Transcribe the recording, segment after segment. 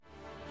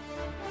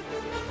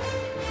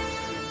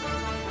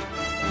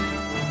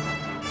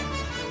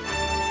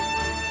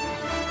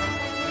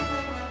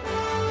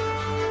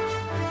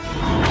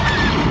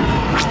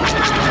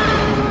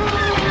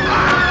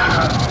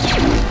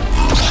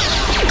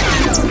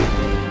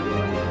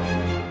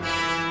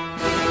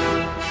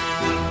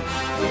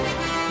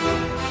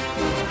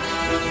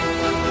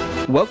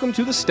Welcome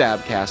to the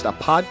Stabcast, a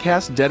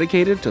podcast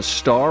dedicated to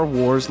Star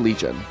Wars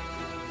Legion.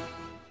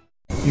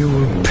 You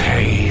will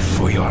pay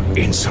for your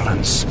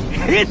insolence.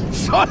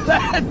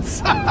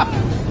 Insolence!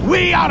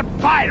 We are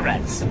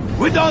pirates!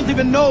 We don't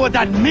even know what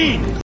that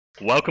means!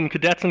 Welcome,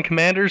 cadets and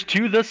commanders,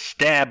 to the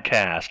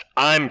Stabcast.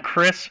 I'm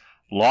Chris,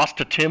 lost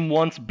to Tim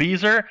once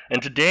Beezer,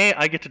 and today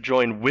I get to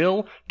join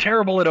Will,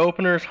 terrible at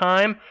openers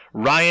Heim,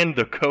 Ryan,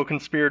 the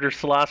co-conspirator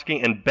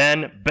Slosky, and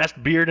Ben,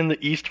 best beard in the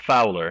East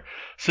Fowler.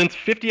 Since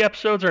 50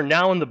 episodes are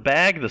now in the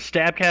bag, the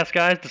Stabcast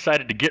guys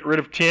decided to get rid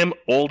of Tim,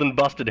 old and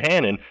busted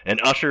Hannon, and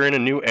usher in a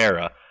new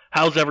era.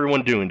 How's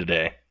everyone doing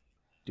today?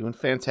 Doing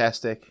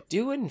fantastic.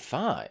 Doing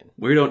fine.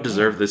 We don't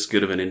deserve this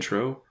good of an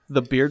intro.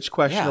 The beard's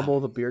questionable. Yeah.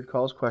 The beard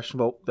call's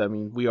questionable. I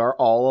mean, we are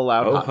all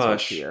allowed hot takes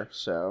hush. here,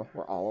 so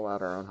we're all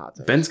allowed our own hot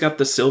takes. Ben's got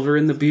the silver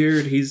in the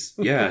beard. He's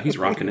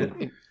rocking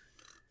it.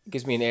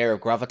 Gives me an air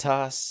of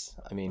gravitas.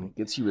 I mean,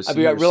 Gets you a I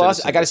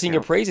realize I got to sing your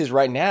discount. praises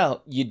right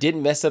now. You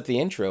didn't mess up the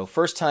intro.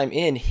 First time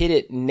in, hit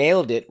it,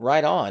 nailed it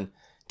right on.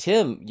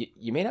 Tim,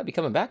 you may not be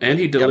coming back. And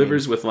he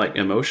delivers with like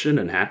emotion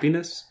and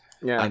happiness.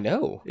 Yeah, I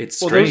know. It's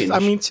Well,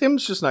 strange.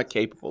 Tim's just not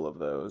capable of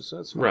those.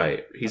 That's fine.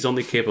 Right. He's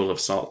only capable of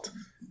salt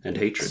and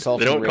hatred. Salt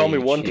They don't and call me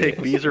rage.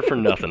 one-take Beezer for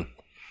nothing.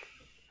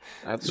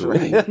 That's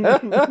right.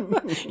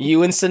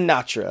 You and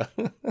Sinatra.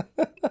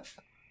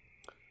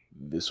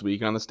 This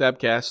week on the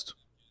Stabcast,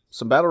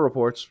 some battle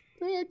reports,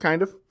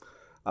 kind of,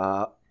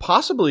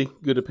 possibly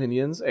good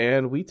opinions,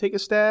 and we take a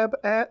stab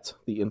at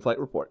the in-flight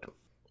report.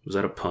 Was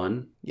that a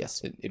pun?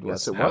 Yes, it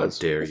was. Yes, it How was.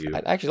 dare you?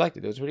 I actually liked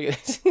it. It was pretty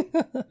good.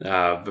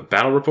 But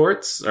battle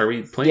reports? Are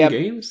we playing Yeah.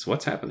 games?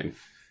 What's happening?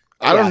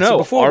 I don't Yeah, know. so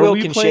before Are Will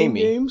we can playing shame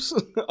me- games?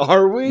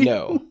 Are we?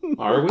 No.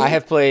 Are we? I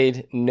have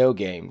played no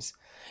games.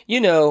 You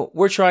know,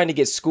 we're trying to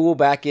get school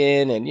back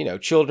in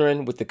and,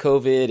 children with the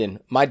COVID, and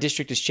my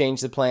district has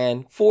changed the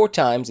plan 4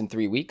 times in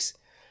 3 weeks.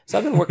 So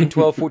I've been working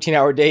 12,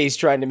 14-hour days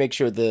trying to make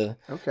sure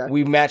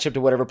we match up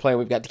to whatever plan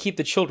we've got to keep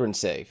the children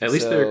safe. At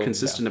least So, they're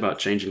consistent about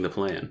changing the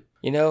plan.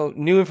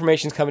 New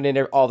information's coming in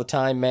all the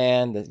time,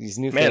 man. These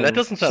new things. Man, that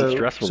doesn't sound So-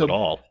 stressful so- at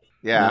all.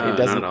 Yeah. No, it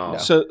doesn't. not at all. No.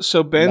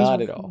 So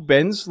Not at all.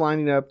 Ben's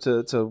lining up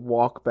to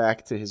walk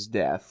back to his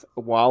death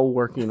while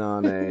working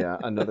on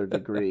another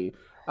degree.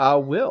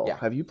 Will, Yeah.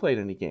 have you played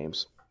any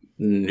games?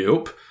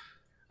 Nope.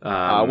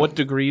 What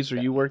degrees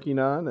are you working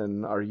on,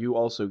 and are you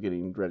also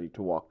getting ready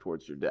to walk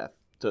towards your death?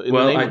 So in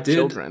Well, the name I of did-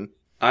 children.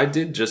 I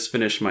did just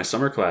finish my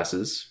summer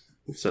classes,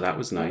 so that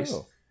was nice.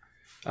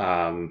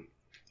 Oh.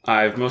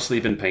 I've mostly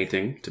been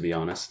painting, to be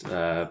honest.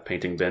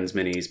 Painting Ben's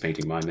minis,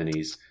 painting my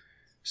minis.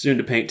 Soon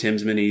to paint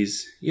Tim's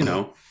minis,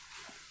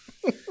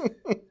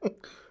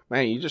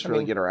 Man, you just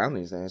really get around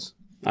these days.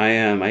 I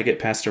am. I get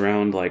passed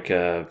around like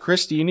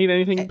Chris, do you need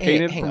anything Hey,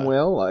 painted hang from on.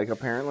 Will? Like,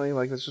 apparently,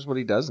 that's just what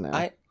he does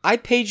now. I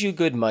paid you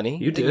good money.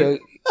 You did.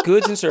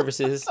 Goods and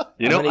services. I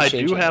money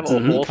do have a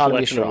changes. whole Economy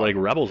selection of strong.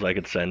 rebels I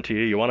could send to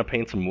you. You want to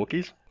paint some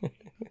Wookiees?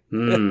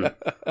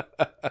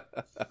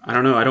 I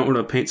don't know. I don't want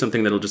to paint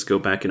something that'll just go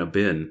back in a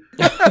bin.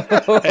 Hey,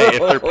 if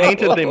they're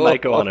painted, they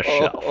might go on a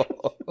shelf.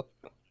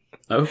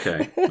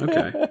 Okay.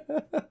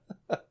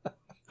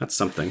 That's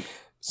something.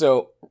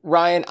 So,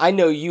 Ryan, I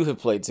know you have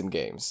played some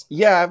games.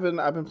 Yeah, I've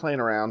been playing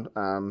around.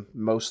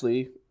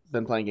 Mostly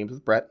been playing games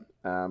with Brett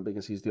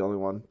because he's the only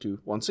one to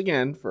once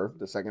again for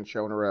the second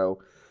show in a row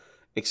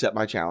accept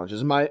my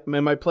challenges.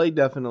 My play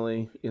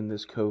definitely in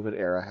this COVID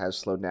era has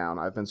slowed down.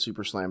 I've been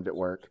super slammed at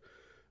work.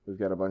 We've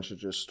got a bunch of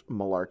just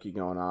malarkey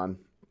going on.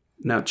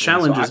 Now,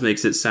 challenges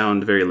makes it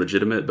sound very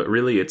legitimate, but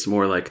really it's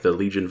more like the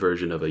Legion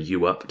version of a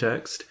you up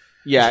text.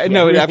 Yeah,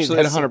 no, it really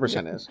absolutely does.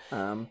 100% is.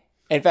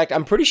 In fact,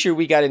 I'm pretty sure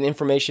we got an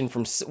information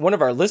from one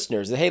of our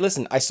listeners that, hey,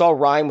 listen, I saw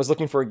Ryan was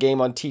looking for a game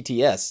on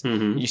TTS.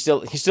 Mm-hmm.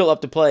 He's still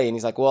up to play, and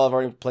he's like, well, I've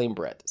already played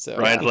Brett. So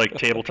Ryan's like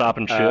tabletop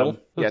and chill.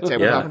 Yeah, tabletop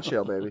Yeah. and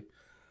chill, baby.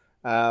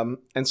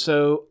 And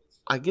so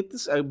I get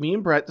this. Me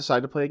and Brett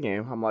decide to play a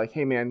game. I'm like,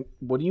 hey man,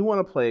 what do you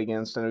want to play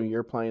against? I know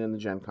you're playing in the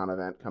Gen Con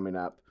event coming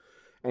up,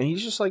 and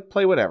he's just like,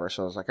 play whatever.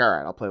 So I was like, all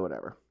right, I'll play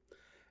whatever.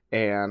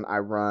 And I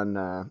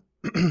run.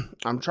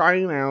 I'm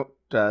trying out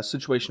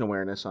situation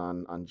awareness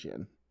on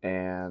Jin,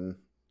 and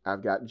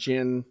I've got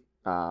Jin,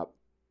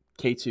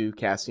 K2,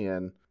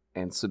 Cassian,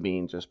 and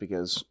Sabine, just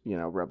because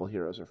Rebel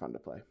heroes are fun to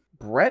play.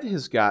 Brett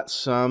has got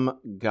some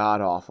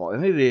god-awful,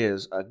 and it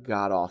is a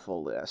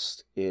god-awful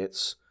list.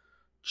 It's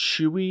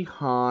Chewie,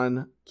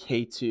 Han,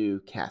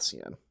 K2,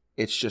 Cassian.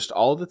 It's just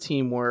all the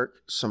teamwork.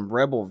 Some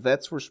Rebel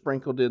vets were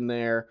sprinkled in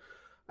there,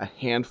 a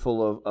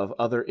handful of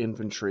other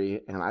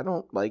infantry, and I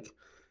don't like...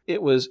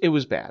 It was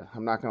bad.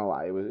 I'm not going to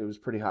lie. It was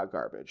pretty hot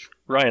garbage.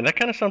 Ryan, that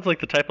kind of sounds like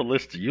the type of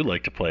list that you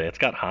like to play. It's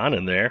got Han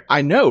in there.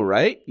 I know,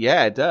 right?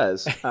 Yeah, it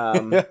does.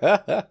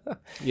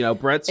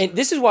 Brett's... And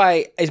this is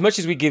why, as much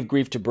as we give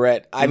grief to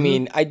Brett, I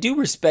mean, I do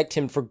respect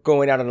him for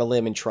going out on a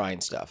limb and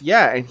trying stuff.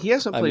 Yeah, and he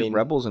hasn't played mean-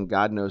 Rebels in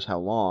God knows how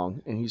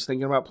long, and he's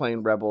thinking about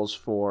playing Rebels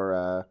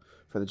for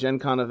the Gen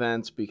Con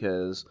events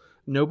because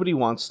nobody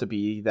wants to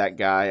be that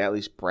guy. At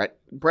least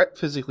Brett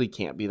physically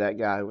can't be that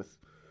guy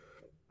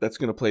that's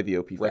going to play the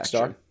OP Rick faction.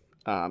 Star?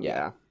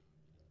 Yeah.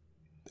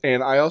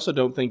 And I also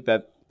don't think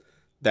that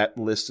that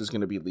list is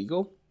going to be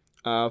legal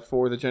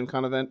for the Gen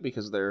Con event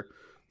because they're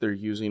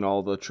using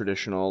all the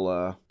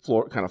traditional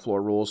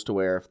floor rules to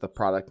where if the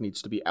product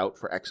needs to be out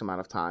for X amount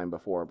of time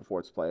before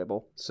it's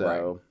playable.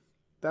 So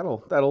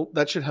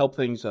that should help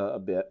things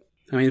a bit.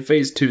 I mean,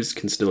 Phase 2s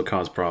can still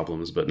cause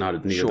problems, but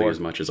not nearly as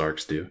much as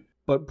ARCs do.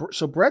 But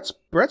so Brett's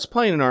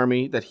playing an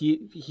army that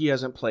he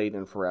hasn't played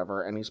in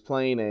forever, and he's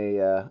playing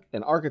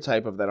an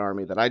archetype of that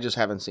army that I just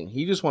haven't seen.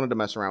 He just wanted to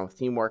mess around with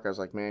teamwork. I was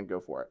like, man, go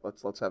for it.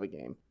 Let's have a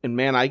game. And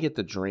man, I get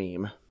the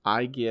dream.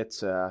 I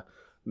get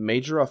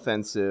major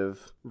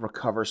offensive,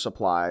 recover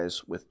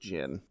supplies with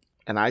Jin,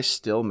 and I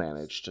still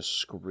manage to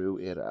screw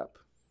it up.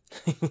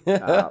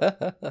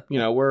 We're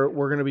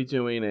going to be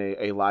doing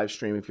a live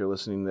stream if you're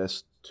listening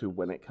this to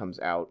when it comes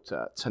out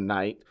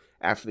tonight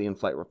after the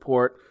in-flight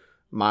report.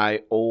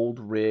 My old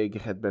rig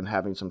had been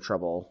having some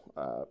trouble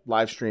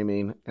live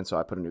streaming, and so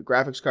I put a new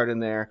graphics card in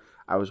there.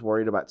 I was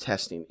worried about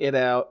testing it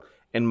out,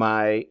 and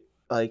I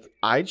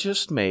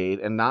just made,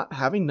 and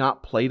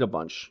not played a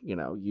bunch,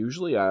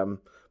 usually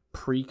I'm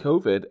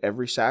pre-COVID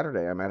every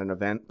Saturday I'm at an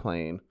event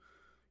playing,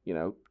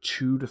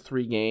 2 to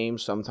 3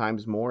 games,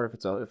 sometimes more if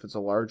it's a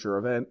larger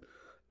event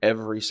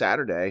every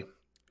Saturday,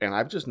 and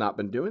I've just not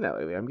been doing that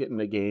lately. I'm getting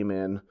a game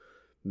in,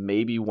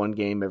 maybe one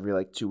game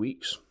every 2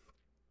 weeks.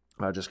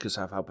 Just because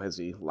of how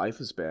busy life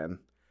has been.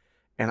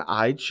 And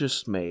I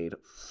just made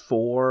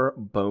 4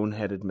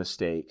 boneheaded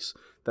mistakes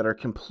that are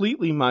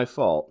completely my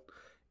fault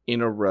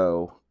in a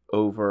row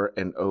over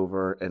and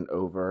over and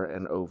over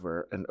and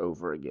over and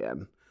over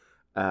again.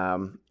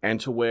 And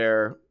to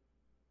where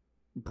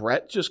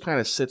Brett just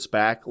kind of sits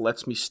back,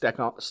 lets me step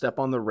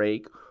on the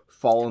rake,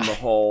 fall in the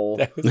hole,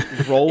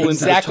 roll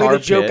into the tar exactly the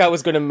joke pit. I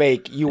was going to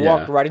make. You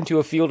walked right into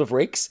a field of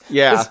rakes.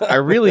 Yeah, I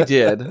really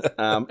did.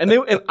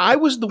 And I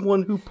was the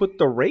one who put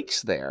the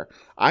rakes there.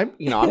 I'm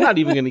not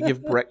even going to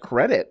give Brett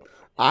credit.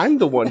 I'm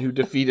the one who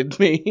defeated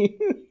me.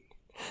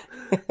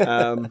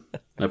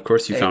 Of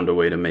course, you found a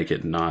way to make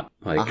it not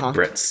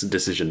Brett's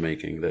decision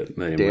making.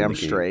 Damn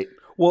straight.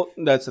 Well,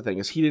 that's the thing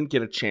is he didn't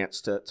get a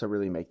chance to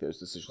really make those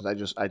decisions.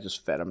 I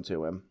just fed them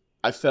to him.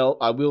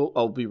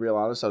 I'll be real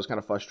honest. I was kind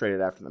of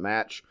frustrated after the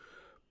match,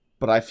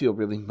 but I feel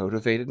really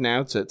motivated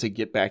now to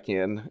get back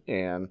in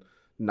and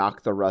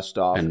knock the rust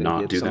off and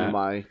not get do some that. of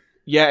my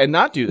and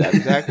not do that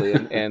exactly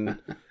and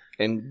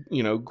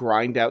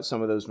grind out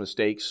some of those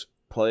mistakes.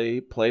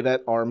 Play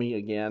that army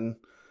again.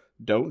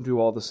 Don't do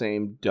all the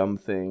same dumb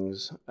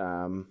things.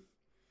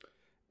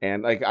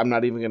 And I'm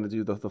not even going to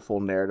do the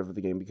full narrative of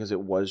the game because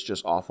it was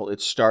just awful. It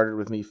started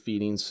with me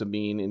feeding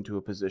Sabine into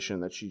a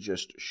position that she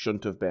just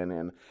shouldn't have been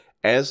in,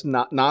 as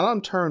not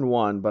on turn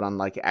 1, but on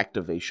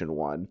activation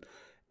 1.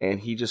 And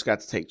he just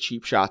got to take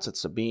cheap shots at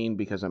Sabine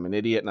because I'm an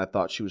idiot and I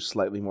thought she was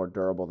slightly more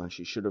durable than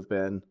she should have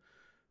been.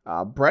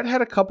 Brett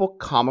had a couple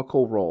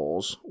comical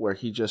rolls where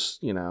he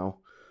just,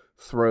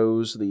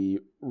 throws the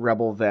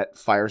Rebel Vet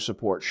fire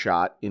support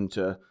shot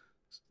into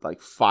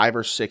 5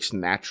 or 6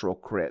 natural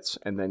crits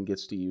and then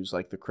gets to use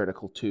the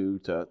critical 2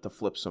 to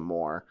flip some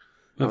more.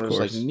 Of I was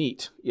course.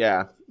 neat.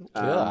 Yeah.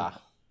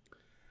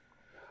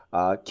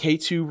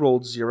 K2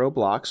 rolled 0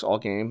 blocks all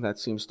game. That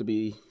seems to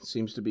be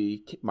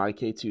my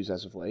K2s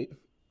as of late.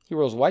 He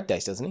rolls white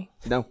dice, doesn't he?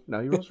 No,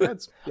 he rolls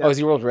reds. Yeah. Oh, has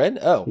he rolled red?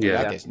 Oh,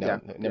 Yeah. Okay,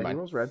 never He mind.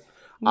 rolls red.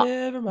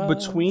 Never mind.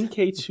 Between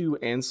K2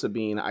 and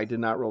Sabine, I did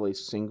not roll a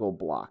single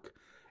block.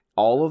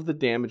 All of the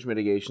damage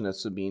mitigation that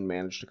Sabine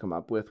managed to come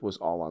up with was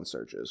all on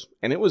surges.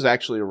 And it was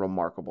actually a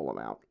remarkable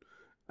amount.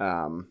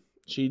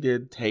 She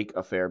did take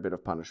a fair bit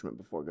of punishment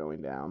before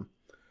going down.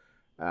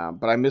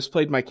 But I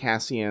misplayed my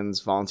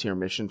Cassian's volunteer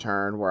mission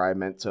turn where I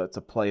meant to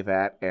play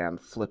that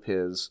and flip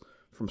his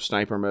from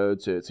sniper mode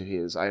to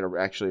his. I had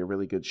actually a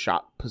really good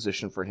shot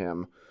position for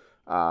him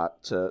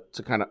to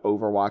kind of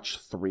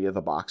overwatch 3 of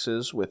the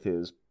boxes with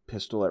his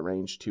pistol at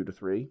range 2 to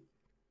 3.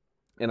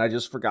 And I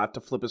just forgot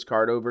to flip his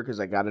card over because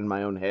I got in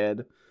my own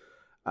head.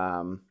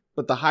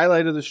 But the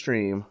highlight of the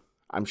stream,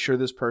 I'm sure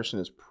this person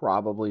is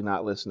probably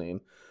not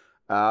listening,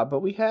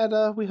 but we had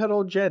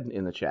old Jed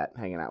in the chat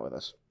hanging out with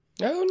us.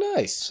 Oh,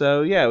 nice.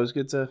 So yeah, it was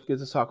good to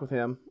talk with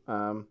him.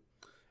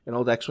 An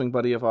old X-Wing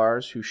buddy of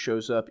ours who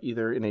shows up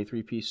either in a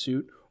 3-piece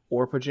suit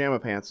or pajama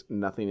pants,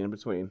 nothing in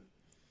between.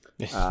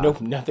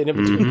 Nope, nothing in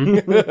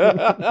between.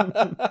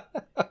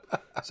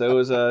 So it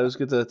was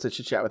good to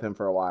chit-chat with him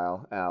for a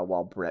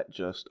while Brett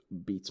just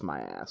beats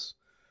my ass.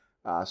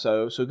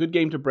 So good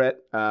game to Brett.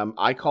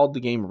 I called the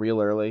game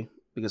real early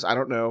because I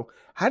don't know.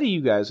 How do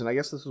you guys, and I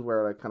guess this is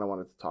where I kind of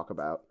wanted to talk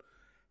about,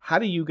 how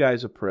do you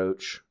guys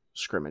approach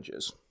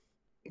scrimmages?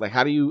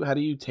 How do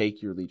you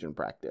take your Legion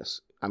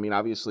practice? I mean,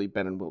 obviously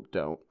Ben and Will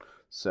don't.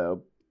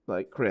 So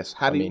Chris,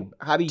 how do you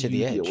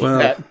deal with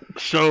that?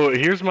 So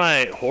here's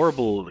my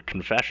horrible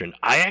confession.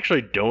 I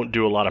actually don't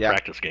do a lot of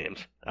practice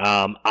games.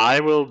 I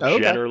will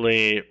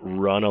generally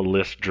run a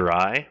list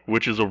dry,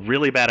 which is a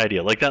really bad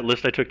idea. Like that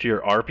list I took to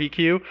your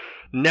RPQ,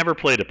 Never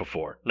played it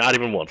before. Not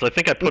even once. I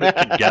think I put it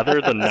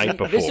together the night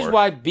before. This is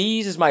why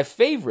Bees is my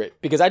favorite,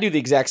 because I do the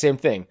exact same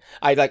thing.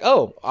 I like,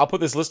 oh, I'll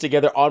put this list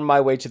together on my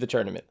way to the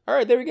tournament. All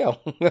right, there we go.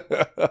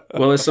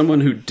 Well, as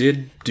someone who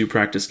did do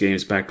practice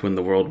games back when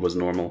the world was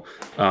normal,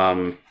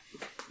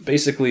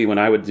 basically when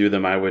I would do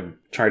them, I would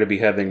try to be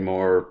having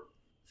more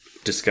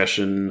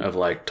discussion of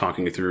like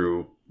talking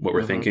through what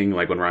we're thinking.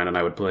 Like when Ryan and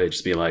I would play,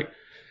 just be like,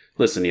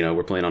 listen,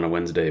 we're playing on a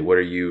Wednesday. What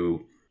are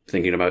you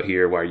thinking about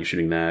here? Why are you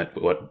shooting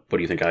that? What do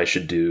you think I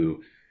should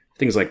do?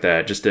 Things like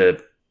that, just to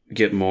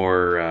get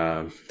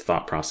more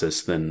thought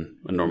process than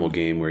a normal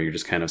game where you're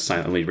just kind of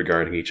silently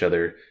regarding each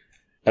other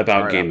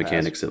about game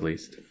mechanics, at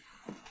least.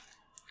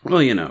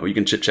 Well, you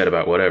can chit chat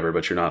about whatever,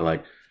 but you're not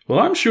like, well,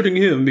 I'm shooting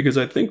him because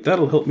I think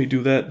that'll help me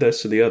do that,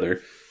 this, or the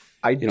other.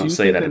 I do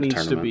think that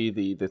needs to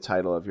be the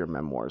title of your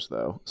memoirs,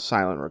 though.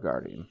 Silent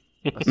Regarding.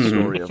 A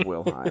story of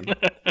Wilhelm.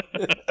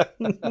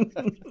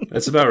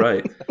 That's about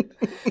right.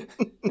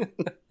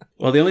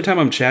 Well, the only time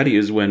I'm chatty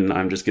is when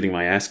I'm just getting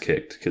my ass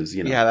kicked, because,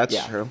 Yeah,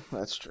 that's true.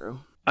 That's true.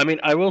 I mean,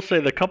 I will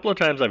say the couple of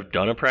times I've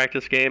done a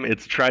practice game,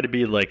 it's tried to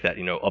be like that,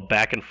 a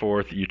back and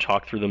forth, you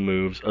talk through the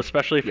moves,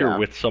 especially if you're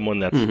with someone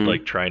that's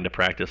like trying to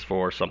practice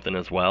for something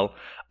as well.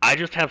 I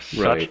just have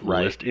such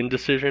list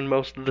indecision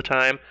most of the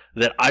time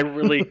that I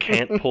really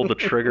can't pull the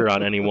trigger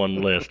on any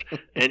one list.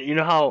 And you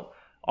know how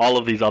all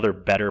of these other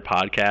better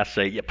podcasts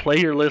say, you play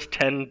your list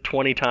 10,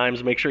 20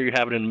 times, make sure you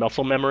have it in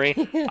muscle memory?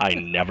 I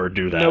never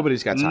do that.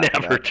 Nobody's got time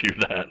Never for that. do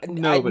that.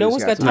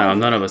 Nobody's got time.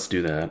 No, none of us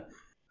do that.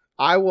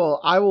 I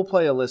will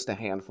play a list a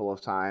handful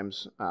of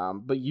times,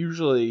 but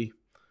usually,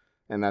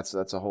 and that's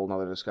a whole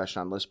nother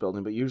discussion on list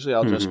building, but usually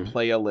I'll just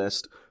play a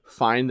list,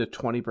 find the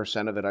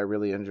 20% of it I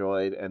really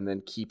enjoyed, and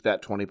then keep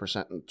that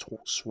 20% and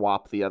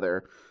swap the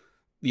other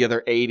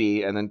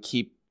 80, and then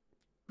keep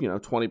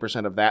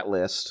 20% of that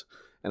list,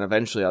 and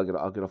eventually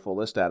I'll get a full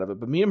list out of it.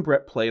 But me and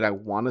Brett played, I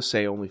want to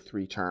say, only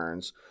 3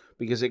 turns,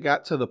 because it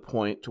got to the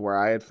point to where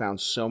I had found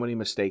so many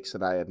mistakes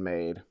that I had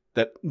made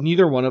that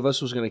neither one of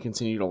us was going to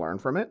continue to learn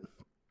from it.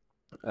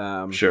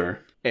 Sure.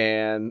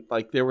 And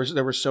like there was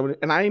so many,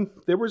 and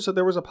there was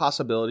a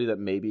possibility that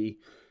maybe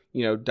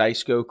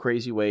dice go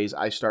crazy ways.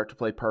 I start to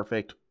play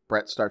perfect.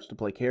 Brett starts to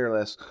play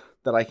careless.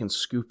 That I can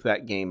scoop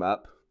that game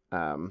up.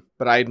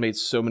 But I had made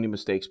so many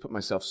mistakes, put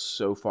myself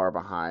so far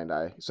behind.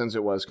 Since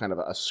it was kind of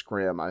a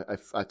scrim,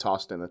 I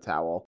tossed in the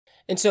towel.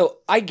 And so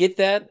I get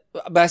that,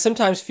 but I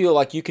sometimes feel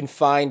like you can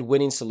find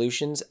winning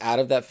solutions out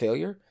of that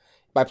failure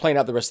by playing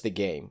out the rest of the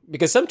game,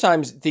 because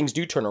sometimes things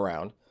do turn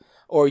around.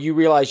 Or you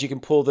realize you can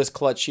pull this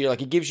clutch here.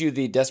 Like, it gives you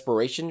the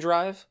desperation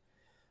drive.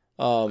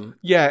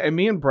 Yeah, and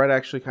me and Brett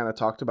actually kind of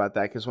talked about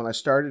that, because when I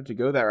started to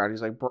go that route,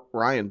 he's like,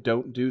 Ryan,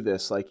 don't do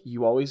this. Like,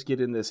 you always get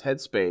in this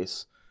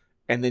headspace,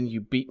 and then you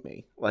beat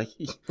me. Like,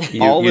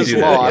 all is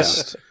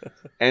lost,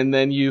 and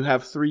then you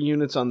have 3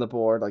 units on the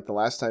board, like the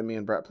last time me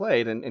and Brett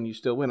played, and you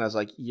still win. I was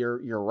like, you're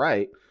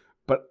right.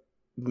 But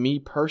me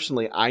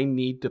personally, I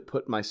need to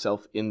put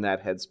myself in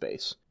that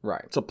headspace,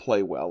 right, to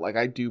play well. Like,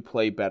 I do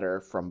play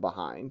better from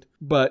behind.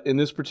 But in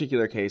this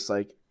particular case,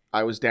 like,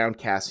 I was down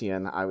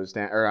Cassian, I was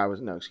down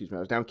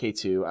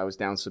K2, I was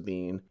down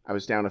Sabine, I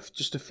was down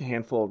just a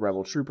handful of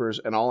Rebel troopers,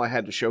 and all I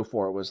had to show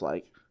for it was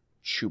like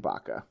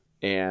Chewbacca.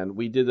 And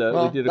we did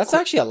that's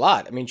actually a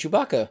lot. I mean,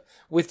 Chewbacca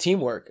with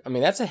teamwork, I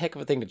mean, that's a heck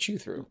of a thing to chew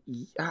through.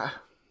 Yeah.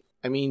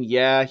 I mean,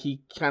 yeah,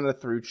 he kind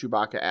of threw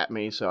Chewbacca at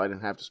me, so I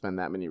didn't have to spend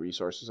that many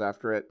resources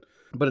after it.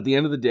 But at the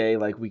end of the day,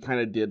 like, we kind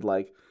of did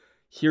like,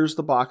 here's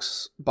the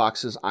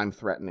boxes I'm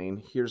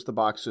threatening. Here's the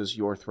boxes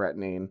you're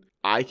threatening.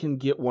 I can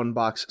get 1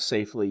 box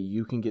safely.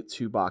 You can get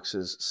 2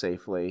 boxes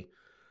safely.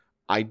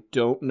 I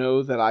don't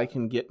know that I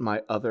can get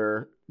my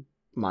other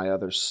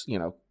box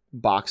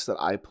that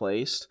I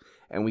placed,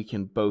 and we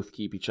can both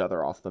keep each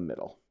other off the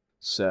middle.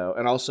 So,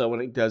 and also when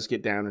it does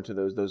get down into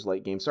those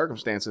late game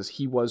circumstances,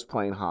 he was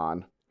playing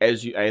Han.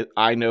 As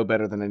I know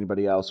better than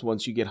anybody else,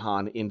 once you get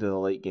Han into the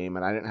late game,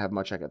 and I didn't have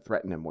much I could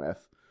threaten him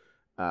with,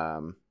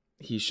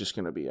 he's just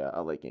going to be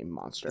a late game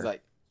monster. He's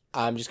like,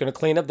 I'm just going to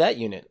clean up that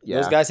unit. Yeah.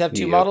 Those guys have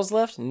 2 models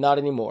left? Not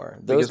anymore.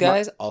 Those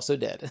guys also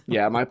dead.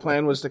 Yeah, my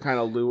plan was to kind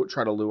of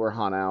try to lure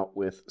Han out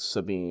with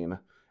Sabine,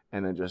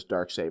 and then just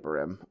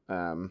Darksaber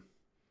him.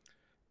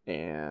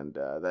 And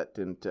that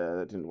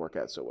didn't work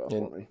out so well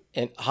for me.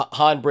 And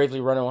Han bravely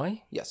run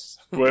away? Yes.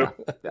 Wait,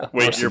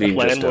 your Sabine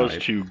plan was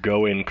to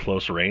go in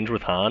close range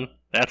with Han?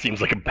 That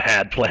seems like a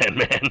bad plan,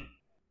 man.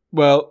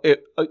 Well,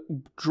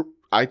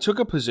 I took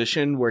a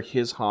position where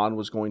his Han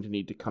was going to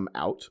need to come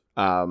out.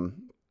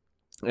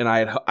 And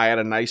I had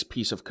a nice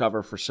piece of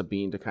cover for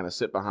Sabine to kind of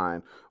sit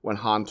behind. When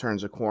Han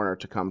turns a corner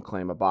to come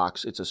claim a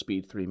box, it's a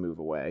speed 3 move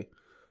away.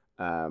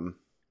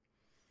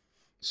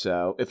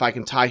 So if I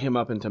can tie him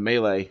up into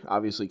melee,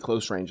 obviously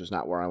close range is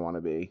not where I want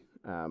to be.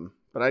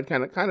 But I'd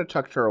kind of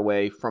tucked her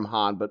away from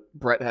Han, but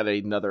Brett had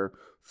another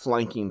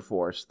flanking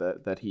force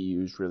that he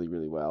used really,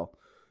 really well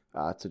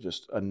to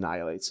just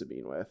annihilate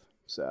Sabine with.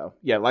 So,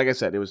 yeah, like I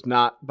said, it was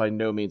not by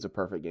no means a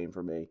perfect game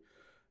for me.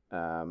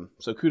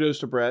 So kudos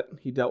to Brett.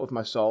 He dealt with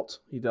my salt.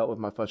 He dealt with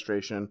my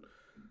frustration.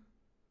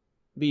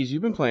 Bees,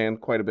 you've been playing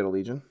quite a bit of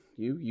Legion.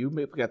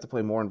 You got to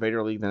play more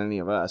Invader League than any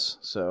of us.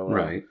 So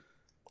Right.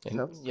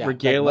 so Yeah,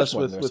 regale much us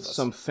more than with the rest of us.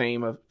 some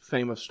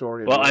fame of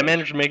story. of Well, I yours.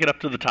 managed to make it up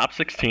to the top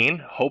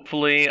 16.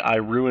 Hopefully, I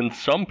ruined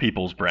some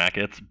people's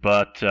brackets,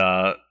 but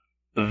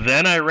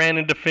then I ran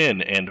into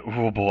Finn, and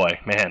oh boy,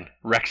 man,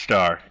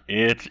 Rexstar,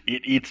 it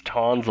eats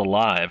Tawns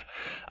alive.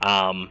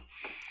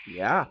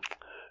 Yeah.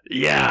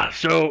 Yeah,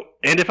 so,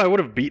 and if I would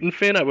have beaten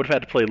Finn, I would have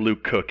had to play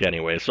Luke Cook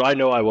anyway, so I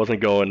know I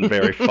wasn't going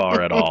very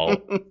far at all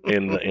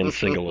in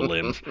single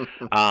limbs.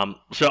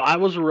 So I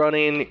was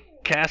running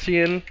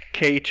Cassian,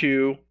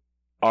 K2,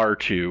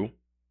 R2,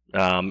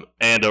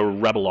 and a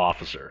Rebel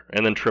Officer,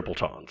 and then Triple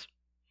Tawns.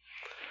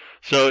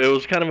 So it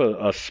was kind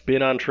of a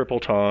spin on Triple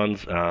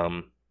Tawns.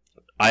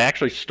 I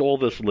actually stole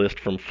this list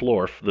from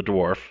Florf, the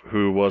dwarf,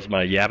 who was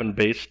my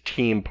Yavin-based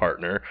team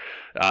partner.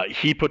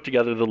 He put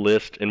together the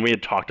list, and we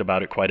had talked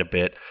about it quite a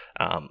bit.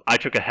 I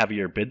took a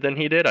heavier bid than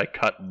he did. I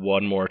cut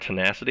one more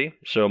tenacity.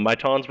 So my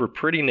Tawns were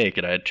pretty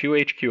naked. I had 2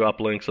 HQ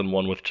uplinks and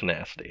 1 with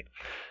tenacity.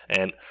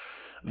 And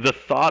the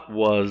thought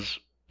was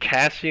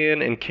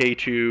Cassian and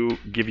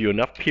K2 give you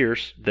enough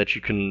Pierce that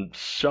you can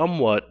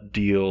somewhat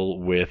deal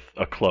with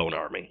a clone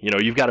army. You know,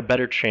 you've got a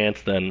better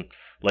chance than,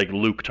 like,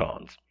 Luke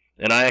Tawns.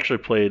 And I actually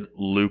played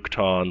Luke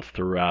Tawns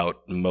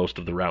throughout most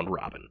of the round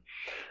robin.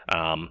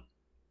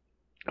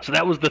 So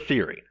that was the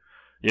theory.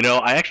 You know,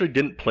 I actually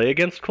didn't play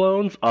against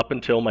clones up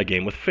until my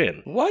game with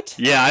Finn. What?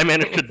 Yeah, I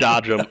managed to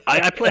dodge them. I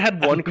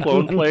had one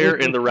clone player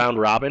in the round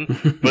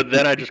robin, but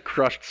then I just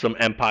crushed some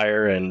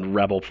Empire and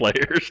Rebel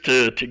players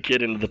to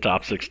get into the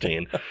top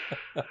 16.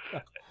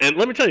 And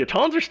let me tell you,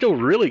 Tawns are still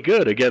really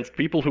good against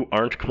people who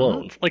aren't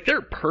clones. Like,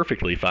 they're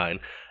perfectly fine.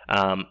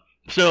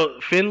 So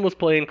Finn was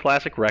playing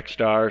Classic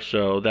Rexstar,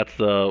 so that's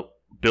the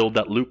build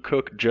that Luke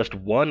Cook just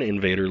won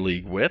Invader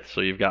League with. So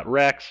you've got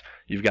Rex,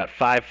 you've got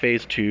 5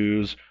 Phase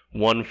 2s,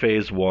 1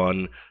 Phase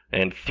 1,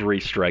 and 3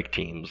 strike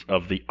teams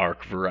of the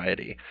Arc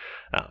variety.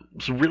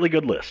 It's a really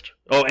good list.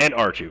 Oh, and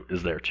R2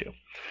 is there too.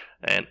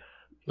 And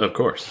Of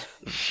course.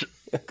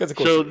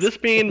 so this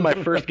being my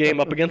first game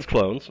up against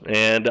clones,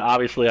 and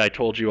obviously I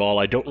told you all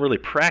I don't really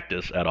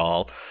practice at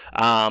all.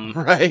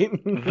 Right.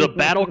 The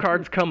battle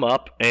cards come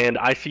up, and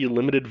I see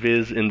limited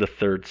viz in the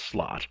 3rd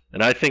slot,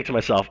 and I think to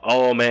myself,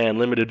 "Oh man,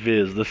 limited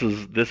viz! This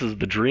is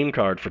the dream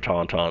card for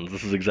Tauntauns.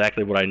 This is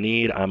exactly what I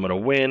need. I'm gonna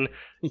win.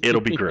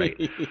 It'll be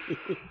great."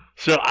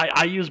 So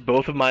I use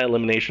both of my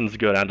eliminations to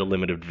go down to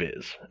limited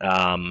viz.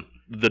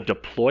 The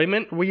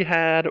deployment we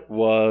had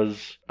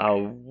was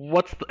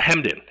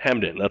Hemden.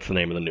 Hemden, that's the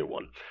name of the new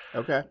one.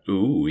 Okay.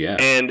 Ooh, yeah.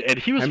 And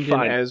he was Hemden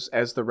fine.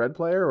 as the red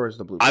player or as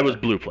the blue player? I was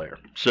blue player,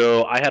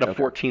 so I had a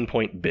Okay.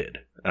 14-point bid.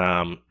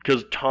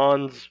 Because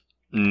Tawns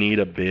need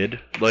a bid.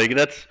 Like,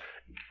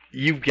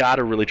 you've got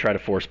to really try to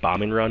force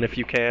bombing run if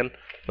you can.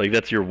 Like,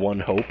 that's your one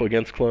hope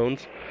against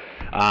clones.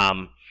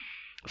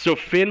 So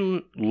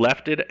Finn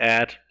left it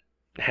at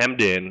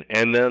hemmed in,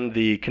 and then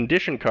the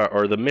condition card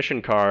or the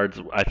mission cards,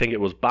 I think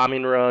it was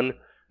bombing run,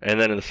 and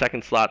then in the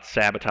 2nd slot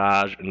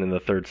sabotage, and in the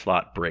 3rd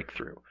slot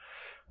breakthrough.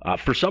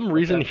 For some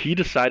reason, he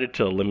decided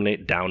to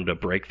eliminate down to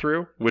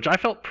breakthrough, which I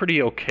felt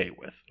pretty okay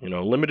with. You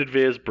know, limited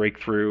viz,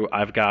 breakthrough.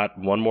 I've got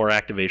one more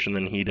activation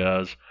than he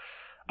does.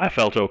 I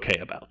felt okay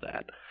about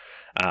that.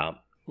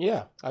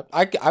 Yeah,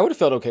 I would have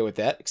felt okay with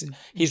that.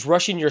 He's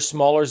rushing your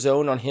smaller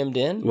zone on hemmed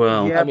in.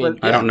 Well, Yeah, I mean,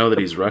 but- I don't know that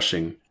he's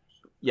rushing.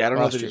 Yeah, I don't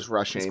Well, know that that's he's true.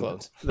 It's rushing.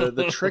 clones.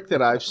 The trick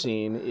that I've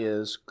seen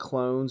is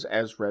clones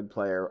as red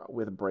player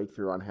with a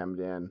breakthrough on hemmed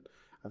in.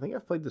 I think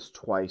I've played this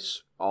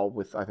twice, all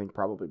with, I think,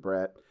 probably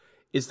Brett.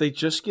 Is they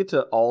just get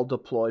to all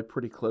deploy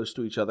pretty close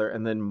to each other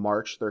and then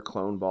march their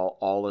clone ball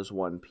all as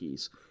one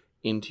piece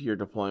into your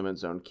deployment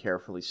zone,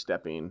 carefully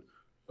stepping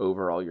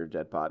over all your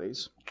dead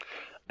bodies.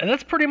 And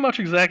that's pretty much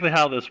exactly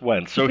how this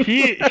went. So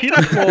he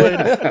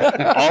deployed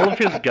all of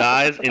his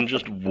guys in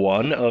just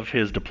one of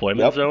his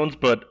deployment zones,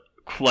 but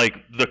like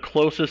the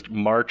closest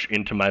march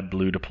into my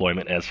blue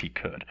deployment as he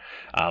could.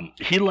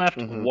 He left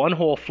one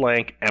whole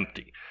flank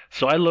empty.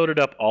 So I loaded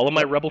up all of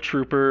my rebel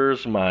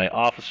troopers, my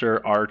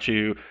officer,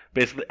 R2,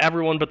 basically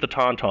everyone but the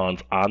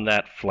Tauntauns on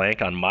that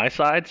flank on my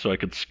side so I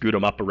could scoot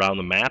them up around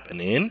the map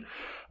and in.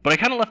 But I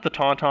kind of left the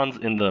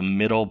Tauntauns in the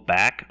middle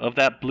back of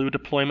that blue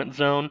deployment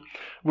zone,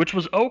 which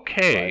was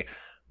okay. Right.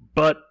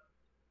 But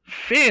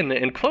Finn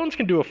and clones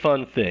can do a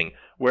fun thing,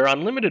 where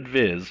on limited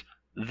viz,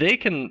 they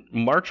can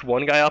march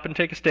one guy up and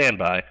take a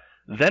standby,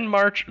 then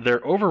march their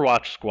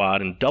Overwatch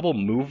squad and double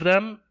move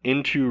them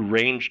into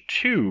range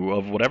 2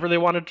 of whatever they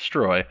want to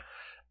destroy,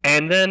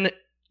 and then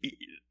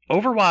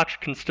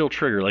Overwatch can still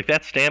trigger. Like,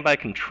 that standby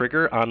can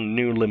trigger on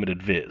new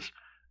limited viz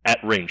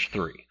at range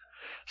 3.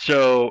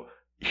 So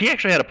he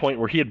actually had a point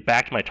where he had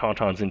backed my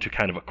Tauntauns into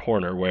kind of a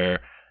corner where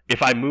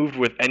if I moved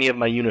with any of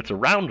my units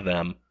around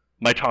them,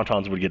 my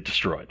Tauntauns would get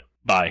destroyed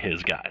by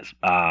his guys.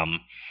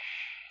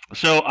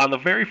 So on the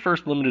very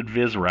first limited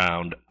viz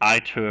round, I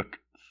took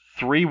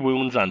 3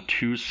 wounds on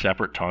 2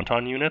 separate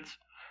Tauntaun units.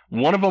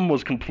 One of them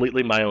was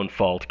completely my own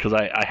fault because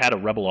I had a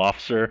rebel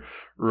officer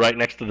right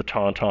next to the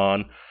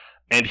Tauntaun,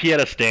 and he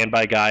had a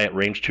standby guy at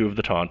range 2 of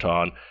the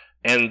Tauntaun.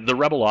 And the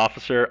rebel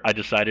officer, I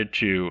decided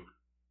to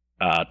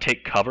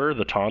take cover,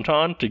 the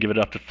Tauntaun, to give it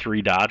up to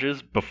 3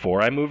 dodges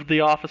before I moved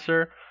the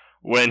officer,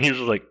 when he was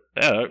just like,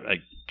 I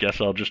guess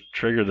I'll just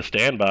trigger the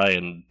standby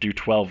and do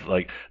 12,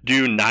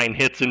 do 9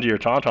 hits into your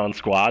Tauntaun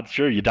squad.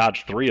 Sure, you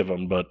dodged 3 of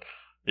them, but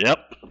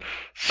yep.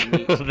 So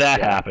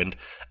that happened.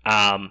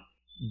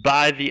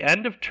 By the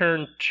end of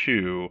turn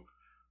 2,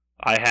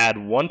 I had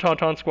 1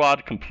 Tauntaun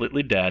squad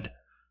completely dead,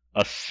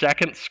 a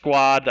second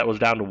squad that was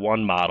down to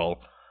 1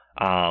 model,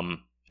 and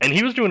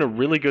he was doing a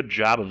really good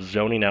job of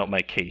zoning out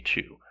my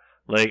K2.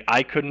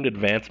 I couldn't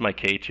advance my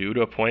K2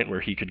 to a point where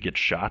he could get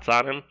shots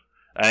on him,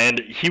 and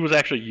he was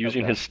actually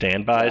using his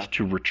standbys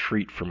to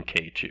retreat from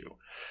K2.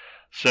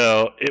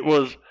 So it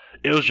was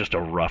just a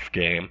rough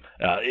game.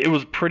 It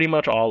was pretty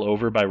much all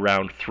over by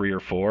round 3 or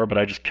 4, but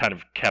I just kind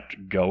of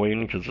kept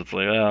going because it's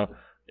like,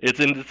 it's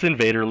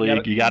Invader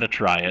League. You got to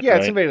try it. Yeah,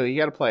 right? it's Invader League.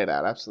 You got to play it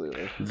out.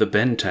 Absolutely. The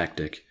Ben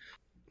tactic.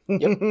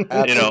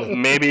 Yep,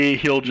 Maybe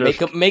he'll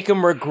just make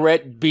him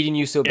regret beating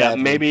you so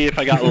badly. Maybe if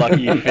I got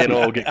lucky, Finn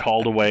will get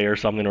called away or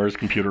something, or his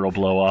computer will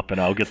blow up, and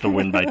I'll get the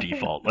win by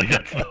default.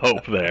 That's the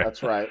hope there.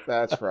 That's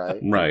right.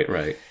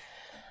 Right.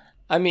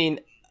 I mean,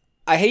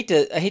 I hate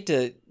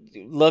to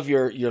love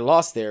your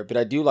loss there, but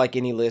I do like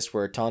any list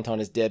where Tauntaun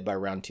is dead by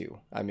round 2.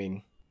 I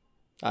mean,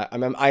 I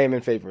am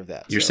in favor of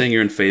that. You're saying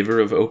you're in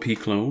favor of OP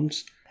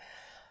clones?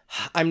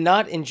 I'm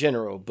not in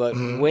general, but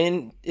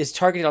when it's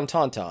targeted on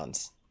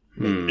Tauntauns.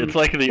 It's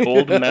like the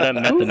old meta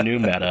met the new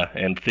meta,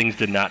 and things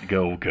did not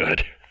go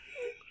good.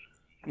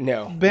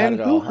 No, Ben, not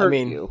at all. who hurt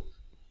you?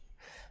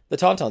 The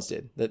Tauntauns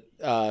did.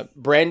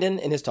 Brandon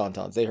and his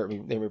Tauntauns, they hurt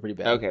me. They were pretty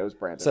bad. Okay, it was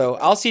Brandon. So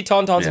I'll see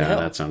Tauntauns in hell.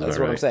 That sounds That's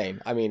about what I'm right. saying.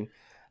 I mean,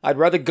 I'd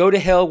rather go to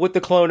hell with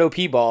the clone OP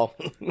ball.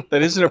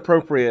 That is an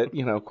appropriate,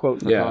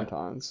 quote for Yeah.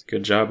 Tauntauns.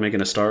 Good job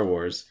making a Star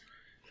Wars.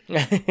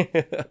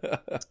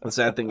 The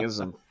sad thing is,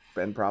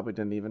 Ben probably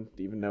didn't even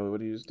know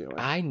what he was doing.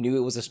 I knew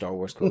it was a Star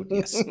Wars quote.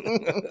 Yes.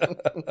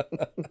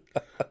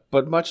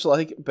 But much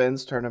like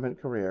Ben's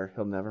tournament career,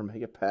 he'll never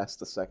make it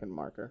past the second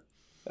marker.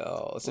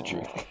 Oh, it's the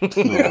truth.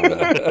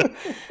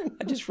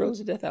 I just froze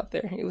to death out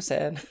there. It was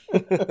sad.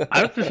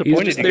 I was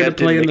disappointed just you there guys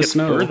to play didn't in make the it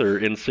snow. further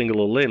in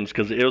single limbs,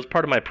 because it was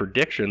part of my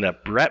prediction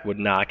that Brett would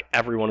knock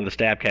every one of the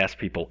Stabcast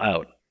people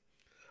out.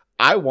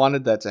 I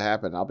wanted that to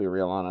happen, I'll be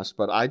real honest,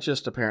 but I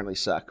just apparently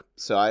suck.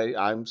 So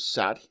I'm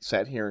sat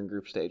here in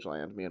group stage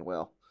land, me and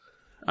Will.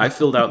 I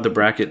filled out the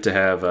bracket to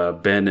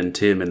have Ben and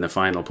Tim in the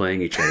final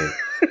playing each other.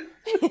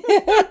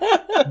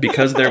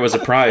 Because there was a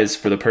prize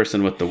for the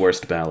person with the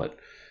worst ballot.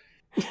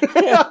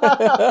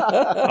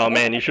 Oh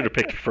man, you should have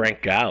picked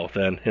Frank Gao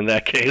then, in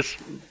that case.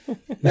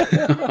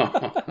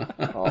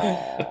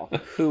 Aw,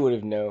 Who would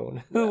have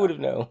known? Who would have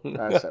known?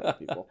 that's 7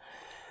 people.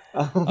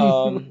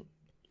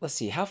 Let's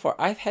see. How far?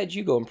 I've had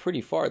you going pretty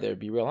far there, to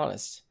be real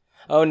honest.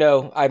 Oh,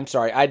 no. I'm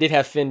sorry. I did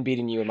have Finn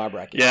beating you in my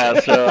bracket. Yeah,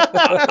 so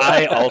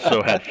I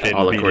also had Finn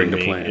All beating according to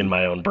me plan. in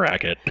my own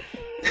bracket.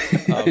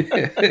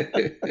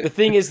 The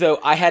thing is, though,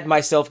 I had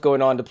myself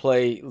going on to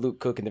play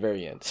Luke Cook in the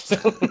very end. So.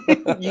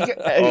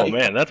 Oh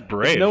man, that's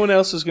brave. No one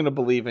else is going to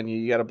believe in you.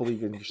 You got to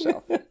believe in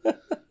yourself.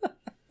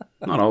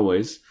 Not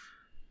always.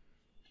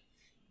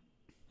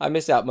 I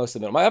missed out most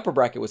of the middle. My upper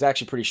bracket was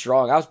actually pretty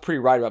strong. I was pretty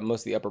right about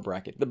most of the upper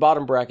bracket. The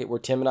bottom bracket, where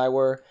Tim and I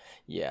were,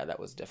 yeah, that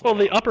was Well,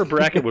 definitely... the upper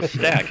bracket was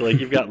stacked.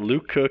 You've got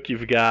Luke Cook,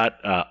 you've got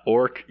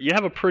Orc. You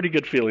have a pretty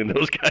good feeling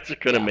those guys are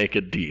going to make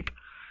it deep.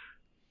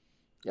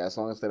 Yeah, as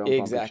long as they don't bump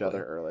each Exactly.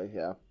 other early,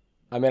 yeah.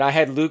 I mean, I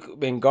had Luke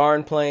and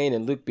Garn playing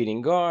and Luke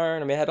beating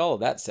Garn. I mean, I had all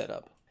of that set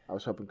up. I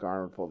was hoping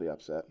Garn would pull the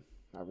upset.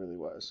 I really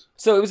was.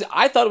 So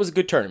I thought it was a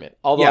good tournament.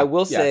 Although Yeah, I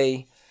will yeah.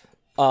 say,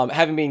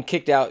 having been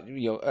kicked out, in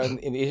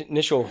the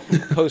initial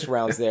post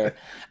rounds there,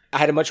 I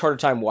had a much harder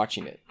time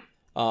watching it.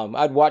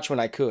 I'd watch when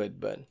I could,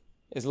 but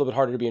it's a little bit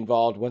harder to be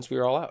involved once we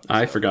were all out.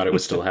 I forgot it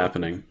was still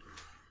happening.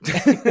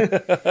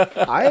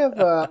 I have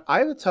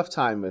a tough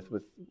time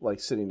with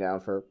sitting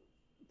down for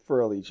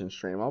a Legion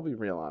stream. I'll be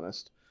real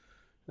honest,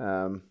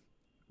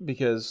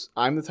 because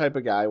I'm the type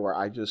of guy where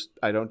I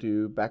don't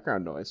do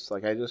background noise.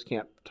 I just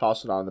can't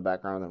toss it on in the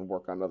background and then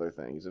work on other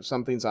things. If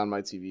something's on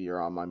my TV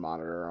or on my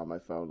monitor or on my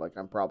phone,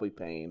 I'm probably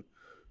paying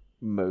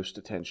most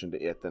attention to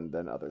it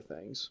than other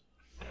things.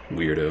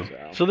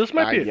 Weirdo. So this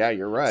might be yeah,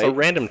 you're right. a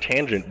random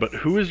tangent, but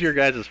who is your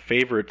guys'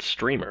 favorite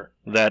streamer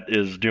that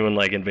is doing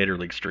Invader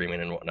League streaming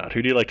and whatnot?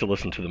 Who do you like to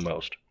listen to the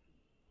most?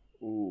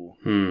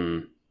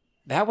 Ooh,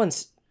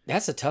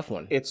 That's a tough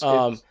one. it's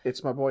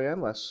my boy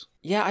Endless.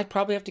 Yeah, I'd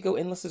probably have to go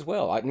Endless as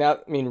well.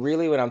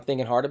 Really, when I'm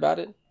thinking hard about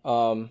it,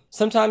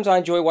 sometimes I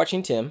enjoy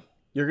watching Tim.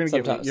 You're gonna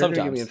get me in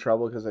Sometimes.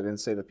 trouble because I didn't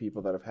say the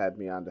people that have had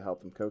me on to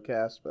help them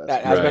co-cast. But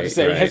I was about to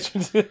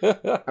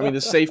say. I mean,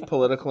 the safe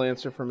political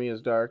answer for me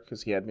is Dark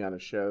because he had me on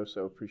his show,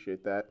 so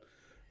appreciate that.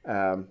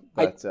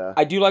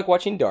 I do like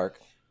watching Dark.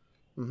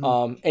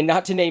 And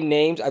not to name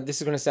names, this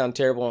is going to sound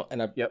terrible,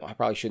 and I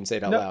probably shouldn't say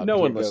it out loud. No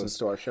Here one it goes. listens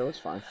to our show. It's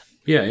fine.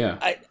 Yeah.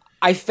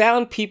 I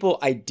found people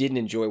I didn't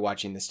enjoy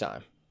watching this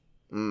time.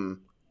 And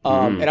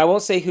I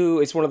won't say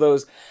who. It's one of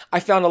those. I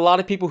found a lot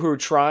of people who are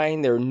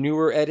trying. They're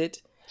newer at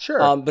it.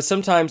 Sure. But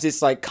sometimes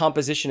it's like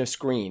composition of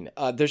screen.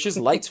 There's just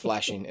lights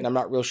flashing, and I'm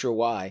not real sure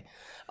why.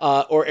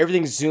 or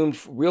everything's zoomed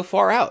real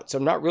far out. So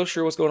I'm not real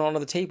sure what's going on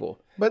the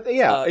table. But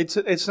yeah,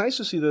 it's nice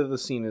to see that the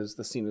scene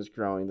is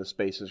growing, the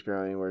space is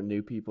growing, where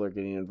new people are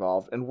getting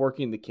involved and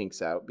working the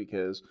kinks out,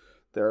 because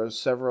there are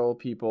several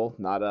people,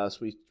 not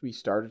us, we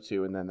started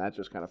to, and then that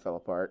just kind of fell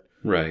apart.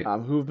 Right.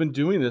 Who've been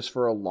doing this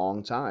for a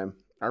long time.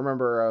 I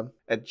remember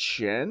at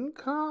Gen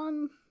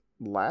Con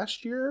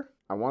last year,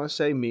 I want to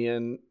say me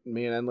and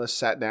Endless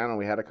sat down and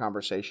we had a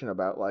conversation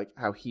about like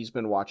how he's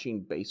been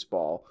watching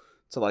baseball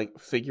to like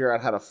figure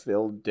out how to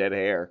fill dead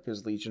air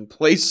because Legion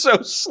plays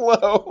so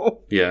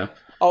slow. Yeah.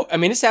 Oh, I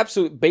mean, it's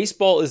absolute.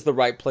 Baseball is the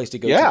right place to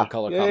go to for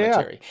color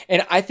commentary,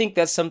 and I think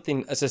that's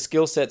something as a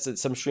skill set that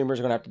some streamers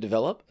are going to have to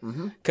develop.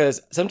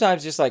 Because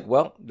sometimes, just like,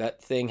 well,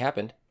 that thing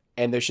happened,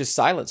 and there's just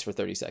silence for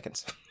 30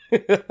 seconds. Yeah,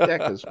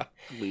 because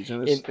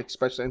Legion,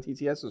 especially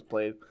NTTS, is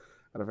played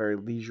at a very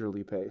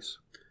leisurely pace.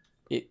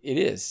 It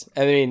is.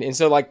 I mean, and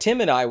so like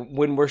Tim and I,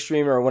 when we're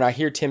streaming or when I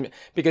hear Tim,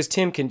 because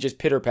Tim can just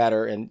pitter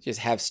patter and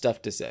just have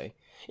stuff to say.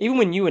 Even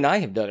when you and I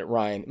have done it,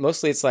 Ryan,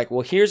 mostly it's like,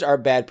 well, here's our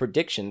bad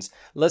predictions.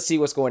 Let's see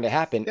what's going to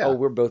happen. Yeah. Oh,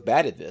 we're both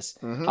bad at this.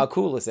 How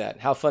cool is that?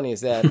 How funny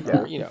is that?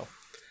 Or, you know,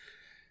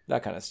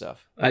 that kind of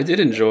stuff. I did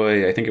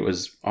enjoy, I think it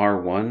was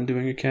R1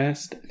 doing a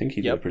cast. I think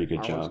he did a pretty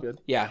good job. Good.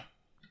 Yeah,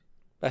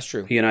 that's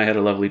true. He and I had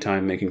a lovely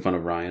time making fun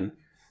of Ryan.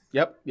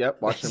 Yep.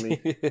 Watching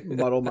me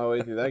muddle my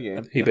way through that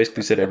game. He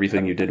basically said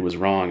everything you did was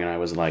wrong, and I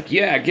was like,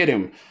 yeah, get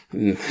him.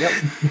 Yep.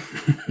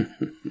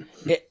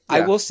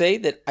 I will say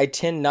that I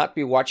tend not to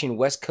be watching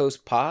West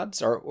Coast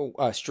pods or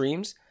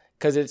streams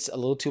because it's a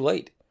little too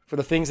late. For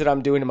the things that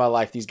I'm doing in my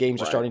life, these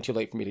games are starting too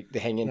late for me to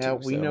hang into. Yeah,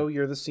 we know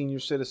you're the senior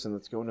citizen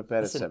that's going to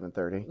bed at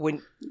 7:30.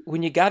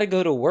 When you got to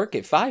go to work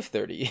at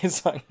 5:30,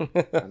 it's like...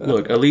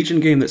 Look, a Legion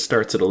game that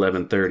starts at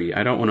 11:30,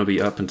 I don't want to be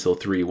up until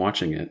 3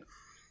 watching it.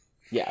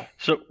 Yeah.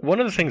 So one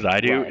of the things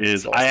I do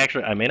is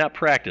I may not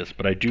practice,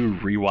 but I do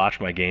rewatch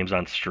my games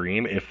on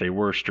stream if they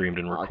were streamed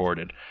and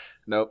recorded.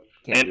 Nope.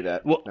 Can't do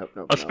that. Well,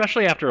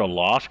 especially after a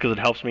loss, because it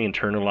helps me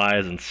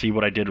internalize and see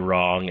what I did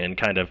wrong and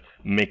kind of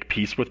make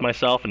peace with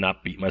myself and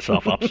not beat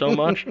myself up so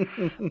much.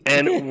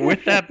 And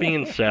with that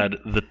being said,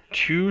 the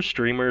two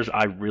streamers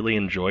I really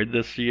enjoyed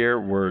this year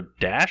were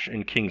Dash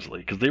and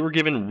Kingsley, because they were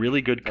given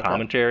really good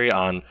commentary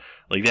on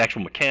like the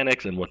actual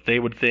mechanics and what they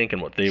would think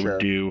and what they would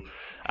do.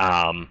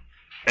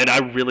 And I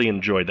really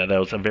enjoyed that. That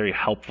was very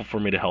helpful for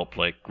me to help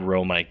like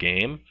grow my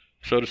game,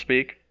 so to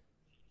speak.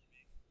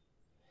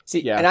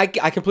 See, and I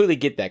completely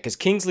get that, because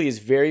Kingsley is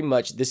very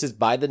much, this is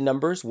by the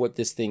numbers, what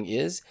this thing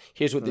is.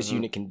 Here's what this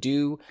unit can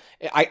do.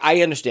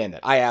 I understand that.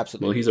 I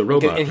absolutely. Well, he's a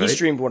robot, and he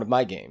streamed one of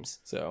my games,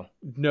 so.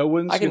 No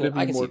one's going to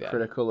be more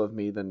critical of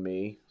me than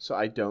me, so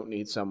I don't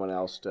need someone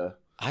else to.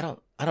 I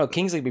don't know.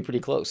 Kingsley would be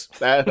pretty close.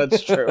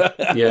 That's true.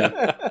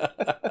 Yeah.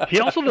 He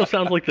also though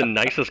sounds like the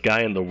nicest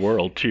guy in the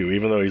world, too,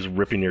 even though he's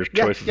ripping your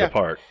choices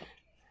apart.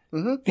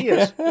 He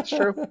is. It's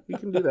true. He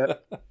can do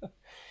that.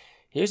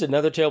 Here's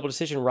another terrible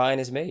decision Ryan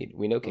has made.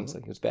 We know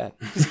Kingsley. It was bad.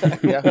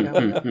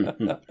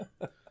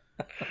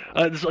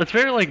 It's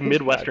very like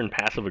Midwestern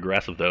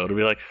passive-aggressive, though, to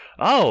be like,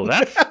 oh,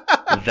 that's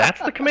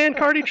the command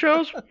card he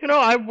chose? You know,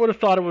 I would have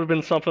thought it would have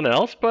been something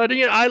else, but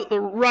you know,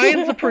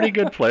 Ryan's a pretty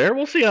good player.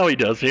 We'll see how he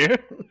does here.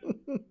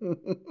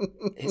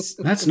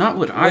 That's not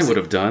what I would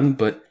have done,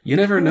 but you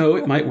never know.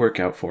 It might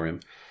work out for him.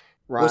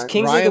 Was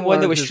Kingsley the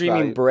one that was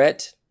streaming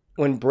Brett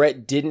when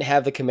Brett didn't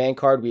have the command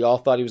card we all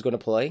thought he was going to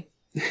play?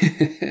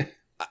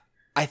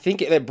 I think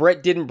that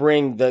Brett didn't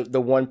bring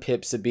the 1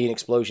 pip Sabine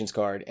Explosions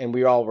card, and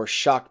we all were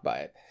shocked by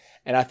it.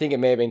 And I think it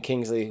may have been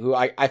Kingsley, who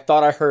I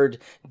thought I heard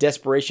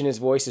desperation in his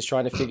voice is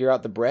trying to figure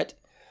out the Brett.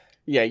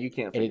 Yeah, you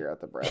can't figure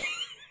out the Brett.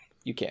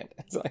 You can't.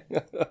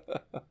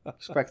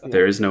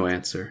 There is no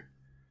answer.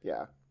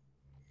 Yeah.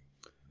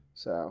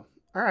 So,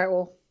 all right,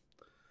 well,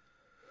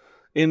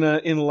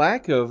 in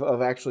lack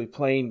of actually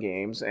playing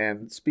games,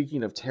 and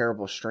speaking of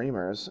terrible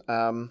streamers,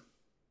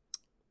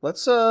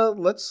 let's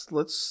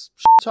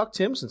talk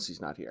Tim since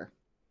he's not here.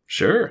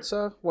 Sure.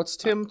 What's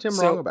Tim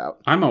wrong about?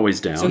 I'm always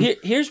down. So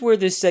here's where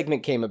this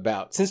segment came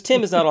about. Since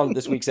Tim is not on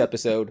this week's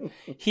episode,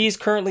 he's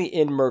currently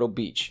in Myrtle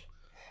Beach.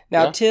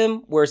 Now,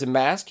 Tim wears a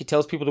mask. He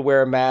tells people to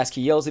wear a mask.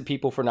 He yells at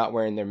people for not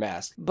wearing their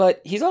mask. But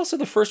he's also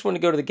the first one to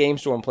go to the game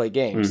store and play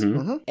games.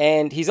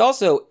 And he's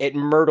also at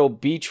Myrtle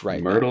Beach now.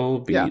 Myrtle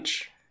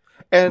Beach.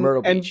 Yeah.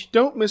 Myrtle Beach. And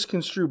don't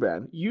misconstrue,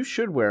 Ben. You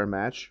should wear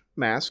a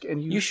mask,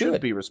 and you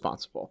should be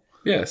responsible.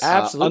 Yes.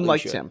 Absolutely.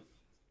 Unlike Tim.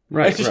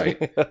 Right.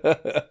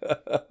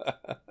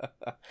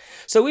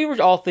 So we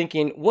were all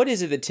thinking, what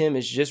is it that Tim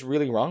is just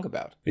really wrong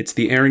about? It's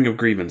the airing of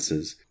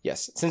grievances.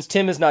 Yes. Since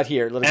Tim is not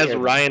here, let us As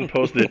Ryan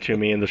posted it to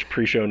me in the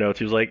pre-show notes,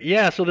 he was like,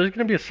 yeah, so there's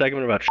going to be a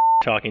segment about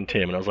talking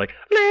Tim. And I was like,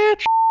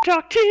 let's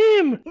talk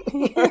Tim!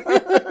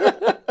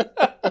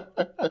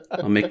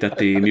 I'll make that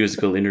the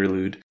musical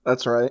interlude.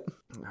 That's right.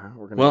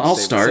 I'll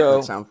start.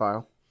 That sound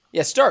file.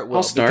 Yeah, start,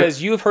 Will,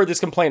 because you've heard this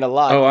complaint a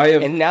lot. Oh, I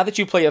have. And now that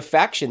you play a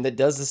faction that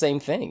does the same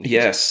thing.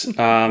 Yes.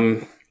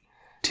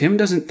 Tim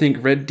doesn't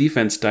think red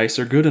defense dice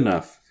are good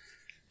enough.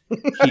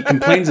 He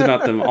complains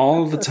about them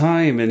all the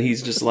time, and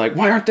he's just like,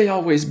 why aren't they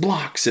always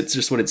blocks? It's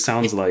just what it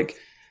sounds like.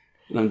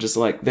 And I'm just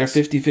like, they're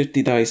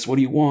 50-50 dice. What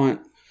do you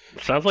want?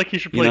 Sounds like he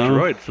should play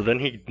droid, so then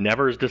he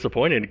never is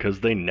disappointed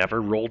because they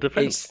never roll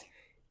defense.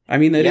 I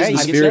mean, that is the you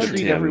spirit of treat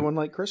Tim. everyone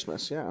like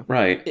Christmas, yeah.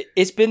 Right.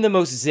 It's been the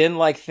most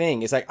Zen-like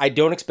thing. It's like, I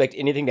don't expect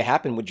anything to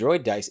happen with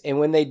droid dice. And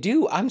when they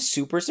do, I'm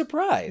super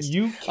surprised.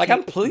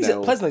 I'm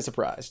pleasantly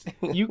surprised.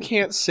 You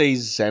can't say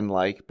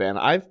Zen-like, Ben.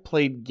 I've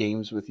played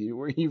games with you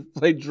where you've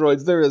played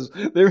droids.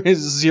 There is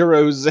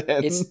zero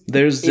Zen.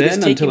 There's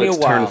Zen until it's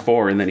turn while.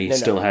 4, and then he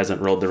still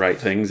hasn't rolled the right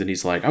things, and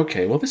he's like,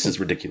 okay, well, this is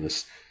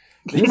ridiculous.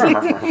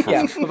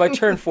 Yeah, but by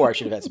turn 4, I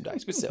should have had some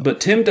dice. But still. But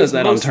Tim does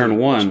that on turn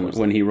 1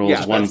 when he rolls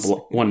Yeah,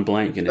 one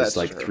blank in his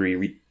like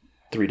true.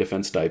 three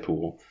defense die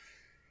pool.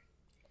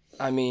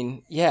 I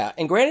mean, yeah.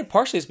 And granted,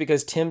 partially it's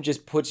because Tim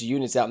just puts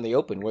units out in the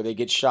open where they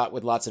get shot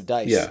with lots of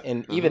dice. Yeah.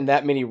 And even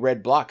that many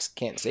red blocks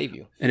can't save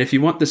you. And if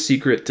you want the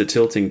secret to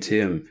tilting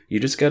Tim, you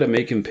just got to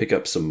make him pick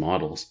up some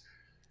models.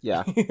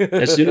 Yeah.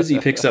 As soon as he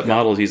picks up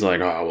models, he's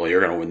like, "Oh, well,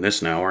 you're gonna win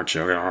this now, aren't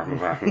you?" And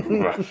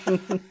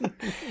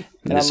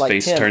his I'm like,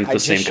 face Tim, turns I the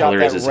just same shot color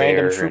that as his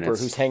random hair. trooper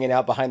who's hanging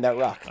out behind that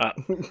rock.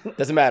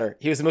 Doesn't matter.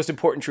 He was the most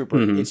important trooper.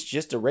 It's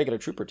just a regular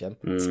trooper, Tim.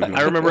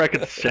 I remember I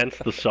could sense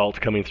the salt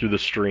coming through the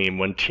stream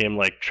when Tim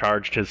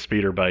charged his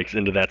speeder bikes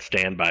into that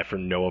standby for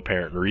no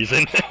apparent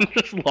reason and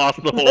just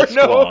lost the whole For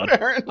no squad.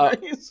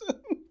 apparent reason.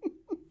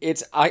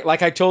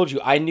 Like I told you,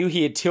 I knew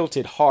he had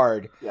tilted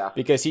hard Yeah.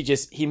 because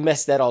he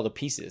messed that all to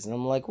pieces. And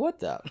I'm like, what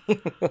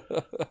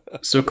the?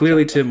 So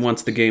clearly, Tim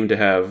wants the game to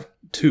have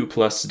 2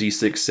 plus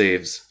D6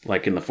 saves,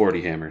 like in the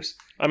 40 hammers.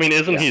 I mean,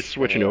 isn't he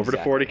switching over to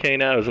exactly. 40k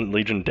now? Isn't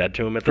Legion dead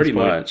to him at Pretty this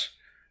point? much.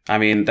 I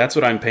mean, that's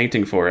what I'm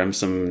painting for him.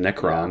 Some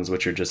Necrons,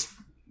 which are just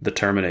the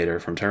Terminator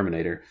from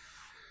Terminator,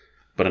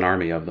 but an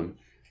army of them.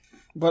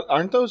 But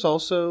aren't those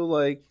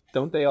also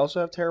don't they also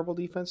have terrible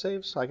defense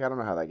saves? I don't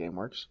know how that game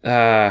works.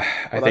 I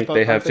think thought-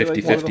 they have aren't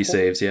they, one of the 50-50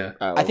 saves, yeah.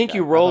 Oh, I think okay.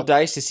 you roll I thought-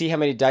 dice to see how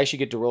many dice you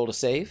get to roll to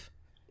save.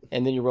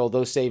 And then you roll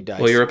those save dice.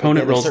 Well, your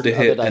opponent And then rolls to certain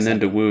other hit dice and then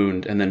have- to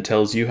wound, and then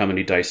tells you how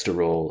many dice to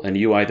roll. And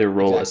you either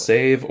roll a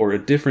save or a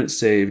different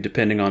save,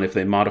 depending on if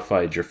they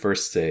modified your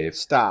first save.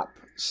 Stop.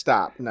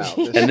 No.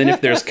 And then if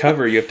there's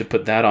cover, you have to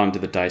put that onto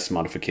the dice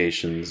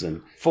modifications.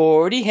 And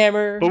 40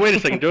 hammer. But wait a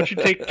second, don't you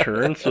take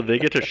turns so they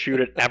get to shoot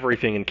at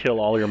everything and kill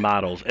all your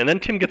models? And then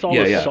Tim gets all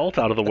the salt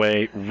out of the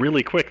way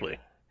really quickly.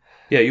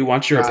 yeah, you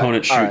watch your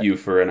opponent shoot alright. you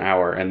for an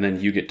hour, and then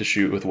you get to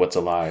shoot with what's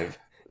alive.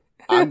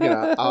 I'm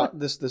gonna.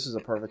 This is a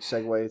perfect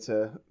segue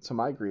to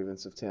my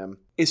grievance of Tim.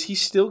 Is he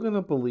still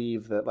gonna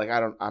believe that?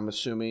 I'm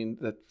assuming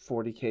that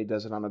 40k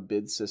does it on a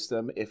bid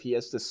system. If he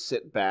has to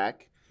sit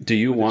back. Do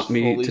you with want his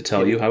me fully to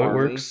tell you how it kitted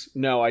works?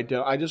 No, I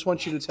don't. I just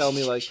want you to tell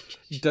me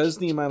does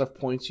the amount of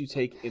points you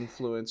take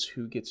influence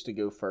who gets to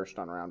go first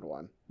on round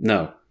 1?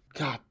 No.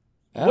 God,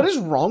 what is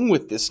wrong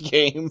with this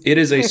game? It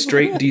is a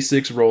straight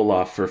D6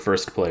 roll-off for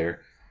first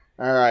player.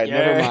 All right,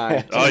 never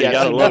mind. Oh, you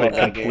gotta Tim love won it.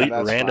 that game, Complete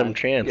that's random fine.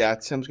 chance. Yeah,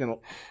 Tim's gonna.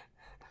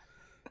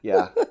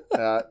 Yeah,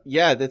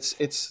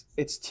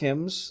 it's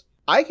Tim's.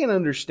 I can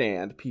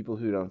understand people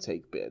who don't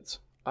take bids.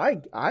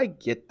 I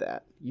get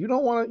that. You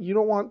don't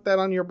want that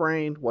on your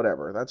brain.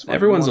 Whatever, that's fine.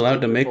 Everyone's You want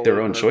allowed to make full their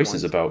own 100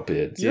 choices points. about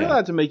bids. You're yeah.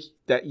 allowed to make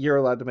that. You're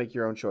allowed to make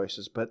your own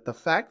choices. But the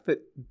fact that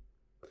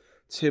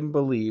Tim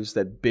believes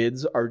that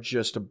bids are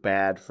just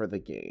bad for the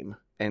game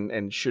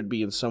and should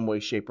be in some way,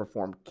 shape, or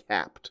form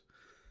capped,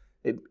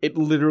 it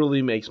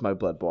literally makes my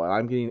blood boil.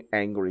 I'm getting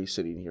angry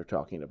sitting here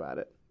talking about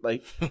it.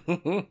 Okay,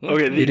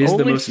 It is the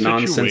only most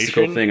nonsensical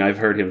situation thing I've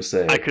heard him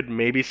say. I could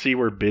maybe see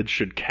where bids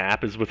should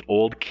cap is with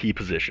old key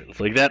positions.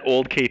 Like that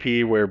old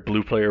KP where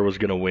blue player was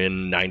going to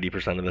win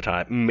 90% of the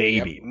time.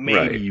 Maybe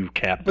Right. you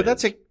cap But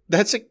bids.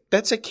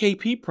 that's a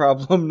KP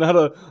problem, not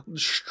a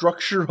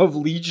structure of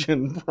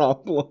Legion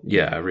problem.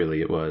 Yeah,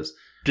 really, it was.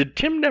 Did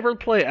Tim never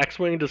play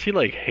X-Wing? Does he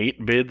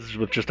hate bids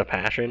with just a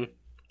passion?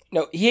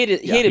 No, he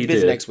hated he Biz and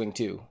did. X-Wing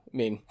too. I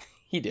mean,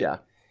 he did. Yeah.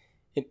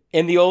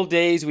 In the old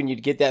days when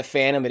you'd get that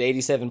Phantom at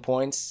 87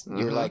 points, Mm-hmm.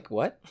 you're like,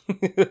 what?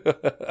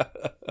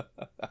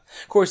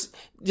 Of course,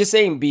 just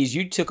saying, Bees,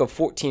 you took a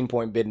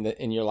 14-point bid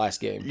in your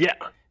last game. Yeah.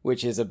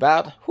 Which is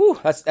about,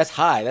 that's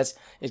high. It's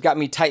got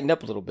me tightened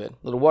up a little bit. A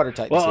little water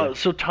tightness Well, here.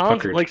 so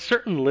Tom's, Puckered.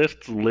 certain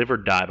lists live or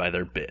die by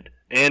their bid.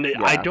 And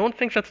I don't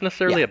think that's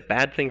necessarily a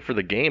bad thing for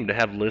the game to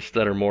have lists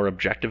that are more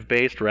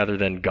objective-based rather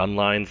than gun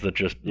lines that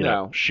just,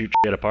 shoot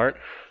shit apart.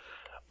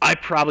 I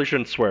probably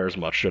shouldn't swear as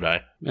much, should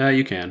I?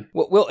 You can.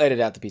 We'll edit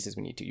out the pieces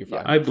we need to. You're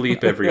fine. I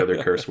bleep every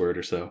other curse word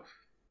or so.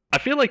 I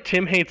feel like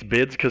Tim hates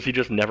bids because he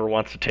just never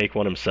wants to take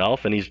one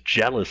himself, and he's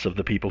jealous of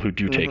the people who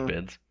do take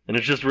bids. And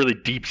it's just really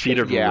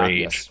deep-seated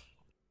rage.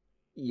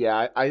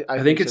 Yeah,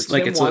 I think so. it's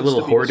like Tim it's a wants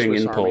little to be the hoarding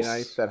Swiss Army impulse.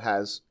 knife that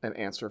has an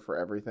answer for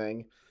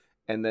everything,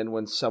 and then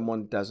when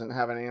someone doesn't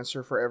have an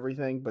answer for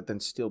everything, but then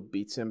still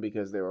beats him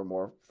because they were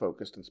more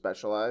focused and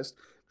specialized,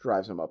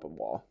 drives him up a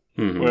wall.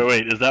 Mhm.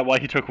 Wait, is that why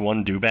he took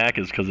one dewback?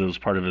 Is because it was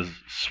part of his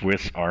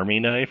Swiss Army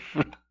knife?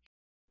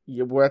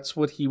 Yeah, that's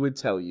what he would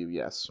tell you.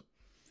 Yes.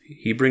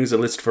 He brings a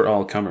list for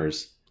all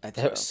comers. I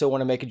so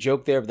want to make a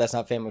joke there, but that's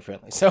not family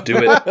friendly. So Do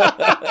it.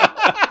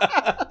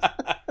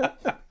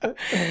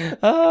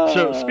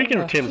 So, speaking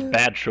of Tim's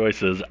bad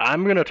choices,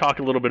 I'm going to talk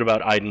a little bit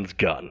about Aiden's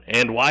gun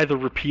and why the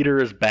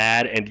repeater is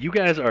bad, and you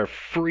guys are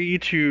free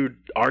to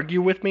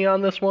argue with me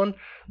on this one,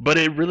 but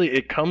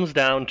it comes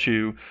down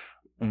to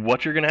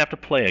what you're going to have to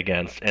play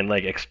against and,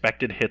 like,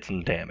 expected hits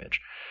and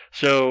damage.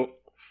 So,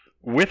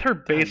 with her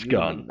base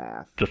gun,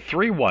 the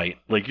 3 white,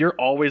 like, you're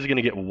always going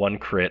to get 1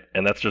 crit,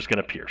 and that's just going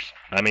to pierce.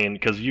 I mean,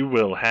 because you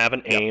will have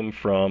an aim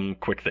from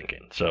quick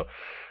thinking. So,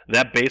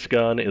 that base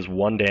gun is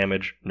 1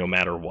 damage no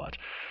matter what.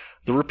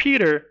 The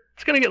repeater,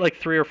 it's going to get like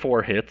 3 or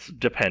 4 hits,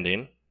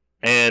 depending,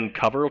 and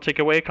cover will take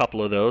away a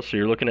couple of those, so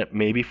you're looking at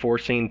maybe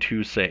forcing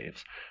 2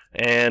 saves.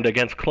 And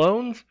against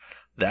clones,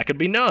 that could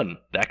be none.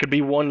 That could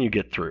be 1 you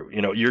get through.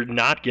 You know, you're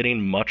not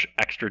getting much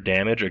extra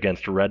damage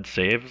against red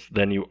saves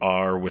than you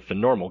are with the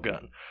normal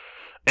gun.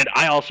 And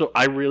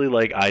I really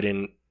like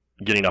Aiden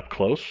getting up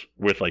close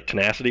with, like,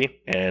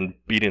 tenacity and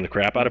beating the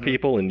crap out of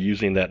people and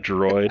using that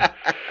droid.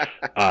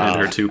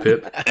 And her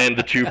 2-pip. And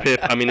the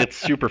 2-pip. I mean, it's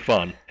super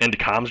fun. And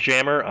comms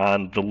jammer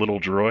on the little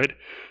droid.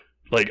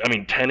 Like, I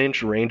mean,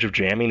 10-inch range of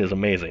jamming is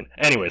amazing.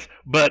 Anyways,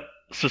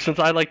 so since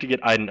I like to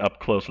get Aiden up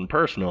close and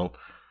personal,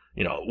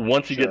 you know,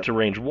 once you get to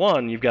range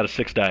 1, you've got a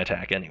 6-die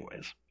attack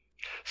anyways.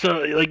 So,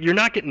 like, you're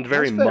not getting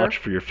very much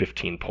for your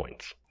 15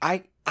 points.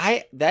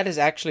 That is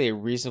actually a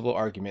reasonable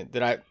argument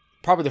that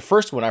probably the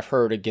first one I've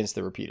heard against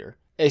the repeater,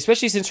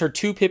 especially since her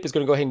 2-pip is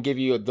going to go ahead and give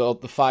you the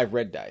 5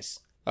 red dice.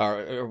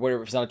 Or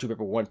whatever, if it's not a 2-pip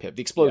or 1-pip,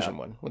 the explosion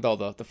one with all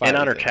the 5. And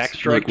on her tack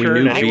strike we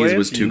turn, knew anyways, V's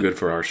was too good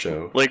for our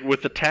show. Like,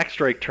 with the tack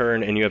strike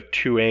turn and you have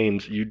 2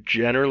 aims, you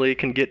generally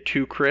can get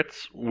 2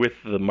 crits with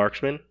the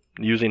marksman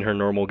using her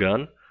normal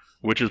gun,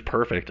 which is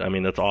perfect. I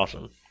mean, that's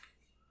awesome.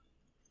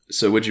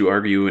 So would you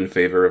argue in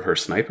favor of her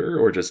sniper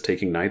or just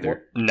taking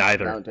neither?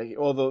 Neither.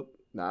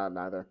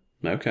 Neither.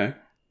 Okay.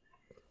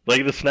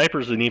 Like, the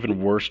sniper's an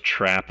even worse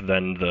trap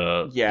than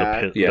than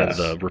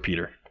the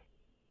repeater.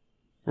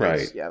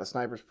 Right. Yeah, the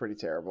sniper's pretty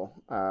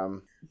terrible.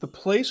 The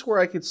place where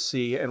I could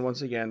see, and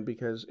once again,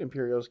 because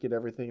Imperials get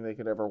everything they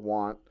could ever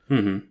want,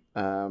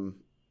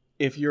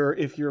 if you're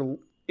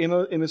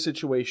in a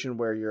situation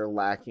where you're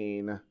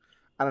lacking,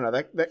 I don't know,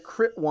 that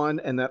crit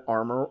 1 and that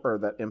armor or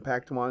that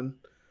impact 1,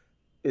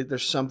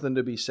 there's something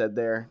to be said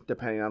there,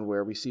 depending on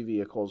where we see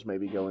vehicles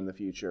maybe go in the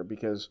future,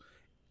 because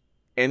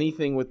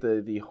anything with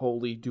the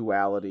holy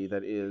duality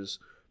that is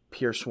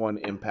Pierce 1,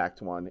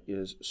 Impact 1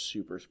 is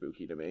super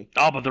spooky to me.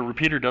 Oh, but the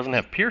repeater doesn't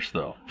have Pierce,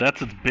 though.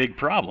 That's its big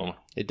problem.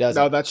 It doesn't.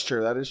 No, that's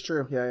true. That is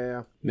true.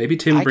 Yeah. Maybe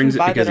Tim brings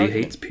it because he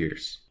hates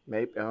Pierce.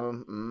 Maybe.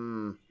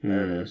 There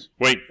it is.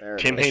 Wait,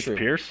 Tim hates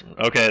Pierce?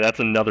 Okay, that's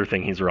another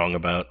thing he's wrong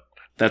about.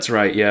 That's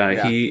right,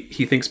 yeah.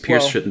 He thinks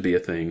Pierce shouldn't be a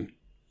thing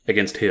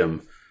against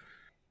him.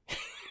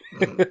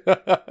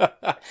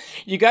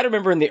 You got to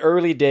remember in the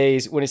early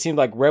days when it seemed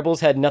like Rebels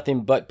had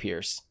nothing but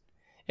Pierce.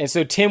 And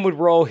so Tim would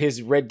roll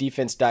his red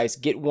defense dice,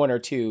 get 1 or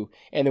 2,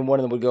 and then one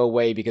of them would go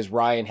away because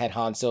Ryan had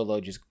Han Solo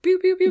just pew,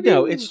 pew, pew, pew.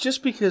 No, it's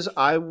just because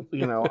I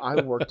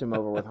worked him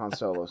over with Han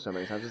Solo so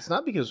many times. It's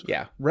not because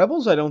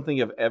Rebels, I don't think,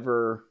 have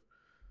ever,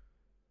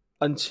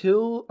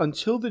 until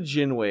the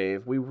Jin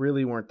wave, we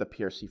really weren't the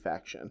Piercy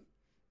faction.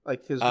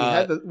 Like, because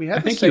we had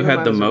I think you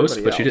had the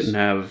most, but you didn't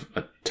have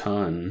a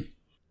ton.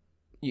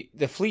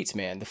 The fleets,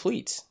 man. The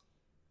fleets.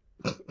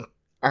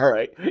 All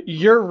right.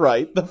 You're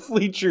right. The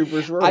fleet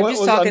troopers were I'm what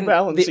just was talking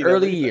unbalancing the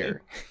early everything.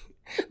 year.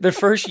 The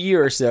first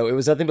year or so, it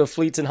was nothing but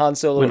fleets and Han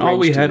Solo. When all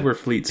we had 2. were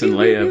fleets and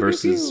Leia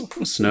versus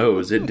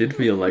Snows, it did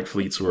feel like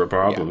fleets were a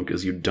problem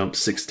because you dumped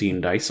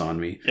 16 dice on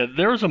me. Yeah,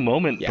 there was a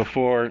moment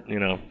before,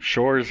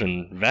 Shores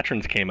and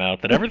Veterans came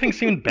out that everything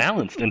seemed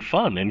balanced and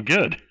fun and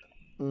good.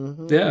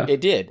 Mm-hmm. Yeah.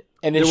 It did.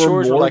 And then there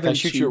Shores were were more like, than I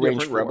shoot 2 you at range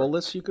different 4. Rebel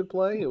lists you could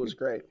play. It was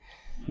great.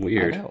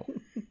 Weird. I know.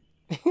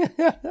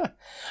 All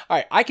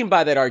right, I can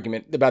buy that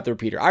argument about the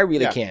repeater. I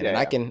really can, and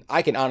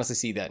I can honestly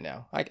see that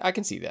now. I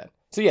can see that.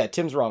 So yeah,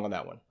 Tim's wrong on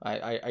that one.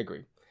 I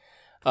agree.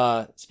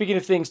 Speaking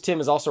of things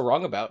Tim is also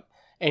wrong about,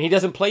 and he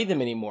doesn't play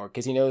them anymore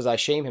because he knows I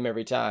shame him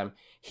every time.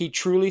 He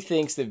truly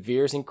thinks that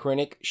Veers and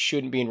Krennic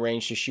shouldn't be in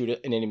range to shoot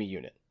an enemy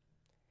unit.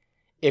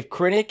 If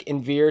Krennic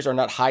and Veers are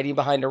not hiding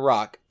behind a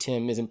rock,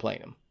 Tim isn't playing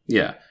them.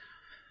 Yeah.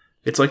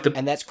 It's like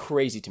and that's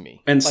crazy to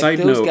me. And like, side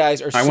those note,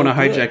 guys are I want to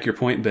good. hijack your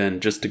point, Ben,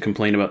 just to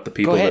complain about the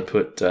people that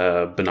put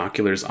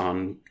binoculars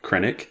on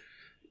Krennic,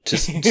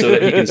 just so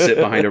that he can sit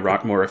behind a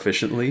rock more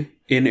efficiently.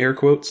 In air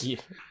quotes. Yeah.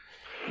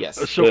 Yes.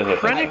 So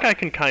Krennic I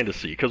can kind of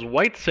see because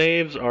white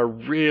saves are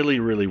really,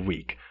 really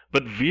weak.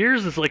 But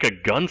Veers is like a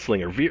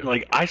gunslinger.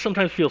 Like, I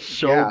sometimes feel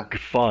so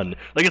fun.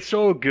 Like, it's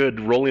so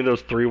good rolling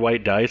those 3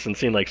 white dice and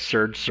seeing, like,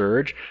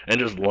 Surge, and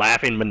just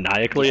laughing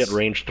maniacally at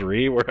range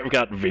 3 where I've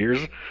got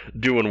Veers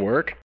doing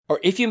work. Or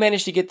if you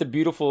manage to get the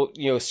beautiful,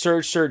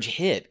 Surge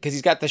hit, because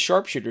he's got the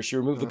sharpshooter, so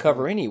you remove the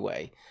cover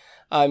anyway.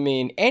 I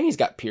mean, and he's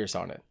got Pierce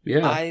on it.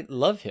 Yeah. I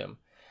love him.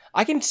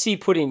 I can see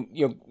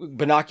putting,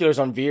 binoculars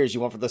on Veers you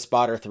want for the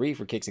Spotter 3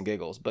 for kicks and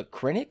giggles. But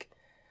Krennic?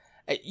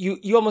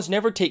 You almost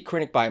never take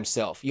Krennic by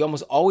himself. You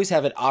almost always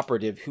have an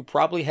operative who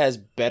probably has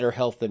better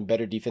health and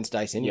better defense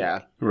dice anyway.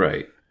 Yeah.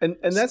 Right. And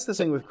that's the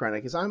thing with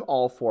Krennic is I'm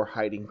all for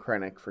hiding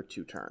Krennic for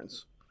 2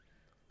 turns.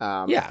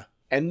 Yeah.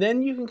 And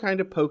then you can kind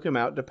of poke him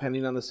out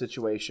depending on the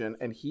situation.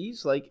 And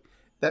he's like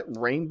that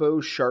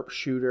rainbow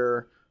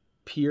sharpshooter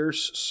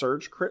pierce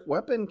surge crit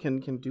weapon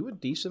can do a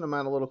decent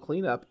amount of little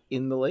cleanup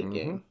in the late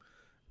game.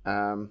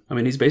 I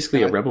mean, he's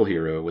basically a rebel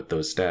hero with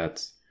those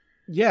stats.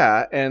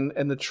 Yeah, and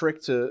the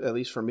trick to, at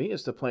least for me,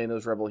 is to playing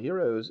those rebel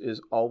heroes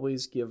is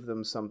always give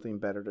them something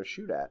better to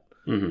shoot at.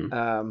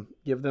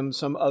 Give them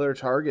some other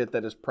target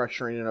that is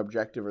pressuring an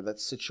objective or that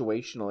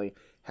situationally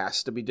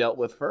has to be dealt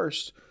with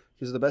first,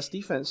 because the best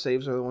defense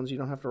saves are the ones you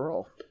don't have to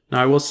roll.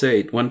 Now, I will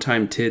say, one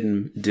time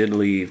Tim did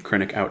leave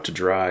Krennic out to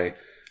dry,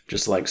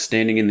 just like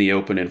standing in the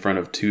open in front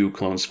of 2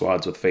 clone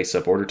squads with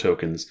face-up order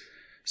tokens.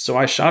 So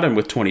I shot him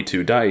with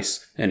 22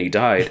 dice, and he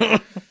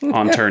died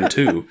on turn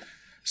 2.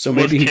 So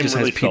maybe he just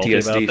has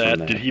PTSD from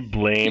that. Did he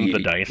blame the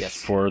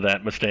dice for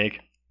that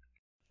mistake?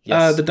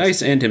 Yes. The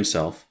dice and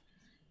himself.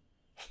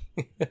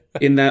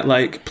 In that,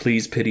 like,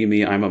 please pity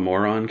me, I'm a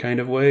moron kind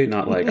of way.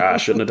 Not like, I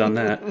shouldn't have done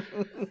that.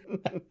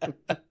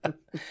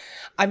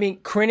 I mean,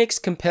 Krennic's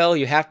compel,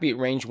 you have to be at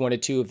range 1 or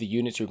 2 of the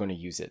units you're going to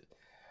use it.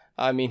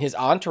 I mean, his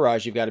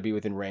entourage, you've got to be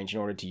within range in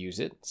order to use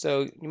it.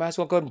 So you might as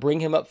well go ahead and bring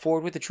him up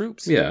forward with the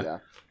troops. Yeah.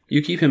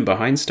 You keep him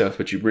behind stuff,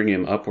 but you bring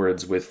him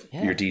upwards with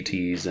your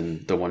DTs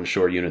and the one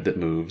shore unit that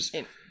moves.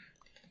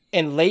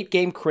 And late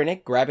game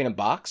Krennic grabbing a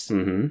box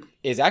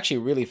is actually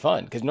really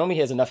fun, because normally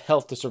he has enough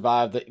health to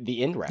survive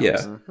the end rounds.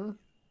 Yeah.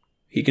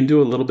 He can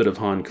do a little bit of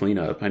Han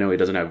cleanup. I know he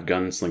doesn't have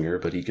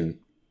Gunslinger, but he can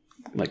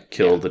like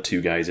kill the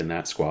 2 guys in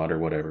that squad or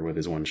whatever with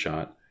his one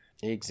shot.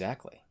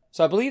 Exactly.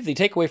 So I believe the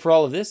takeaway for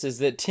all of this is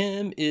that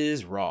Tim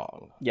is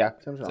wrong. Yeah,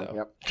 Tim's wrong. So.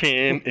 Yep.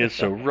 Tim is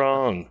so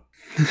wrong.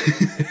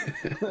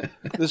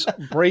 This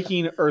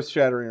breaking,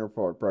 earth-shattering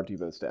report brought to you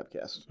by the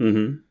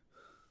Stabcast.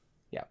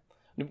 Yeah.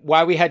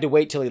 Why we had to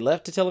wait till he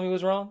left to tell him he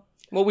was wrong?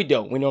 Well, we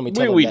don't. We normally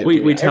tell him that.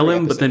 We tell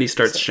him, but then he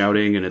starts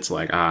shouting, and it's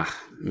like,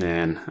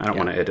 man, I don't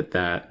want to edit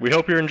that. We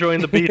hope you're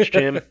enjoying the beach,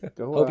 Tim.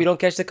 Hope you don't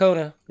catch the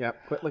Kona. Yeah,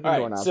 quit licking All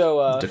doorknobs. right,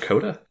 so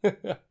Dakota?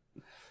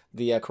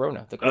 the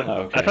Corona. The Corona.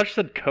 Okay. I thought you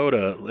said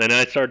Coda, and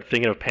I started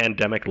thinking of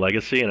Pandemic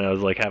Legacy, and I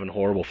was like having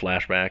horrible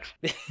flashbacks.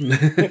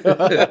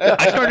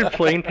 I started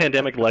playing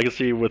Pandemic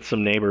Legacy with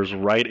some neighbors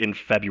right in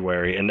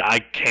February, and I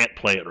can't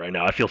play it right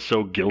now. I feel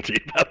so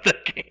guilty about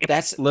that game.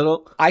 That's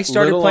I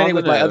started playing it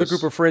with my other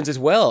group of friends as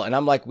well, and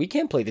I'm like, we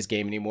can't play this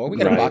game anymore. We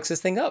got to box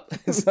this thing up.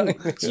 It's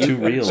too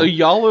real. So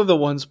y'all are the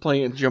ones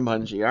playing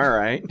Jumanji, all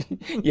right?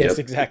 Yes,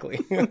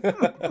 exactly.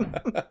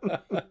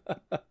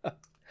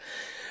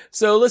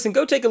 So listen,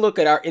 go take a look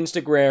at our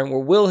Instagram where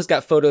Will has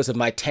got photos of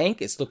my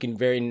tank. It's looking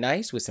very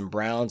nice with some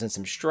browns and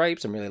some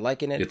stripes. I'm really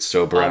liking it. It's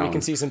so brown. You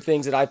can see some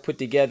things that I put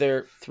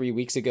together 3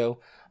 weeks ago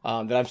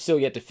that I'm still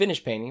yet to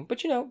finish painting.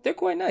 But, they're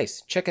quite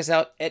nice. Check us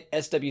out at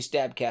SW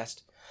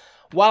Stabcast.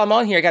 While I'm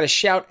on here, I got a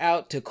shout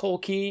out to Cole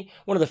Key,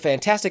 one of the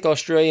fantastic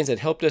Australians that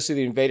helped us through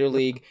the Invader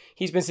League.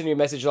 He's been sending me a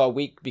message all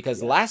week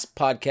because last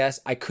podcast,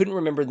 I couldn't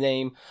remember the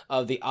name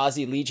of the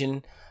Aussie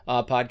Legion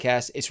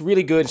podcast. It's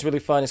really good. It's really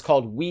fun. It's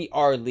called We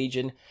Are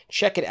Legion.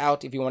 Check it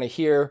out if you want to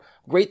hear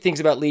great things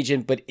about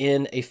Legion, but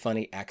in a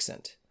funny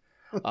accent.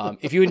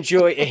 If you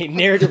enjoy a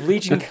narrative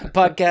Legion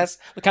podcast,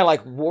 kind of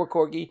like War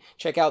Corgi,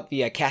 check out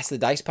the Cast the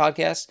Dice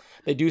podcast.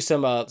 They do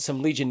some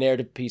Legion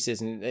narrative pieces,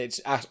 and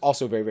it's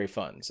also very, very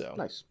fun. So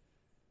Nice.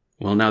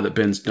 Well, now that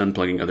Ben's done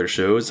plugging other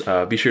shows,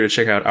 be sure to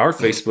check out our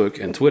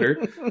Facebook and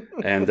Twitter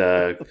and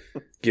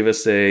give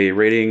us a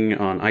rating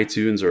on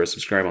iTunes or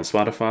subscribe on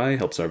Spotify.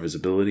 Helps our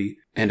visibility.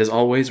 And as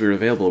always, we're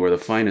available where the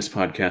finest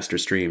podcasts are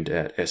streamed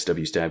at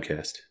SW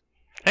Stabcast.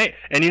 Hey,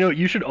 and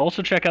you should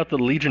also check out the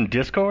Legion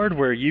Discord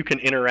where you can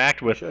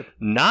interact with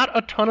not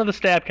a ton of the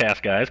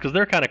Stabcast guys because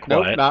they're kind of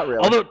quiet. Nope, not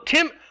really. Although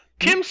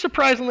Tim's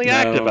surprisingly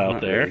active out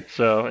there, really.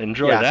 so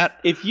enjoy that.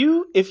 If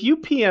you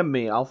PM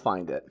me, I'll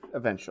find it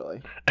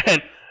eventually.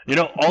 And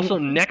also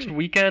next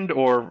weekend,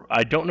 or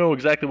I don't know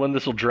exactly when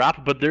this will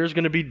drop, but there's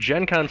going to be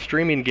Gen Con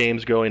streaming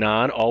games going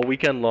on all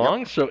weekend long.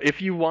 Yep. So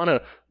if you want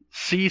to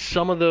see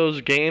some of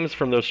those games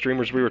from those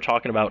streamers we were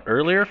talking about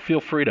earlier, feel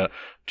free to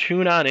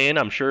tune on in.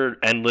 I'm sure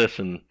Endless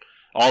and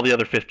all the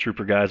other 5th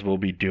Trooper guys will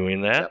be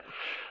doing that.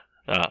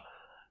 Yep.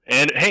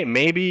 And hey,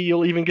 maybe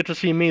you'll even get to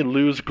see me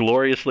lose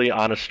gloriously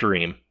on a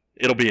stream.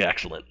 It'll be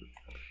excellent.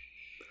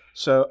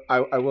 So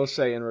I will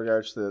say in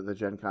regards to the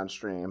Gen Con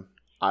stream,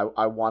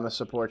 I want to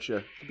support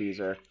you,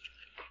 Beezer,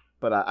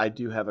 but I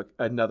do have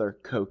another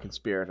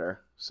co-conspirator.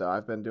 So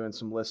I've been doing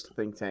some list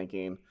think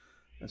tanking,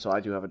 and so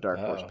I do have a dark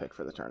horse pick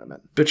for the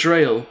tournament.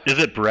 Betrayal. Is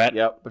it Brett?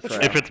 Yep,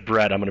 betrayal. If it's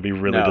Brett, I'm going to be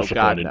really no,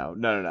 disappointed. God,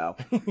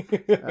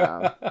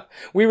 no.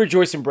 We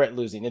rejoice in Brett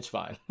losing. It's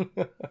fine.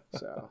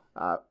 So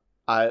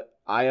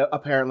I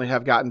apparently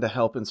have gotten to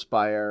help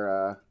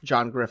inspire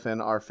John Griffin,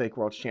 our Fake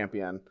World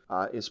Champion,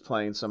 is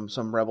playing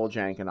some Rebel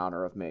Jank in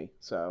honor of me.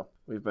 So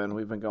we've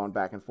been going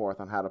back and forth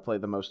on how to play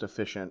the most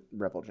efficient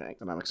Rebel Jank,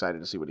 and I'm excited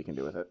to see what he can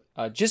do with it.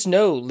 Just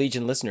know,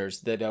 Legion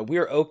listeners, that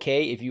we're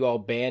okay if you all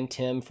ban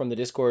Tim from the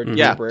Discord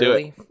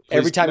temporarily. Do it.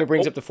 Every time he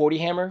brings up the 40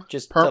 hammer,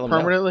 just tell him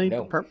permanently,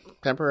 no.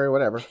 Temporary,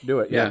 whatever. Do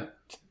it. Yeah.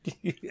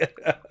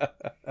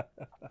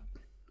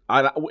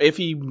 If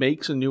he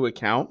makes a new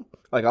account,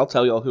 Like, I'll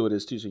tell y'all who it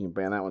is, too, so you can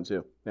ban that one,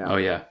 too. Yeah. Oh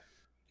yeah.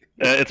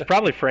 It's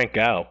probably Frank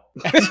Gao.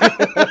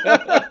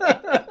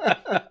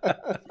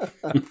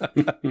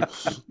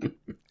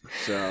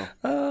 So,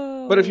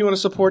 but if you want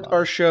to support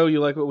our show, you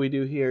like what we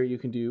do here, you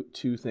can do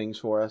two things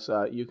for us.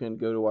 You can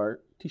go to our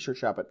t-shirt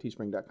shop at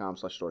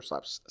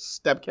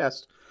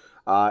teespring.com/store/stabcast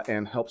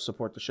and help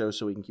support the show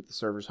so we can keep the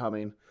servers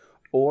humming.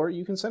 Or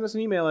you can send us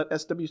an email at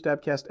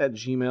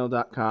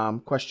swstabcast@gmail.com.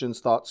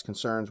 Questions, thoughts,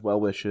 concerns, well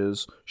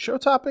wishes, show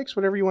topics,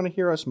 whatever you want to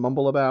hear us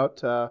mumble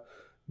about,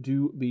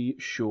 do be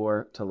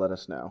sure to let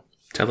us know.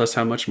 Tell us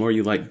how much more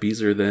you like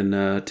Beezer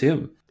than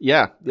Tim.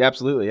 Yeah,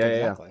 absolutely. Yeah,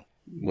 Exactly.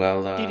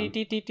 Well,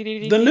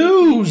 the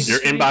news! Your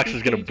inbox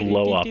is going to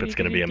blow up. It's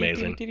going to be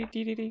amazing.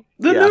 The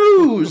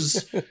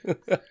news!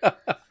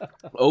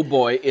 Oh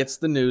boy, it's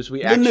the news.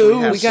 We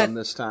news. have some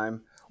this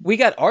time. We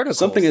got articles.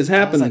 Something has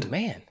happened. I was like,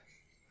 man,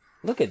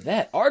 look at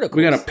that. Articles.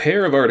 We got a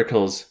pair of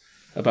articles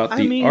about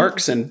the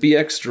ARCs and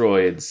BX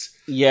droids.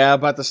 Yeah,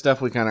 about the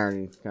stuff we kind of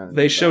already...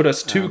 They showed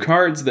us two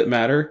cards that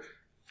matter,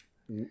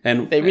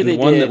 and, They really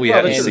and one did. that we Well,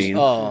 haven't they seen.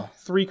 Oh,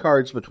 3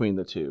 cards between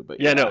the two,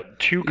 but Yeah, no,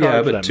 2 cards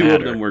Yeah, but that 2 of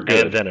matter, them were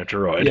good. and then a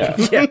droid. Yeah.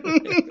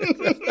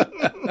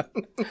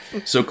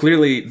 So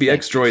clearly,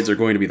 BX droids are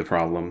going to be the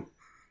problem.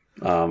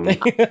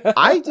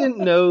 I didn't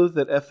know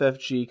that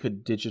FFG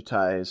could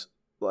digitize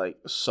like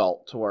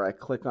Salt to where I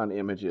click on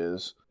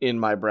images in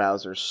my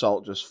browser,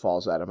 Salt just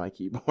falls out of my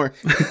keyboard.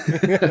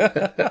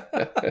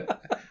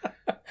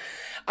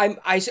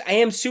 I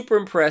am super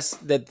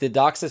impressed that the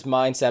Doxus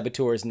Mind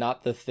Saboteur is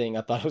not the thing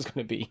I thought it was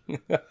going to be.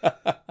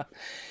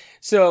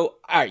 So,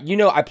 all right,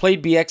 I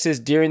played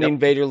BXs during the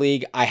Invader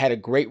League. I had a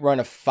great run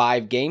of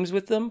 5 games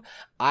with them.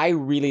 I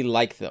really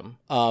like them.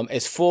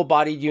 As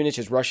full-bodied units,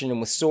 just rushing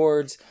them with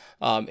swords,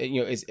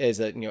 as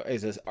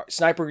a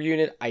sniper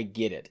unit, I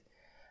get it.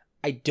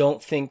 I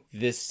don't think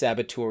this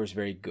Saboteur is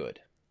very good.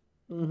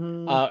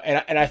 Mm-hmm.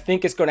 And I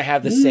think it's going to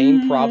have the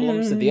same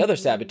problems that the other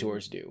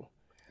Saboteurs do.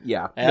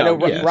 Yeah. And I know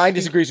Ryan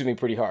disagrees with me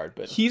pretty hard,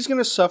 but he's going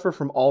to suffer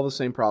from all the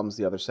same problems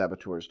the other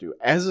Saboteurs do.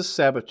 As a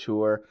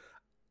Saboteur,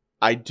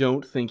 I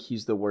don't think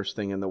he's the worst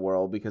thing in the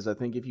world, because I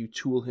think if you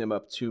tool him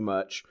up too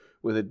much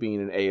with it being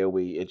an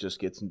AoE, it just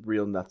gets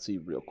real nutsy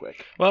real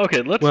quick. Well,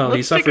 okay,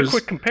 let's take a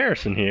quick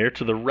comparison here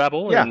to the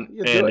Rebel and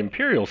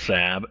Imperial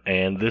Sab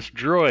and this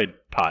droid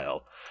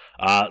pile.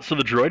 So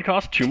the droid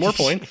costs 2 more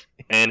points,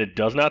 and it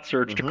does not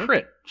surge to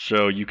crit,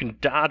 so you can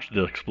dodge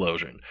the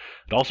explosion.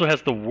 It also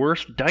has the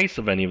worst dice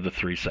of any of the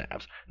 3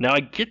 Sabs. Now,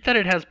 I get that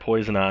it has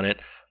poison on it,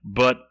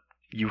 but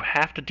you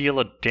have to deal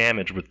a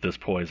damage with this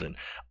poison.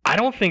 I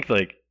don't think,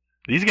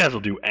 these guys will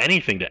do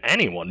anything to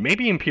anyone.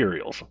 Maybe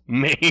Imperials.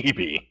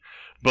 Maybe.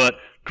 But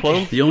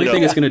clone... The only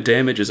thing it's going to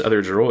damage is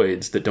other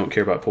droids that don't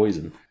care about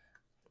poison.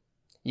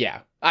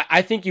 Yeah.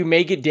 I think you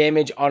may get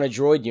damage on a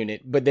droid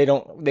unit, but they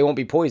won't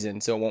be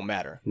poisoned, so it won't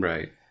matter.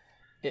 Right.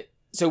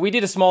 So we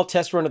did a small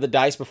test run of the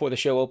dice before the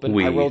show opened.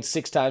 I rolled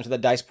 6 times with a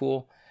dice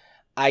pool.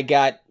 I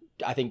got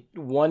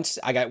 1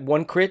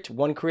 crit,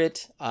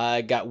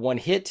 I got 1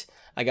 hit,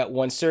 I got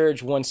 1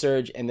 surge,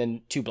 and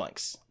then 2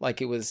 blanks.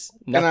 Like, it was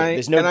nothing.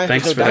 There's no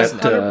thanks for dice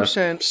that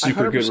 100%,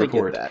 super good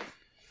report. That.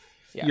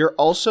 Yeah. You're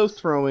also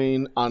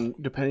throwing,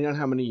 depending on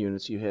how many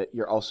units you hit,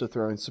 you're also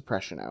throwing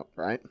suppression out,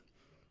 right?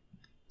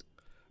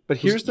 But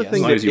here's the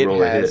thing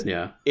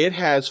that it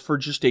has for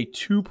just a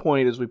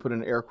 2-point, as we put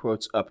in air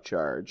quotes,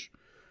 upcharge.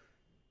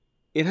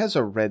 It has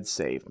a red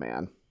save,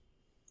 man.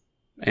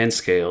 And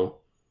scale.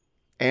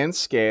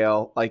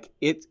 Like,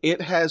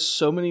 it has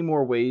so many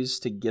more ways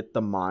to get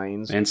the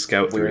mines and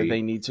scout where 3.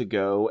 they need to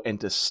go and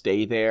to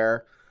stay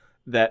there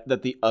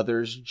that the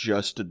others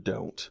just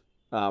don't.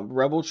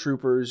 Rebel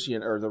Troopers,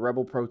 or the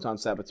Rebel Proton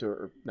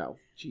Saboteur,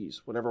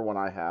 whatever one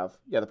I have.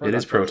 Yeah, the Proton. It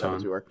is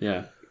Proton. Saboteur.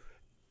 Yeah.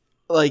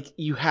 Like,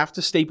 you have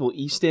to staple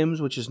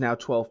E-Stims, which is now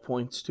 12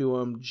 points to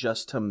them,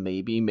 just to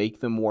maybe make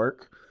them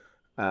work.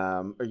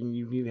 Or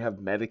you need to have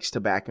medics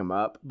to back them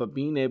up. But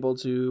being able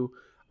to...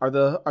 Are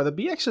the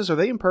BXs, are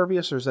they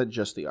impervious, or is that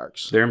just the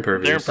ARCs? They're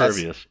impervious.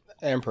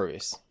 They're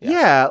impervious.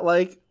 Yeah,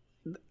 like...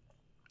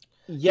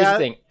 Here's the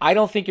thing. I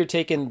don't think you're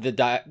taking the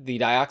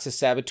Dioxis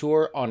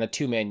Saboteur on a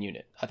 2-man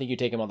unit. I think you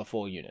take him on the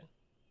full unit.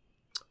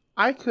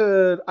 I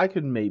could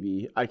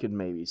maybe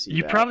see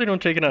You that. probably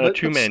don't take it on a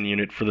 2-man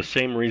unit for the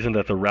same reason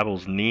that the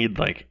Rebels need,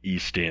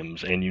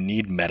 E-Stims, and you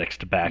need medics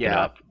to back it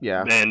up.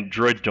 Yeah. And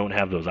droids don't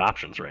have those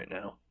options right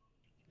now.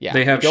 Yeah.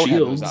 They have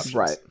shields.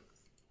 Right.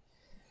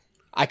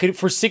 I could,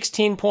 for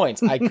 16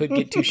 points, I could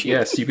get 2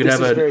 shields. Yes, you could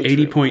have an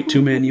 80-point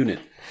 2-man unit.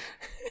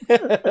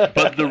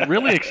 But the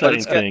really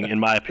exciting thing, in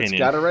my opinion, it's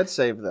got a red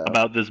save, though,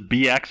 about this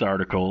BX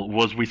article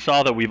was we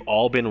saw that we've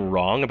all been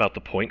wrong about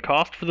the point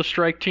cost for the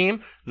strike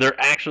team. They're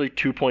actually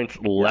 2 points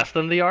less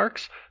than the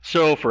ARCs.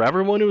 So for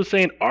everyone who was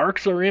saying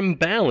ARCs are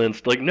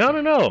imbalanced,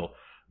 no.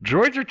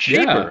 Droids are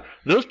cheaper. Yeah.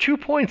 Those 2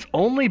 points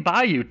only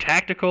buy you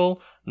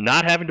tactical,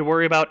 not having to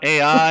worry about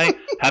AI,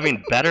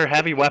 having better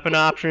heavy weapon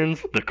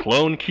options, the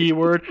clone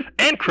keyword,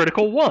 and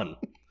critical 1.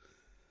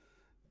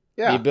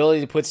 Yeah. The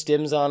ability to put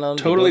stims on them.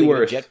 Totally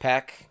worth.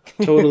 Jetpack.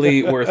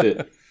 Totally worth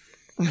it.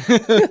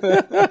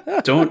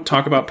 Don't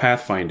talk about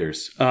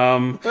Pathfinders.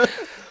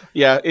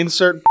 Yeah,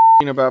 insert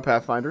about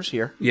Pathfinders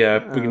here.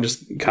 Yeah, we can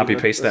just copy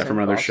paste that from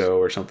another show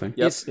or something. Yep,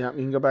 It's- yeah, you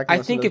can go back and I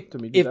listen think to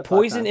me do if that 5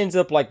 poison times. ends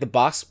up like the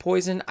box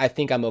poison, I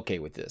think I'm okay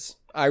with this.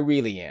 I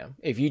really am.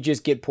 If you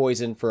just get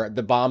poisoned for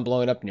the bomb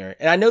blowing up near it.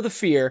 And I know the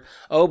fear,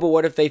 oh, but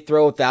what if they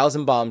throw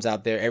 1,000 bombs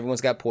out there?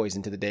 Everyone's got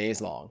poison till the day is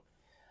long.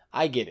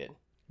 I get it.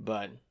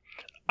 But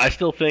I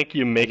still think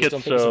you make just it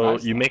don't think it so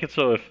survives you long. make it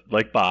so if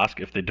like Bosk,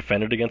 if they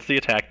defend it against the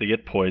attack, they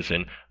get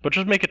poison, but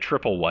just make it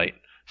triple white.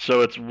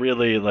 So it's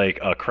really like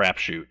a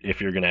crapshoot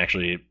if you're gonna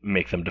actually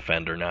make them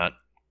defend or not.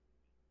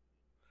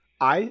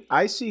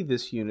 I see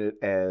this unit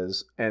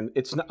as, and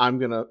it's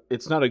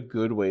not a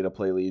good way to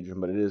play Legion,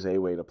 but it is a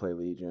way to play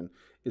Legion.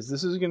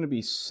 This is going to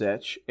be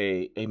such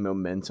a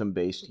momentum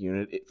based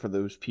unit for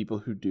those people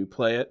who do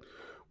play it,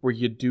 where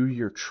you do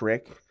your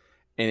trick,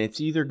 and it's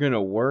either going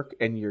to work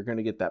and you're going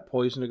to get that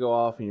poison to go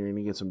off and you're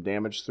going to get some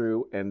damage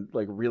through and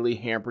like really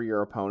hamper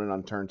your opponent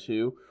on turn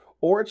 2,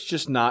 or it's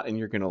just not and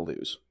you're going to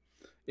lose.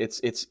 It's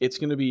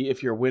going to be,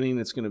 if you're winning,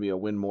 it's going to be a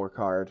win more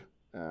card.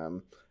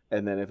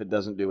 And then if it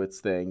doesn't do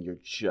its thing, you're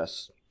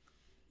just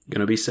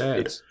Gonna be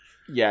sad.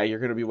 you're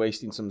going to be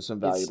wasting some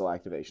valuable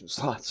activation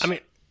slots. I mean,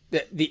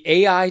 the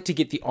AI to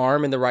get the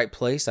arm in the right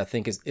place, I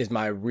think, is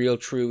my real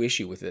true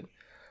issue with it.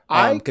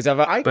 Because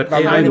But if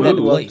I'm AI in that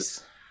moved.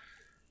 place,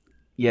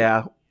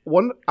 yeah,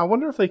 I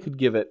wonder if they could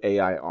give it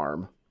AI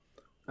arm.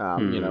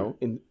 You know,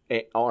 in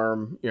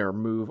arm,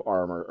 move,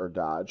 arm, or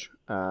dodge.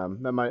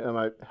 That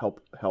might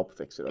help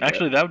fix it.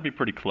 actually, that would be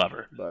pretty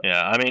clever. But-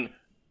 Yeah, I mean,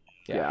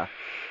 yeah.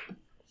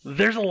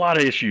 there's a lot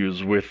of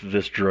issues with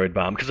this droid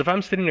bomb because if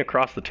I'm sitting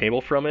across the table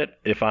from it,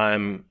 if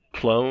I'm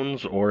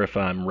clones or if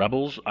I'm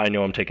rebels, I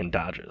know I'm taking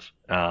dodges.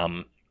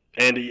 And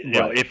you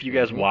know, Right. if you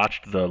guys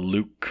watched the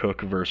Luke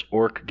Cook versus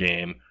Orc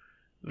game,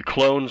 the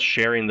clones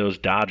sharing those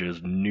dodges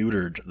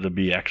neutered the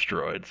BX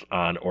droids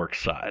on Orc's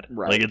side.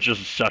 Right. Like it's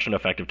just such an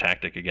effective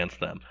tactic against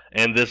them.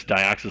 And this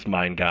Dioxis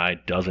Mind guy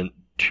doesn't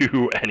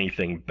do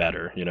anything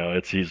better. You know,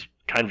 he's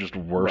kind of just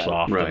worse Right.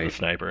 off than the Right.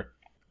 sniper.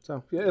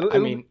 So yeah,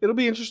 it'll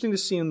be interesting to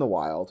see in the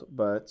wild,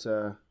 but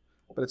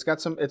it's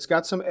got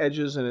some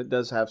edges and it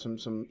does have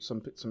some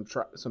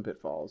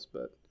pitfalls.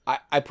 But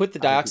I put the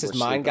I think Dioxis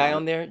people are Mind sleeping guy on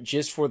on there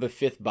just for the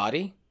 5th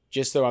body,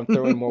 just so I'm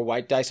throwing more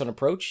white dice on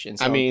approach, and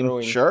so I'm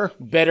throwing sure.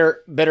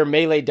 better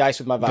melee dice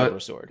with my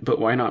Vibro Sword. But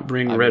why not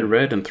bring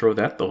red and throw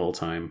that the whole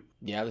time?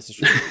 Yeah, this is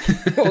true.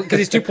 Because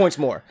he's 2 points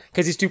more.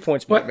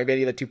 Maybe I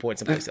need the 2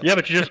 points someplace else. Yeah,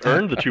 but you just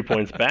earned the 2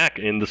 points back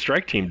in the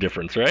strike team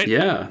difference, right?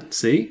 Yeah,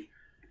 see?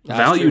 That's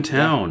Value true.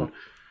 Town.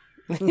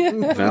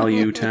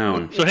 Value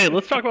Town. So hey,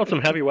 let's talk about some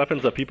heavy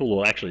weapons that people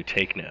will actually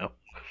take now.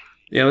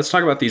 Yeah, let's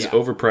talk about these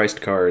overpriced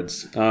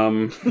cards. Oh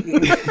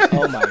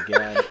my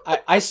god!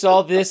 I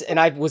saw this and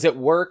I was at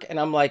work and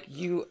I'm like,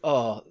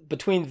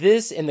 between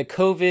this and the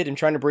COVID and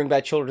trying to bring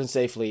back children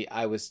safely,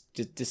 I was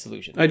just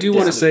disillusioned. I do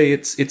want to say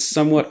it's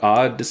somewhat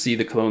odd to see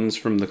the clones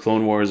from the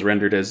Clone Wars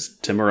rendered as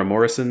Tamura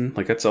Morrison.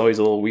 Like, that's always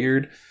a little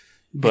weird.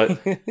 But,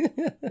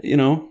 you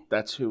know,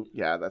 That's who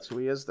he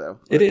is, though.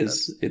 it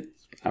is.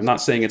 I'm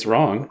not saying it's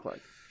wrong,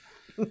 Like,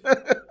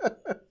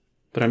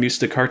 but I'm used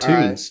to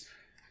cartoons.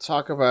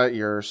 talk about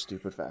your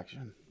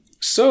stupefaction.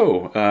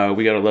 So,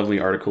 we got a lovely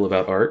article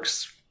about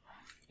arcs,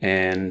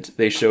 and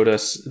they showed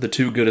us the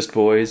 2 goodest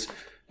boys,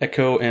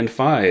 Echo and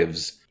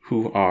Fives,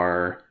 who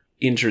are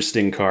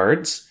interesting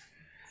cards.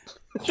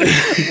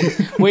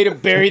 Way to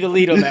bury the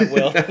lead on that,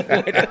 Will.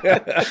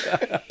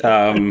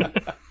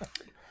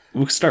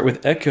 We'll start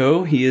with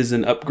Echo. He is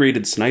an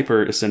upgraded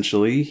sniper,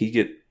 essentially.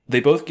 They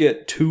both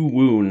get 2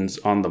 wounds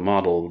on the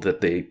model that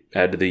they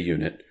add to the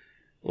unit,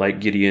 like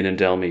Gideon and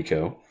Del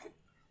Miko,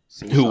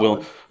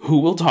 who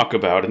we'll talk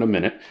about in a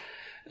minute.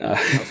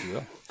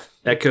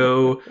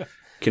 Echo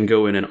can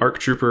go in an ARC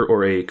Trooper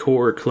or a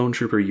Core Clone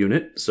Trooper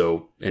unit,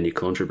 so any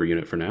Clone Trooper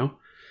unit for now.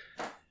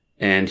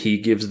 And he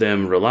gives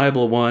them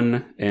Reliable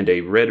 1 and a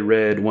Red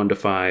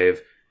 1-5,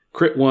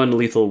 Crit 1,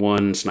 Lethal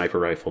 1 sniper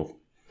rifle.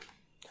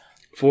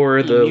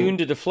 For the Immune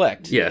to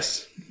deflect.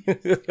 Yes.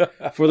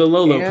 For the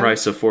low And-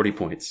 price of 40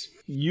 points.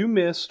 You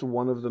missed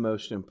one of the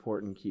most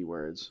important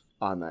keywords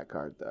on that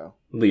card, though.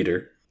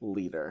 Leader.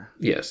 Leader.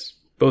 Yes.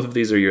 Both of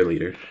these are your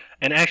leader.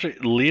 And actually,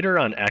 leader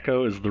on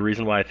Echo is the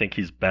reason why I think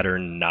he's better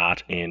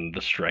not in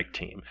the strike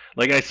team.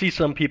 Like, I see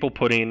some people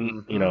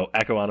putting,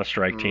 Echo on a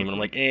strike team, and I'm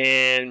like,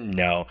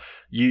 no.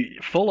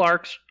 Full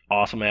arcs,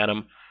 awesome at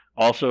him.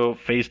 Also,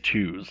 phase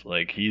 2s,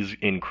 like, he's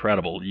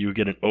incredible. You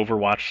get an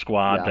Overwatch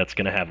squad that's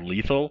going to have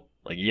lethal.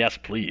 Like, yes,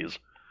 please.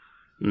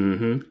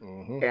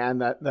 Mm-hmm.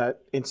 And that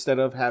instead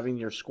of having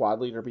your squad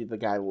leader be the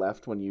guy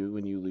left when you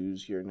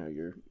lose your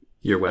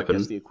Your I weapon.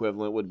 guess the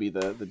equivalent would be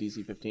the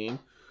DC-15.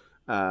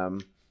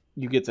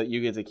 You get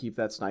to keep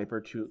that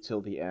sniper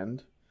till the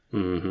end.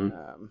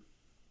 Mm-hmm.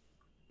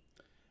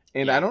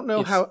 And I don't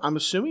know how. I'm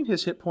assuming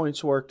his hit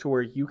points work to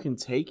where you can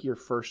take your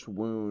first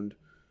wound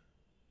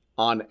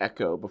on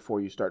Echo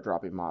before you start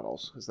dropping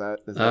models. Is that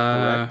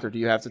correct, or do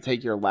you have to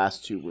take your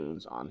last 2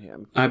 wounds on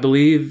him? I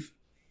believe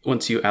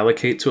once you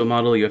allocate to a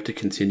model, you have to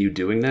continue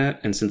doing that.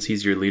 And since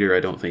he's your leader, I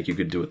don't think you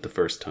could do it the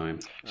first time.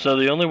 So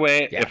the only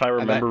way, Yeah, if I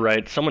remember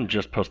right, someone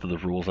just posted the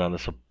rules on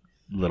this a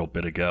little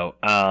bit ago.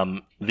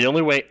 The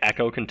only way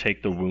Echo can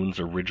take the wounds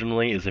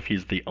originally is if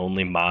he's the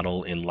only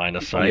model in line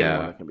of sight.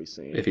 Yeah. That can be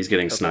seen. If he's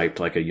getting sniped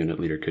like a unit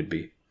leader could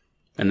be.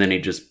 And then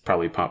he'd just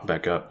probably pop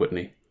back up, wouldn't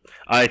he?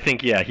 I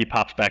think, yeah, he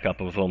pops back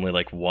up with only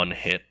like one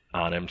hit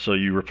on him. So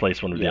you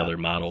replace one of the other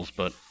models,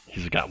 but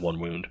he's got one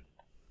wound.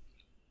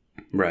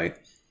 Right.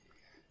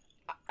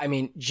 I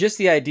mean, just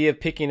the idea of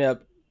picking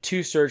up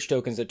 2 surge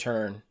tokens a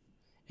turn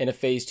in a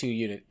phase 2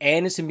 unit,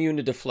 and it's immune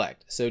to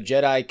deflect, so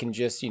Jedi can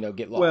just,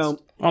 get lost. Well,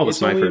 All the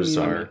it's only snipers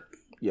immune- are.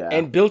 Yeah.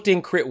 And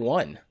built-in crit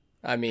 1.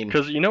 I mean,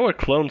 Because you know what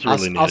clones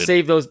really needed? I'll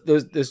save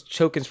those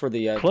tokens for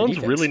the Clones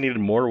defense. really needed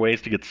more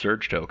ways to get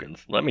surge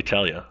tokens. Let me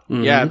tell you.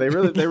 Yeah, they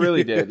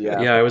really did.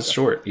 Yeah. Yeah, I was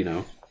short,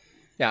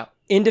 Now,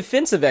 in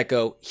defense of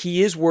Echo,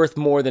 he is worth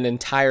more than an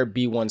entire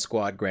B1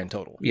 squad grand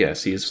total.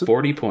 Yes, he's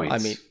 40 points. I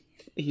mean,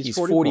 He's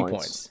 40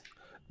 points.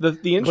 The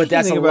interesting But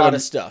that's thing a about lot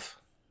of stuff.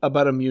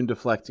 about immune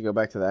deflect, to go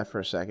back to that for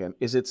a second,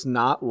 is it's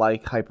not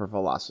like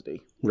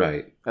hypervelocity.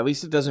 right. At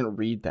least it doesn't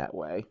read that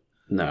way.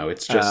 No,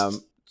 it's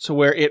just. So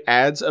where it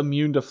adds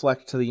immune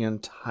deflect to the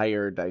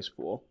entire dice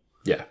pool.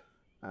 Yeah.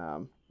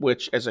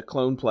 Which, as a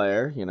clone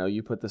player,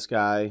 you put this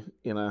guy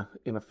in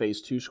a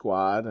phase 2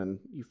 squad and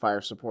you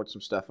fire support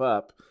some stuff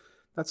up.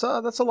 That's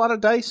a lot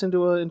of dice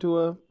into a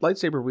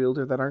lightsaber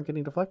wielder that aren't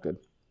getting deflected.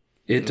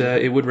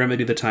 It would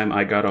remedy the time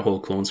I got a whole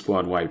clone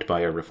squad wiped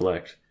by a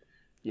reflect.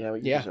 Yeah,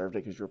 you deserved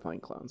it because you were playing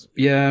clones.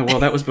 Yeah, well,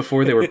 that was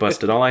before they were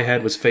busted. All I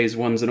had was phase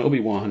 1s and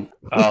Obi-Wan.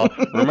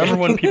 Remember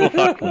when people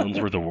thought clones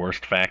were the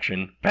worst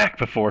faction? Back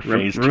before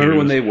phase 2. Remember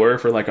when they were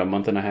for like a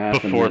month and a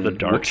half? Before and the then,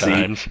 dark whoopsie.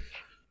 times.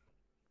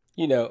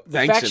 The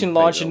Thanks faction in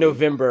launched in Fago.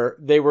 November.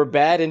 They were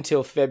bad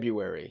until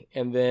February,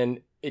 and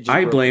then it just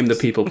I broke blame the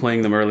loose. people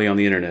playing them early on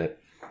the internet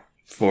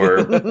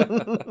for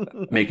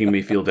making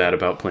me feel bad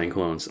about playing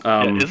clones.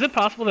 Is it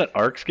possible that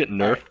arcs get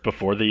nerfed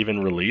before they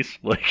even release?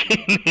 Like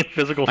in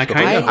physical I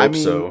story? kind of I hope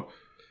mean- so.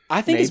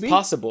 I think it's Maybe?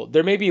 possible.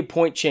 There may be a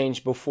point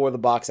change before the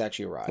box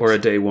actually arrives. Or a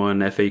day 1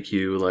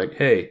 FAQ like,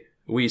 hey,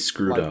 we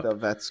screwed Like up. the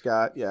Vet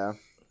Scott, yeah.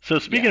 So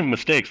speaking of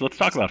mistakes, let's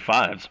talk about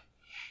 5s.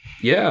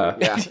 Yeah.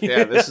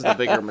 Yeah, this is the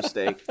bigger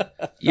mistake.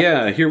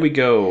 Yeah, here we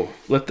go.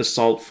 Let the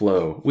salt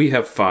flow. We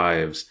have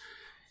 5s.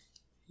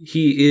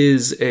 He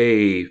is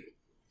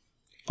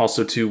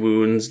also 2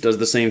 wounds, does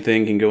the same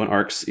thing, can go in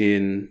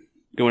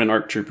an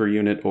ARC trooper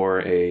unit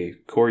or a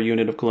core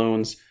unit of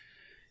clones.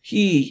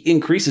 He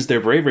increases their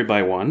bravery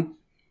by 1.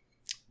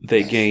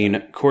 They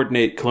gain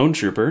coordinate clone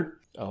trooper.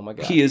 Oh my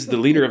god. He is the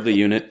leader of the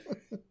unit,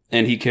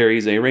 and he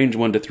carries a range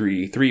 1 to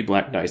 3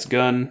 black dice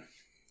gun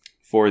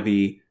for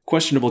the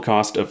questionable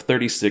cost of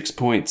 36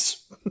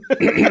 points.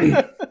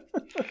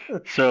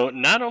 So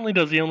not only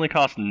does he only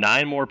cost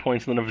 9 more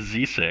points than a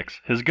Z6,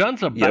 his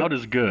gun's about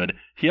as good.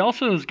 He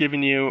also is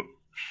giving you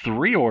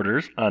 3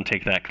 orders on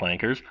Take That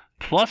Clankers,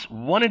 plus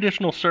 1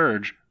 additional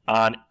surge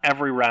on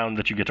every round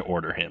that you get to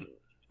order him.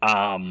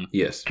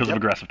 Yes. Because of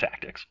aggressive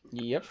tactics.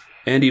 Yep.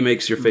 And he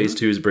makes your phase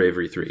 2's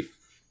bravery 3.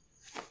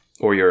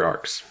 Or your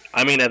arcs.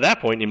 I mean, at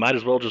that point, you might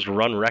as well just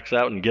run Rex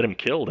out and get him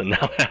killed and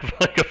now have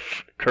like a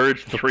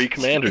Courage 3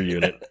 commander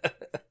unit.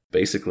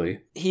 Basically.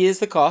 He is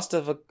the cost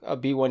of a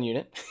B1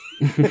 unit.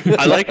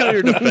 I like how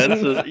your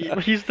defense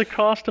is, he's the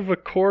cost of a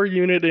core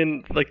unit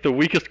in, like, the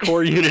weakest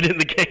core unit in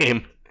the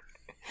game.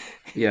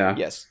 Yeah.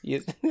 Yes.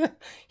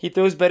 He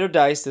throws better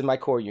dice than my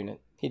core unit.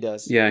 He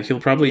does. Yeah, he'll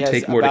probably He has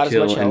take more to about as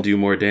kill much and health. do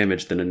more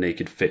damage than a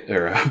naked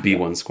or a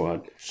B1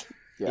 squad.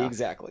 Yeah.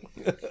 Exactly.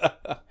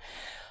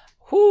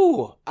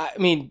 Whew. I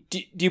mean,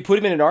 do you put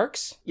him in an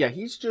arcs? Yeah,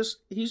 he's just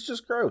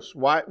gross.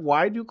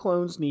 Why do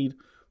clones need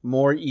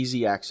more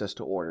easy access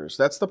to orders?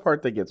 That's the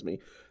part that gets me.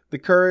 The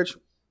courage,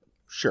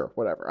 sure,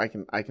 whatever. I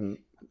can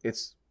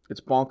it's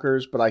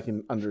bonkers, but I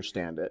can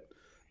understand it.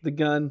 The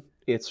gun,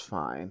 it's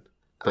fine.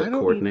 But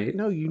coordinate?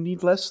 No, you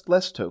need less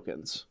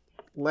tokens.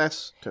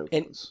 Less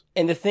tokens.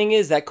 And the thing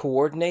is that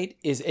coordinate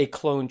is a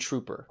clone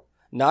trooper,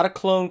 not a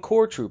clone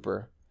core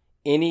trooper.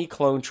 Any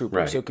clone trooper.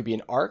 Right. So it could be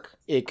an ARC.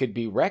 It could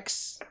be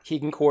Rex. He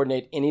can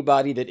coordinate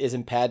anybody that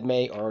isn't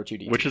Padme or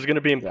R2D2. Which is going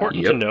to be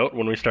important to note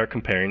when we start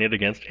comparing it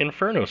against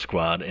Inferno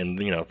Squad and,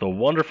 the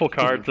wonderful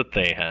cards that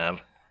they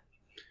have.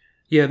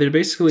 Yeah, they're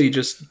basically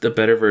just the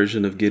better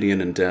version of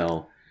Gideon and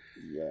Dell.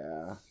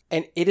 Yeah.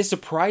 And it is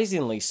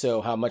surprisingly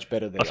so how much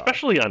better they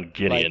Especially on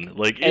Gideon.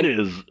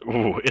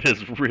 It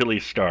is really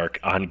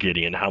stark on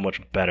Gideon how much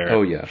better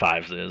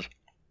 5s is.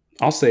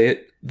 I'll say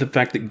it. The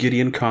fact that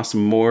Gideon costs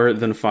more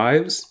than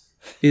 5s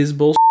is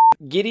bullshit.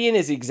 are. Gideon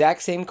is the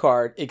exact same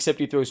card, except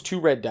he throws 2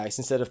 red dice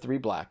instead of 3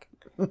 black.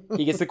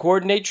 He gets the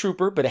coordinate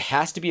trooper, but it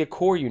has to be a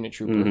core unit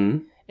trooper. Mm-hmm.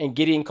 And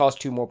Gideon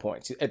costs 2 more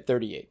points at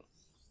 38.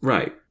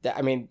 Right.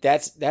 I mean,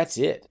 that's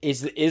it.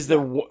 Is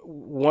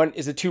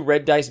the two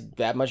red dice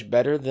that much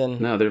better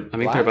than? No, they're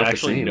Black? about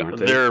Actually, the same, no, aren't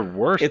they? they're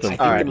worse It's- than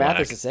I think the math black,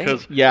 is the same.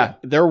 'cause- Yeah,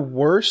 they're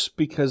worse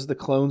because the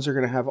clones are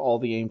going to have all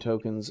the aim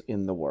tokens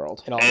in the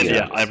world. And all and the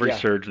yeah, surges. every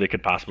surge they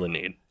could possibly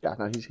need. Yeah,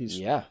 no, he's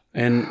Yeah.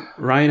 And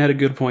Ryan had a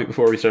good point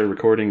before we started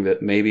recording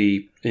that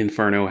maybe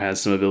Inferno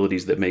has some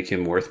abilities that make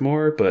him worth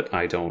more, but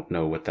I don't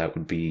know what that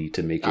would be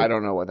to make it. I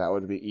don't know what that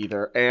would be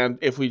either. And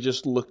if we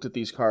just looked at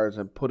these cards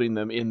and putting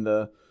them in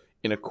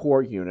a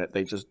core unit,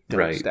 they just don't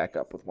Right. stack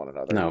up with one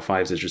another. No,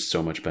 5s is just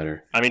so much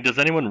better. I mean, does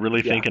anyone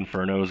really Yeah. think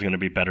Inferno is going to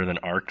be better than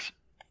Arcs?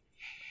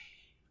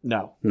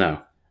 No.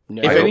 No.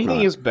 No. If I hope anything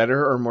not. is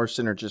better or more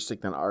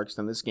synergistic than Arcs,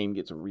 then this game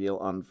gets real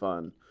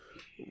unfun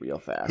real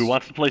fast. Who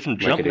wants to play some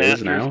Like Jump it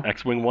is Masters? now?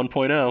 X-Wing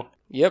 1.0.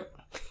 Yep.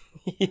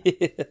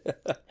 Yeah,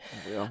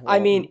 I well,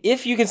 mean,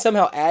 if you can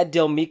somehow add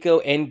Del Mico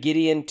and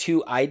Gideon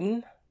to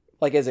Iden,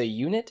 like as a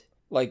unit,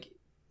 like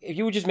if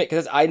you would just make,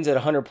 because Iden's at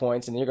 100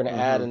 points, and you're going to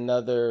add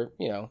another,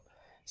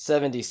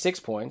 76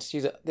 points.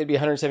 There'd be a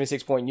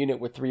 176 point unit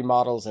with 3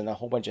 models and a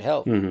whole bunch of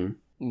health. Hmm.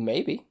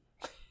 Maybe.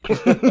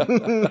 That's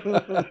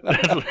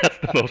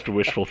the most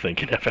wishful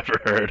thinking I've ever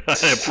heard. I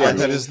yeah, approve.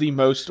 that is the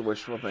most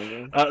wishful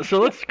thinking. So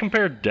let's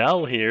compare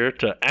Dell here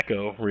to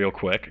Echo real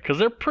quick, because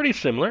they're pretty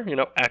similar.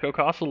 Echo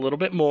costs a little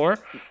bit more.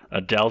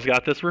 Dell's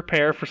got this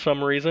repair for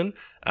some reason.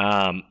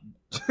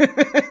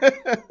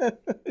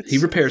 He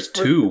repairs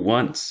 2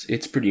 once.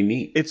 It's pretty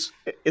neat.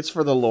 It's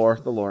for the lore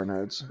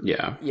nerds.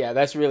 Yeah. Yeah,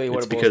 that's really what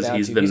It's it boils because down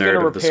he's to. the He's nerd going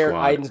to of the repair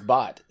squad. Iden's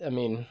bot. I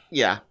mean,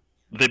 Yeah.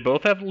 They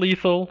both have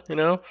lethal,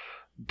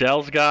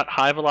 Dell's got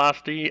high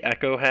velocity,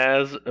 Echo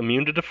has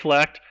immune to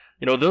deflect.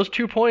 Those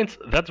 2 points,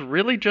 that's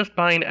really just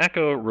buying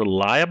Echo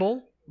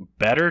reliable,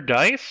 better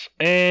dice,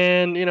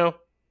 and,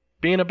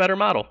 being a better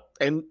model.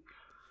 And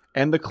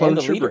the clone And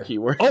the trooper leader.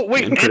 keyword. Oh,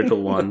 wait. And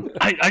critical 1.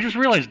 I just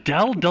realized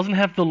Dell doesn't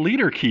have the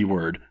leader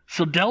keyword.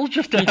 So Dell's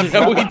just a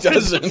No, he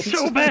doesn't.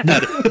 so bad.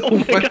 Oh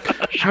my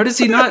gosh. How does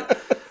he not?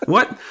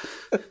 What?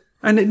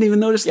 I didn't even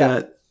notice Yeah.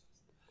 that.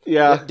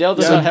 Yeah. Dell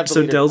does not have the So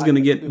leader. Dell's going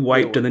to get I-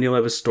 wiped, and then you'll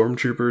have a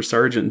stormtrooper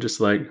sergeant just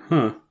like,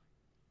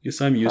 guess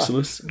I'm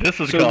useless. This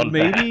has So gone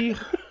bad.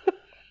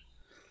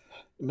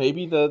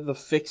 maybe the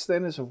fix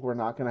then is if we're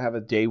not going to have a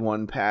day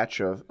one patch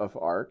of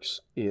Arcs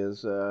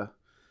is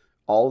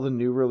all the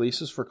new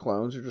releases for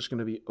clones are just going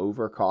to be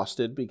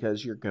overcosted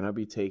because you're going to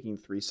be taking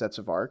 3 sets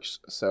of Arcs.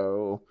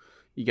 So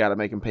you got to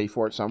make them pay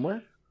for it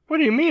somewhere. What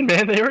do you mean,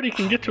 man? They already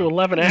can get to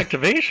 11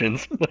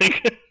 activations.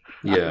 Like,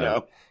 I Yeah.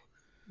 know.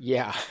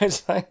 Yeah.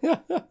 It's like-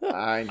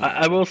 I know.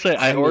 I will say,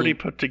 I I already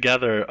mean- put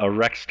together a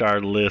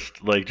Rexstar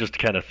list, like just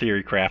kind of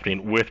theory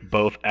crafting with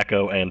both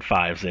Echo and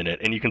 5s in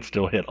it, and you can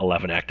still hit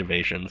 11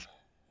 activations.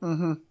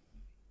 Mm-hmm.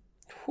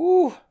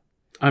 Whew.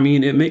 I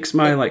mean, it makes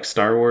my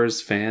Star Wars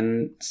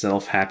fan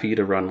self happy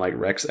to run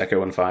Rex,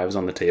 Echo, and 5s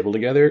on the table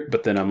together,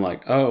 but then I'm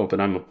like, oh,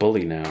 but I'm a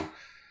bully now.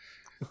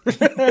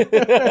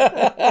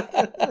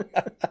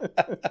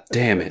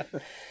 Damn it.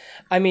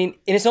 I mean,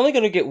 and it's only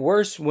going to get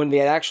worse when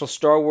the actual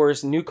Star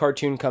Wars new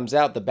cartoon comes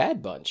out, The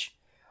Bad Bunch.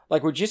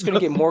 Like, we're just going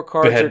to get more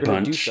cards that are Bad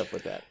going to do Bunch. stuff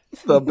with that.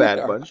 The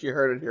Bad Bunch. You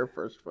heard it here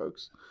first,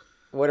 folks.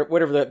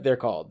 Whatever they're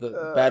called.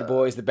 The Bad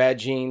Boys, the Bad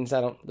Jeans,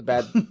 the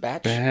Bad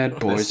Batch? Bad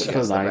boys Yes,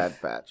 for the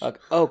life. Bad Batch.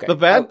 Okay. The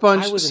Bad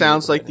Bunch I was in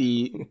sounds the like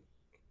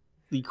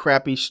the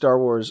crappy Star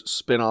Wars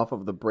spin-off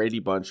of the Brady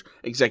Bunch,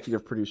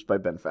 executive produced by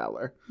Ben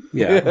Fowler.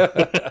 Yeah.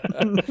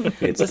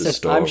 It's the Listen,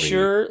 story. I'm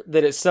sure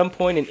that at some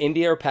point in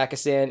India or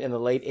Pakistan in the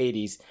late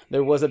 80s,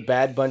 there was a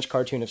Bad Bunch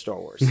cartoon of Star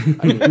Wars.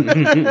 I mean,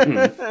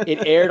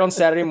 it aired on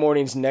Saturday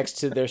mornings next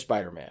to their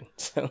Spider-Man.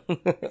 So,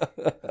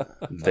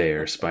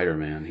 There,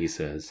 Spider-Man, he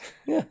says.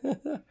 have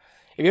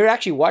you ever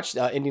actually watched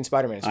Indian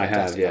Spider-Man? It's I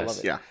have, fantastic. yes. love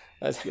it. Yeah.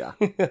 That's- Yeah.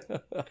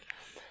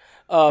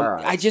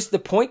 right. the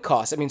point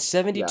cost. I mean,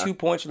 72 Yeah.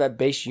 points for that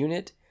base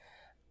unit.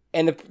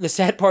 And the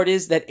sad part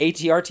is that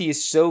ATRT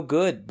is so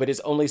good, but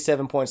it's only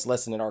 7 points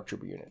less than an ARC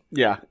Trooper unit.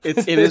 Yeah.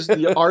 It is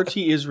the RT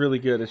is really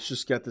good. It's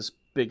just got this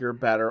bigger,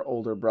 badder,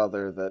 older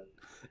brother that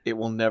it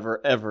will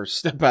never ever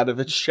step out of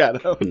its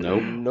shadow.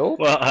 Nope. Nope.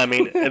 Well, I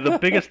mean, the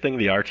biggest thing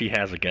the RT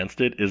has against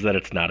it is that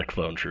it's not a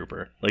clone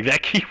trooper. Like,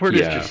 that keyword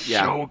Yeah. is just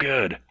Yeah. so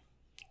good.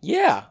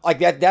 Yeah, like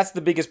that's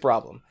the biggest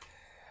problem.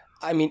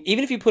 I mean,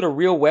 even if you put a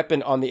real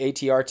weapon on the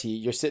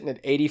ATRT, you're sitting at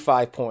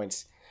 85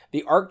 points.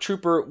 The ARC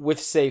Trooper with,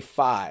 say,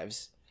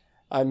 5s,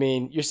 I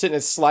mean, you're sitting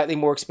at slightly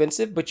more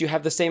expensive, but you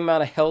have the same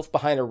amount of health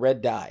behind a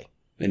red die.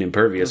 An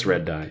impervious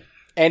red die.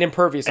 And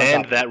impervious on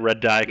And top. that red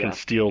die can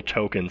steal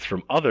tokens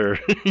from other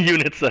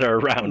units that are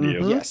around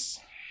you. Yes.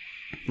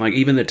 Like,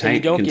 even the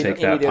tank don't can get take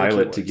any that of the other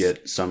pilot to keywords.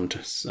 get some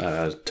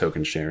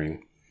token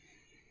sharing.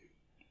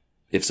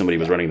 If somebody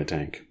was running the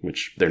tank,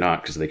 which they're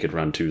not, because they could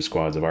run 2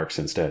 squads of arcs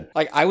instead.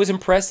 Like, I was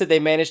impressed that they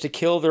managed to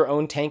kill their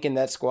own tank in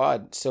that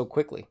squad so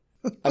quickly.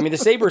 I mean, the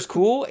Saber's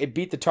cool. It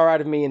beat the tar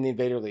out of me in the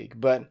Invader League,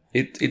 but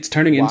It's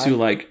turning Why?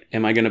 into,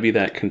 am I going to be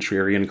that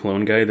contrarian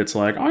clone guy that's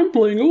like, I'm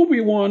playing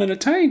Obi-Wan in a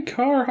tank,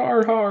 har,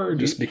 har, har,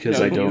 just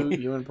because I don't...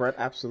 You and Brett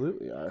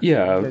absolutely are.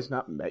 Yeah. You guys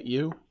not met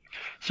you?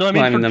 So I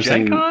mean, Well, for I'm Gen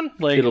saying Con,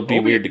 like it'll be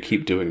weird to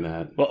keep doing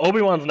that. Well,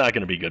 Obi-Wan's not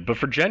going to be good, but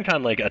for Gen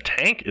Con, like a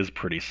tank is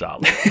pretty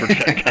solid for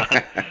Gen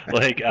Con.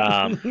 Like,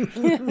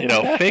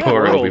 fake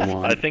Poor worlds.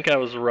 Obi-Wan. I think I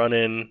was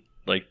running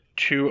like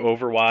 2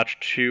 Overwatch,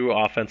 2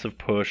 offensive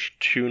push,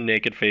 2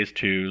 naked phase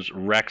 2s,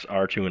 Rex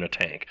R2, and a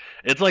tank.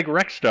 It's like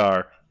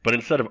Rexstar, but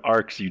instead of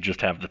arcs, you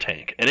just have the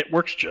tank, and it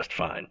works just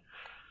fine.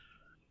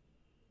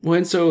 Well,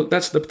 and so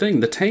that's the thing.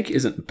 The tank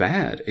isn't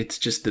bad. It's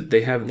just that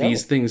they have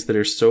these things that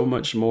are so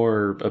much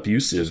more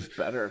abusive.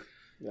 Better.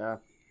 Yeah.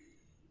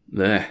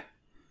 Blech.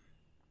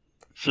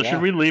 So Yeah.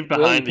 should we leave Will,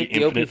 behind you the picked the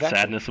OP infinite faction.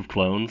 sadness of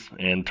clones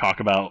and talk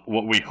about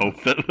what we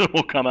hope that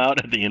will come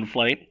out at the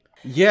in-flight?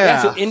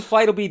 Yeah. So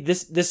in-flight will be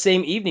this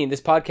same evening,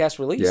 this podcast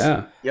release.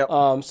 Yeah.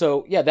 Yep.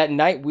 So yeah, that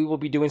night we will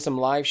be doing some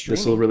live streaming.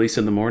 This will release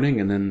in the morning,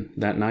 and then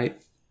that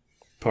night,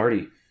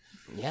 party.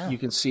 Yeah. You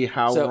can see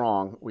how So-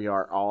 wrong we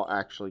are all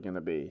actually going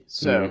to be.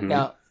 So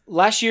Now,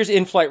 last year's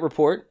in-flight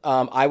report,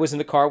 I was in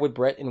the car with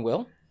Brett and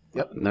Will.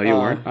 No, you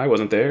weren't. I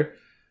wasn't there.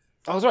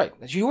 I was right.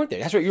 You weren't there.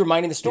 That's right. You were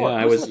minding the store. Yeah,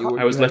 I Who was. in the car?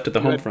 I was left at the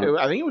You home had- front.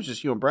 I think it was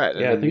just you and Brett.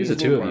 Yeah, I think it was the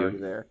two of you.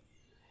 There.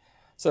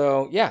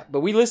 So yeah,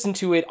 but we listened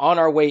to it on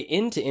our way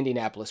into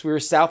Indianapolis. We were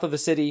south of the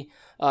city.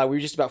 We were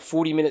just about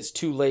 40 minutes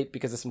too late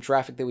because of some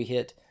traffic that we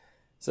hit.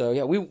 So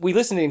yeah, we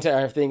listened to the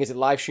entire thing as it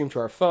live streamed to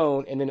our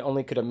phone, and then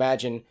only could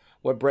imagine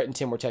what Brett and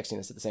Tim were texting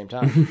us at the same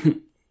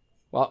time.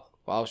 while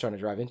I was trying to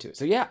drive into it.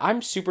 So yeah,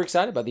 I'm super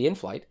excited about the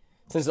in-flight.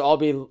 Since it'll all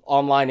be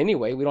online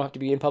anyway, we don't have to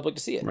be in public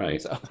to see it.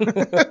 Right. So.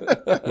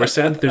 We're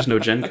sad that there's no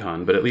Gen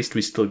Con, but at least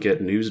we still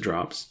get news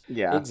drops.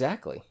 Yeah.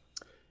 Exactly.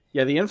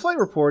 Yeah, the in-flight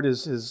report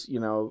is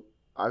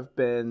I've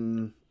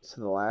been to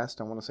the last,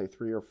 I want to say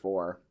 3 or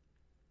 4,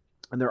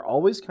 and they're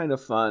always kind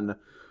of fun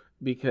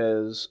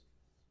because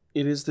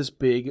it is this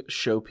big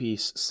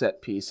showpiece,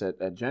 set piece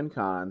at Gen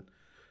Con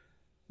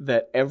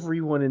that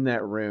everyone in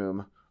that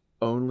room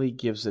only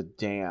gives a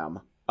damn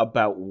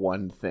about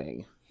one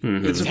thing.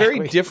 Mhm. It's a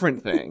very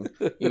different thing.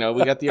 We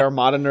got the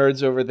Armada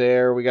nerds over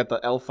there. We got the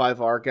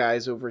L5R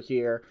guys over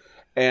here.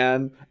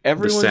 And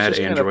everyone's sad just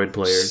kind of Android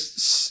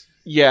players.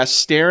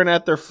 staring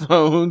at their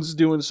phones,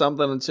 doing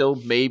something until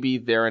maybe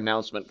their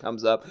announcement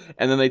comes up.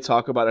 And then they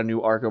talk about a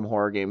new Arkham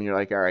horror game. And you're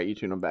like, all right, you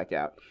tune them back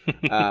out.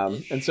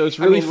 And so it's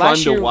really fun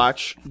last to year-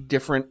 watch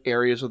different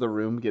areas of the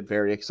room get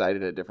very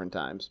excited at different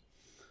times.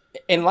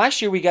 And last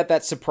year we got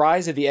that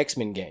surprise of the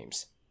X-Men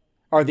games.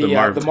 Or the The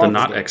Marvel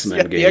not games. X-Men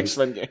Yeah, games. the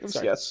X-Men games,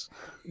 yes.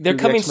 They're The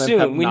coming X-Men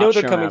have soon. We not know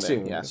they're shown coming out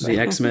soon. yes. The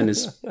X-Men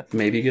is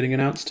maybe getting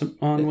announced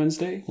on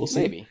Wednesday. We'll see.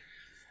 Maybe.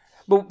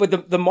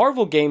 But the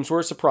Marvel games were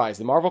a surprise.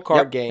 The Marvel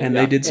card game. And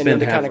they did then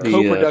spend the half kind of the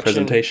co-production.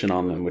 presentation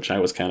on them, which I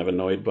was kind of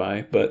annoyed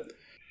by. But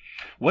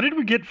What did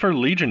we get for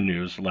Legion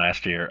news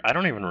last year? I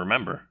don't even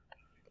remember.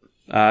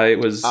 it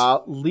was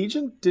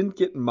Legion didn't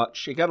get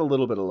much. It got a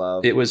little bit of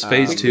love. phase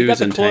we got twos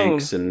the and clone.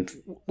 tanks and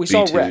We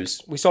saw V2s.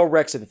 Rex. We saw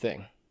Rex at the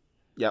thing.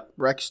 Yep,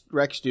 Rex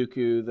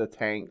Dooku, the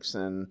tanks,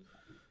 and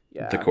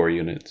the core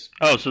units.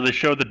 Oh, so they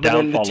showed the then the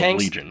downfall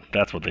tanks- of Legion.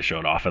 That's what they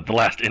showed off at the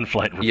last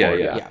in-flight report.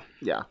 Yeah.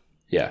 Yeah.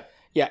 yeah.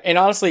 Yeah, and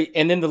honestly,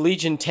 and then the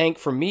Legion tank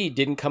for me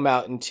didn't come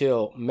out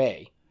until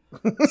May.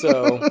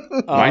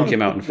 So Mine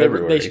came out in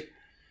February.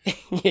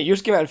 yeah,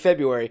 yours came out in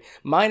February.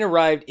 Mine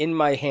arrived in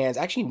my hands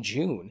actually in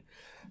June.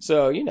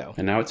 So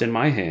And now it's in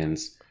my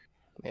hands.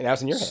 and now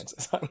it's in your hands.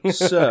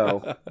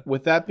 So,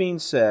 with that being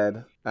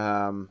said,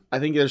 I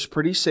think there's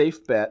pretty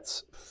safe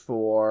bets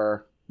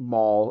for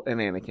Maul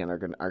and Anakin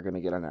are going to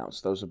get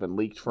announced. Those have been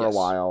leaked for Yes. a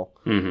while.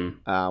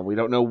 Mm-hmm. We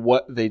don't know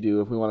what they do.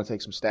 If we want to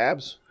take some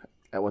stabs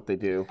at what they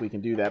do, we can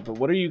do that. But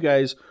what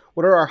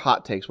are our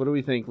hot takes? What do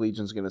we think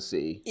Legion's going to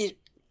see?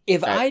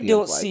 If At I the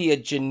don't in-flight. see a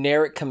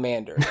generic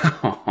commander,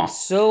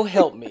 so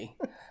help me,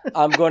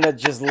 I'm going to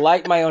just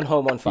light my own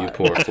home on fire. You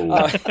poor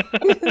fool.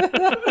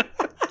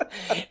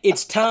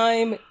 It's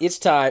time. It's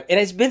time. And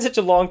it's been such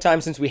a long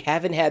time since we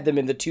haven't had them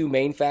in the 2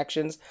 main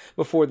factions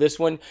before this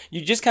one.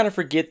 You just kind of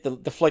forget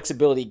the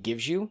flexibility it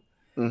gives you.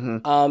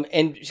 Mm-hmm.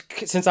 And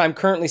since I'm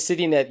currently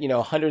sitting at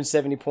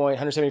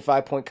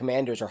 175 point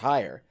commanders or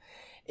higher,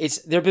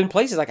 there have been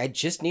places like I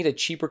just need a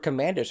cheaper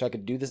commander so I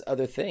could do this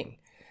other thing.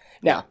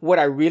 Now, what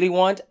I really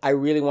want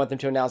them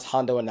to announce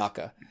Hondo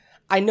Anaka.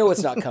 I know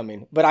it's not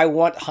coming, but I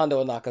want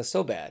Hondo Anaka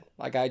so bad.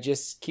 Like I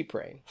just keep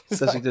praying.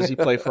 Does he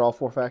play for all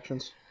 4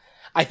 factions?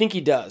 I think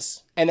he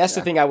does. And that's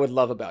the thing I would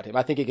love about him.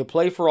 I think he could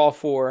play for all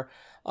 4.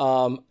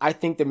 I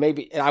think that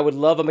maybe, and I would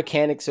love a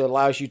mechanic so it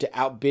allows you to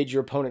outbid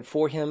your opponent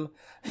for him.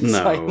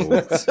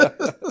 No.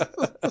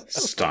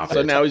 Stop So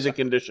it. now he's a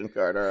condition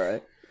card. All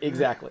right.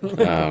 Exactly.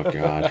 Oh,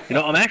 God.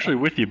 I'm actually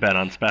with you, Ben,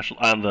 on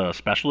the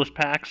specialist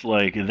packs.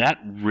 Like that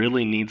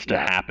really needs to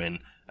happen.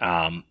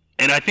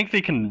 And I think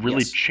they can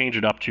really change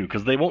it up too,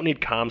 because they won't need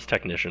comms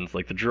technicians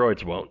like the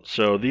droids won't.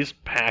 So these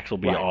packs will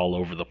be all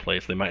over the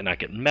place. They might not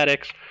get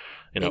medics.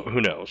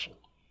 Who knows?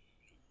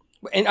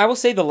 And I will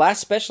say the last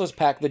specialist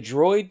pack, the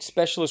droid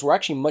specialists were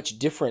actually much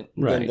different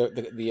than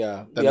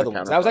the their other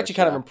ones. I was actually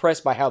kind of counterparts,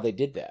 impressed by how they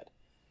did that.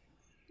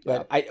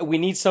 But we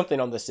need something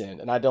on this end,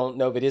 and I don't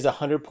know if it is a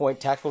 100-point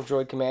tactical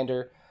droid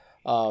commander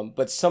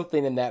But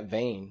something in that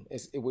vein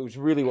it was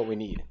really what we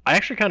need. I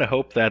actually kind of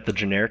hope that the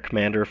generic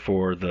commander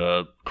for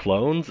the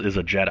clones is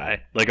a Jedi,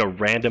 like a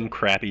random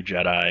crappy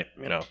Jedi,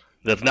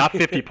 that's not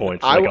 50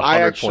 points, like a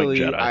 100-point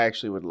Jedi. I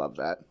actually would love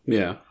that.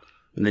 Yeah.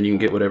 And then you can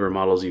get whatever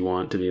models you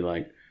want to be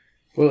like,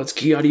 well, it's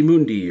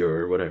Ki-Adi-Mundi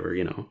or whatever,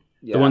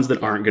 the ones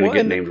that aren't going to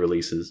get named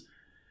releases.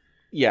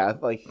 Yeah,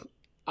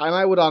 and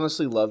I would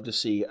honestly love to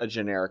see a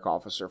generic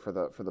officer for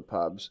the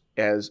pubs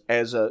as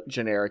a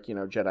generic,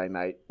 Jedi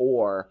Knight,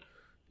 or,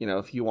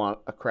 if you want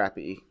a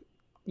crappy,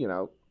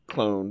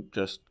 clone,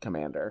 just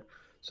commander.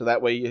 So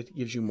that way it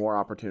gives you more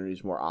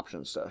opportunities, more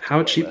options to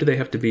How cheap do they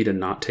have to be to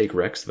not take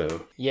Rex,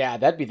 though? Yeah,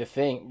 that'd be the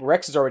thing.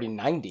 Rex is already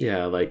 90.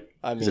 Yeah,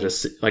 is it a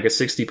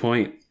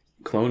 60-point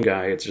clone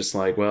guy? It's just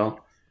like, well,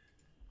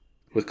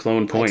 with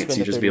clone points,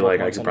 you just be like,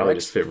 I could probably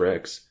just fit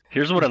Rex.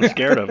 Here's what I'm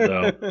scared of,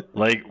 though.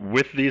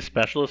 With these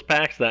specialist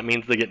packs, that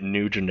means they get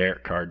new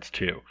generic cards,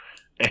 too.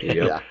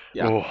 Yep.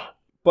 Yeah. Oh.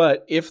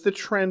 But if the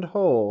trend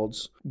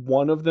holds,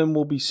 one of them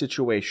will be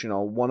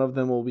situational, one of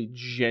them will be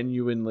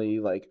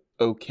genuinely,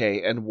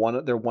 okay, and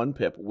their one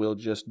pip will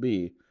just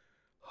be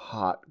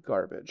hot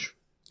garbage.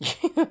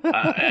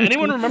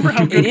 Anyone remember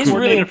how good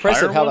Coordinated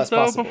Fire was, though,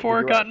 possible, before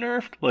it got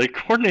nerfed?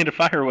 Coordinated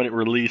Fire, when it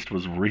released,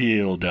 was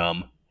real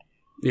dumb.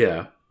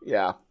 Yeah.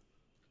 Yeah.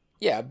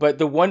 Yeah, but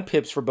the one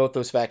pips for both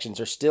those factions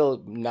are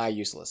still nigh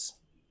useless.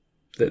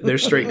 They're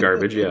straight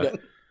garbage, yeah.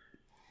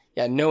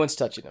 Yeah, no one's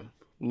touching them.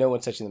 No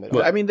one's touching them at all.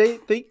 Well, I mean,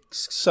 they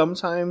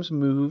sometimes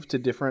move to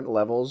different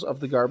levels of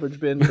the garbage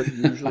bin, but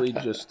usually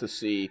just to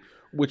see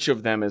which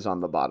of them is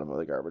on the bottom of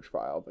the garbage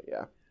pile. But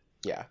yeah.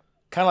 Yeah.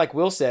 Kind of like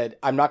Will said,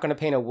 I'm not going to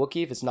paint a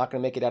Wookiee if it's not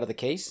going to make it out of the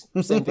case.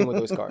 Same thing with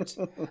those cards.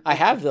 I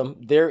have them.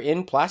 They're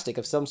in plastic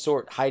of some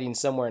sort, hiding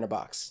somewhere in a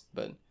box,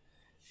 but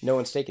no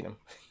one's taking them.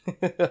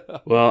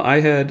 Well, I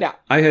had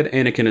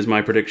Anakin as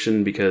my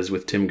prediction because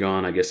with Tim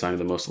gone, I guess I'm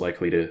the most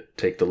likely to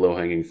take the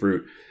low-hanging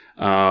fruit.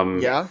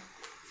 Yeah.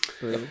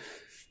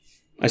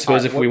 I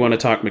suppose if we want to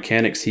talk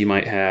mechanics, he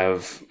might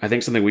have, I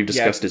think something we've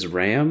discussed is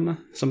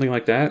ram, something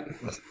like that.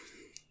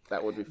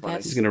 That would be funny.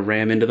 He's going to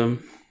ram into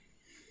them.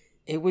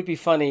 It would be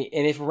funny.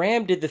 And if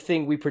Ram did the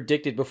thing we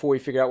predicted before we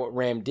figured out what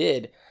Ram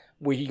did,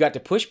 where you got to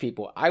push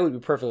people, I would be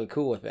perfectly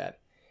cool with that.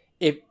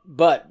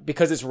 But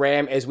because it's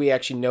Ram, as we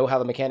actually know how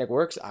the mechanic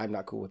works, I'm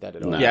not cool with that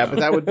at all. Yeah, but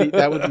that would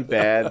be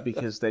bad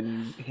because then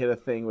you hit a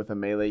thing with a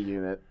melee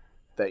unit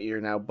that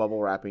you're now bubble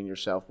wrapping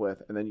yourself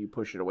with, and then you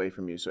push it away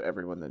from you, so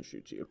everyone then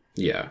shoots you.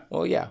 Yeah.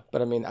 Well, yeah,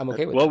 but I mean, I'm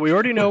okay with Well, we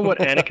already know what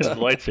Anakin's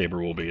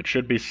lightsaber will be. It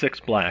should be 6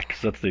 black,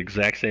 because that's the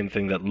exact same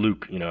thing that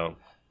Luke,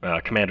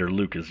 Commander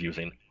Luke is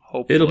using.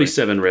 Hopefully. It'll be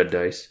 7 red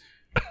dice.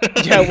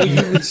 Yeah, well,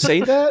 you would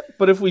say that,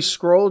 but if we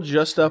scroll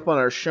just up on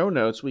our show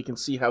notes, we can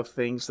see how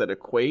things that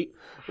equate,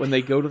 when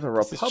they go to the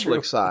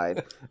Republic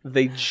side,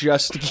 they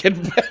just get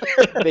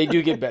better. They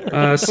do get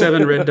better.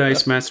 7 red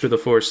dice, Master of the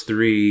Force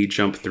 3,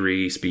 Jump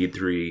 3, Speed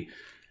 3.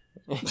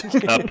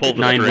 Pull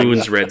 9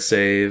 wounds, red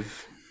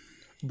save.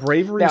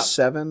 Bravery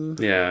 7.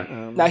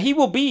 Yeah. Now, he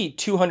will be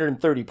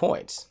 230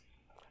 points.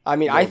 I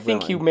mean, I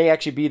think he may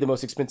actually be the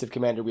most expensive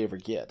commander we ever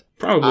get.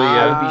 Probably, I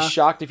yeah. would be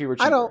shocked if he were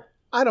cheaper.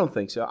 I don't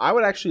think so. I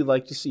would actually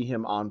like to see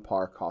him on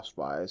par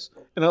cost-wise.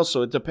 And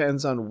also, it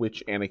depends on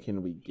which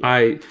Anakin we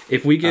get.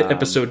 If we get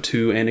Episode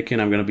 2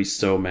 Anakin, I'm going to be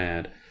so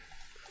mad.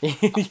 I'm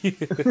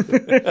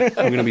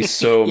going to be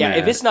so mad. Yeah,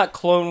 if it's not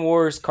Clone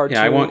Wars cartoon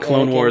Yeah, I want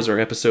Clone Anakin, Wars or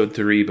Episode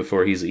 3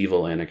 before he's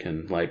evil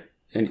Anakin.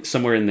 And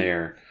somewhere in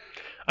there.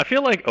 I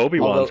feel like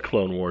Obi-Wan's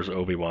Clone Wars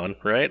Obi-Wan,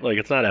 right?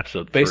 It's not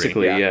Episode 3.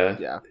 Basically,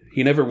 yeah.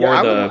 He never wore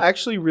I the... would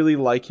actually really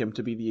like him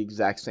to be the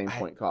exact same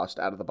point cost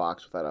out of the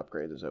box with that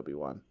upgrade as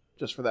Obi-Wan.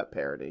 Just for that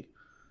parody.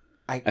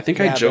 I think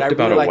I joked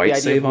about a white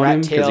save on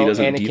him because he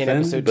doesn't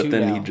defend, but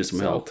then he'd just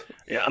melt.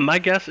 Yeah, my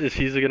guess is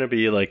he's going to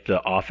be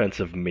the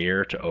offensive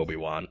mirror to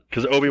Obi-Wan,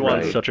 because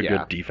Obi-Wan's such a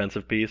good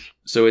defensive piece.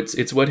 So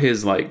it's what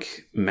his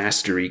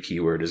mastery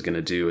keyword is going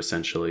to do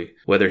essentially.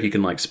 Whether he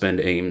can spend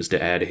aims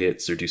to add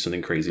hits or do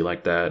something crazy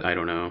like that, I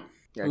don't know.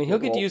 I mean, he'll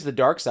get to use the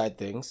dark side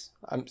things.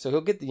 So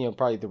he'll get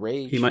probably the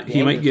rage. He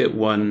might get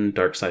one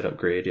dark side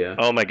upgrade. Yeah.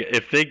 Oh my god!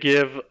 If they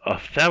give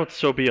that would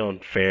so be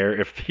unfair.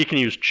 If he can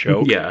use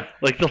choke, yeah.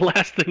 The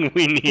last thing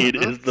we need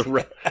is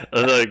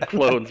the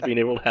clones being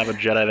able to have a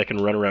Jedi that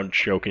can run around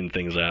choking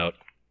things out.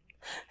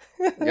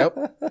 Yep.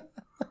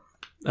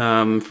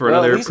 For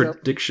another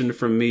prediction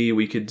from me,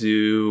 we could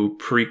do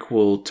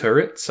prequel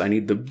turrets. I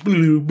need the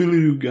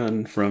blue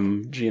gun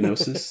from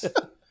Geonosis.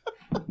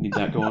 Need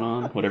that going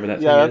on, whatever that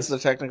thing is. Yeah, that's the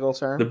technical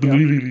term.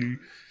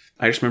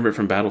 I just remember it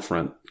from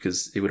Battlefront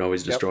because it would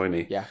always destroy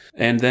me. Yeah.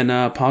 And then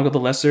Poggle the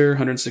Lesser,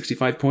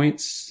 165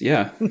 points.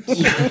 Yeah.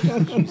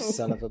 You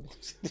son of a...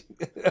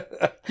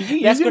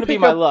 That's going to be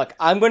my luck.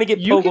 I'm going to get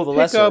Poggle the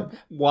Lesser. You can pick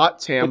up Wat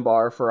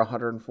Tambar for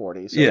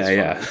 140. So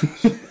yeah.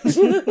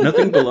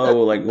 Nothing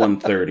below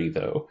 130,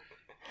 though.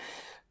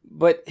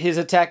 But his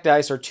attack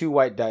dice are 2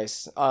 white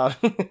dice.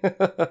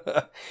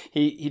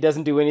 He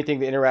doesn't do anything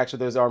that interacts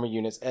with those army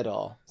units at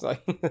all. It's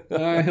like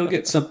He'll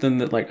get something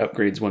that like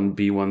upgrades one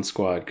B1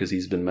 squad because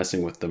he's been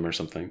messing with them or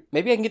something.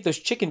 maybe I can get those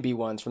chicken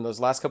B1s from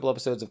those last couple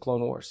episodes of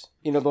Clone Wars.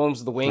 You know, the ones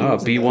with the wings. Oh,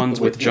 and the B1s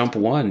with wings. jump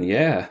 1,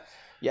 yeah.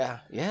 Yeah,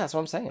 that's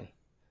what I'm saying.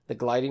 The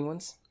gliding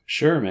ones.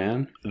 Sure,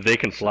 man. They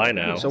can fly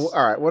now. So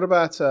all right, what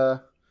about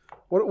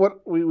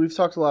we've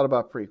talked a lot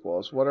about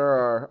prequels. What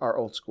are our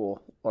old school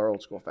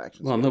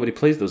factions? Well, nobody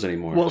plays those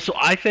anymore. Well, so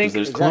I think 'Cause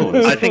there's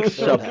clones. I think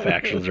sub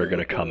factions are going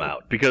to come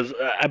out because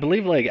I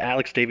believe like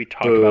Alex Davey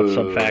talked about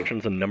sub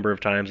factions a number of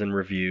times in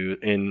interviews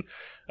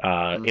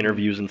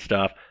and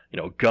stuff.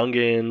 You know,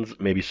 Gungans,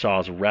 maybe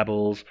Saw's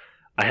Rebels.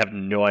 I have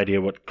no idea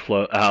what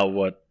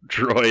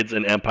droids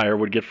and Empire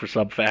would get for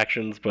sub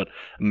factions, but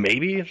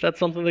maybe if that's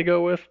something they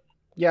go with.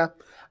 Yeah,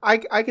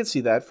 I could see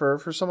that for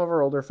some of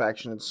our older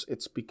factions.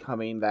 It's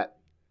becoming that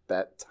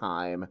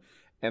time,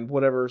 and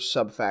whatever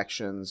sub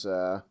factions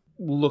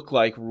look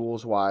like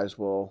rules wise,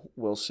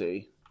 we'll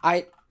see.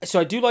 So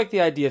I do like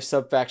the idea of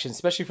sub factions,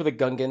 especially for the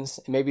Gungans,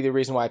 and maybe the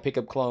reason why I pick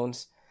up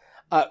clones.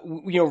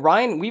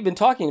 Ryan, we've been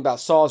talking about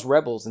Saw's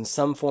Rebels in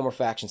some form or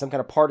faction, some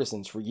kind of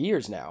partisans for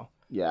years now.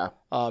 Yeah.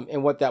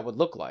 And what that would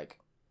look like.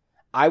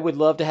 I would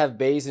love to have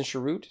Baze and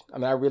Sharut. I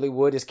mean, I really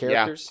would as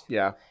characters.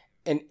 Yeah.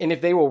 And if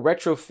they will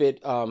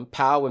retrofit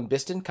Pow and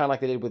Biston, kind of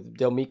like they did with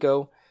Del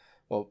Meeko,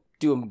 well,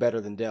 do them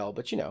better than Del,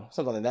 but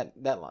something in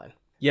that line.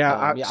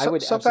 Yeah, I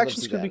would sub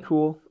factions could that. be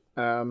cool.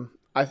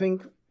 I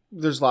think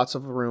there's lots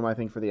of room. I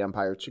think for the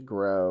Empire to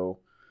grow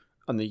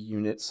on the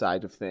unit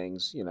side of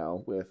things.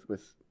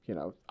 With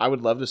I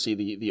would love to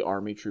see the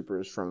army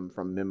troopers from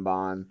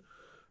Mimban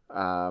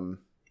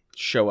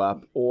show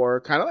up,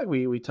 or kind of like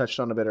we touched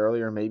on a bit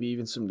earlier, maybe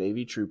even some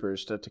Navy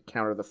troopers to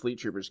counter the fleet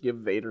troopers. Give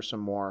Vader some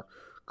more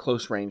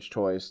close range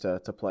toys to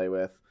play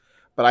with.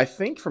 But I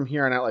think from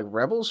here on out, like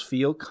Rebels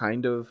feel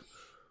kind of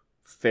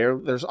fair.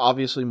 There's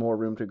obviously more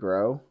room to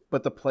grow,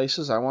 but the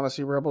places I want to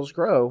see Rebels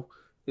grow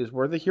is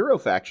where the hero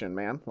faction,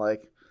 man.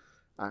 Like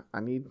I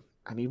need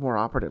more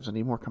operatives. I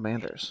need more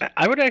commanders.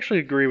 I would actually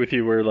agree with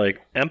you where like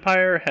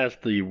Empire has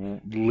the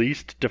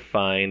least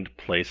defined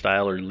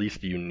playstyle or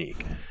least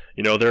unique.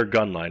 They're a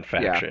gunline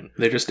faction.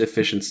 They're just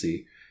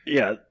efficiency.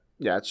 Yeah.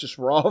 Yeah, it's just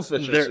raw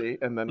efficiency,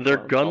 and then they're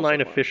gunline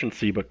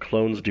efficiency, but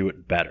clones do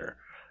it better.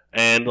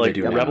 And like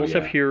Rebels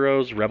have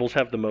heroes, Rebels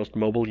have the most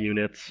mobile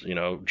units.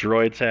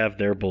 Droids have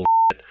their bullshit.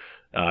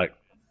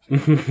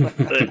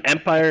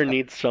 Empire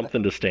needs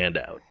something to stand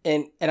out.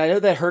 And I know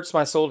that hurts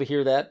my soul to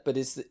hear that, but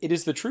it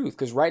is the truth,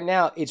 because right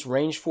now it's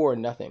range 4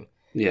 and nothing.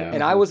 Yeah.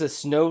 And I was a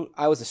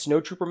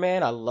snowtrooper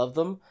man. I love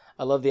them.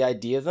 I love the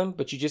idea of them,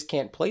 but you just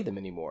can't play them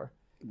anymore.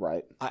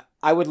 Right.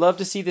 I would love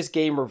to see this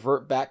game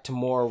revert back to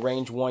more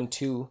range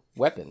 1-2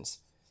 weapons.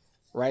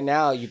 Right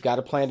now, you've got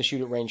a plan to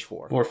shoot at range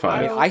 4 or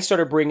 5. I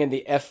started bringing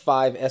the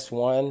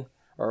F5S1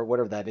 or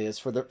whatever that is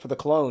for the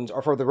clones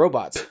or for the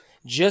robots,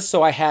 just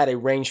so I had a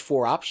range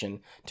 4 option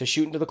to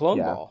shoot into the clone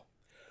ball.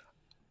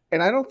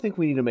 And I don't think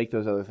we need to make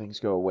those other things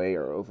go away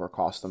or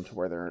overcost them to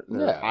where they're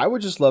Yeah. I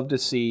would just love to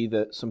see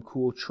some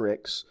cool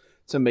tricks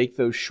to make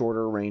those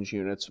shorter range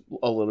units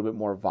a little bit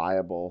more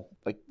viable,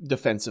 like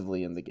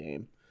defensively in the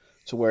game,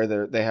 to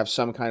where they have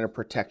some kind of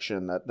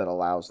protection that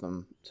allows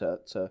them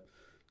to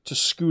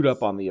scoot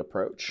up on the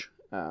approach.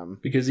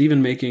 Because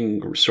even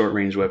making short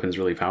range weapons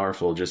really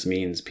powerful just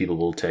means people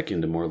will tech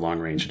into more long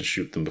range to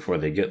shoot them before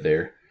they get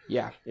there.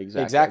 Yeah,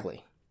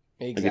 Exactly.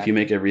 Like if you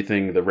make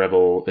everything the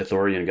Rebel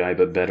Ithorian guy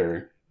but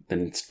better,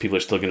 then people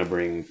are still going to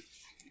bring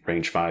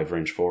range 5,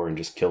 range 4, and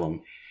just kill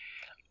them.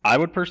 I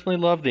would personally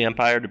love the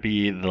Empire to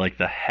be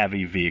the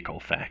heavy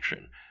vehicle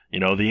faction.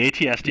 The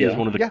AT-ST is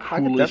one of the I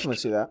could definitely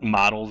see that.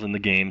 models in the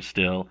game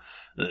still.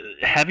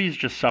 Heavies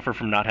just suffer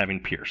from not having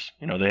Pierce.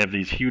 They have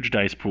these huge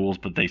dice pools,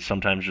 but they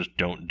sometimes just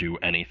don't do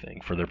anything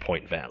for their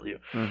point value.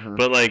 Mm-hmm.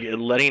 But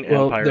letting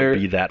Empire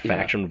be that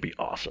faction would be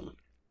awesome.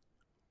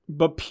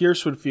 But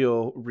Pierce would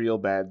feel real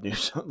bad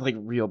news,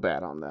 real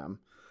bad on them.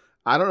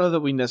 I don't know that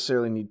we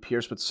necessarily need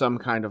Pierce, but some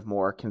kind of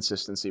more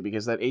consistency,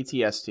 because that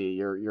AT-ST,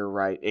 you're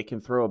right, it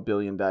can throw 1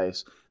 billion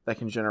dice that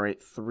can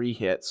generate 3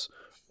 hits,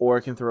 or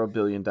it can throw 1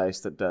 billion dice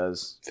that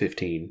does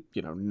 15.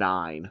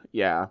 9.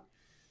 Yeah.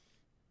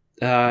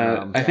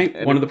 I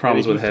think one of the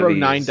problems with heavy throw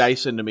 9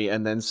 dice into me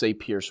and then say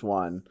Pierce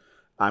 1,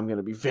 I'm going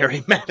to be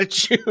very mad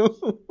at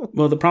you.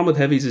 Well, the problem with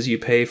heavies is you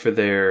pay for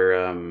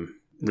their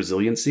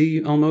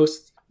resiliency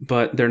almost,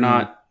 but they're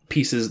not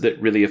pieces that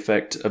really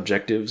affect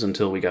objectives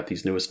until we got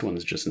these newest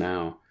ones just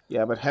now.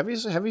 Yeah, but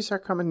heavies are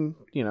coming,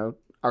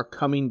 are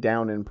coming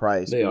down in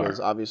price. They because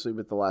are. Obviously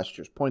with the last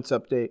year's points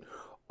update,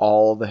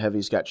 all the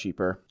heavies got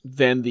cheaper.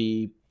 Then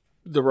the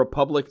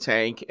Republic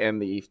tank and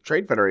the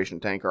Trade Federation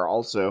tank are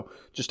also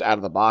just out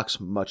of the box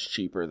much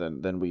cheaper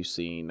than we've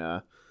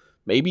seen.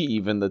 Maybe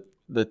even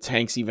the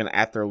tanks even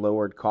at their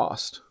lowered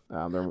cost.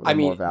 They're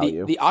more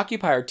value. The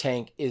Occupier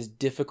tank is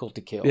difficult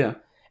to kill. Yeah.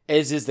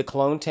 As is the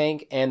clone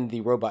tank and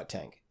the robot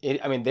tank.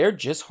 They're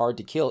just hard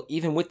to kill,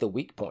 even with the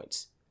weak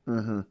points.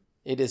 Mm-hmm.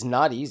 It is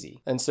not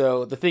easy. And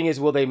so the thing is,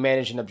 will they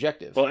manage an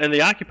objective? Well, and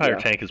the occupier Yeah.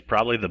 tank is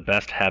probably the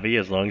best heavy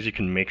as long as you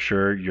can make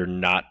sure you're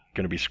not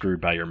going to be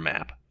screwed by your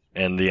map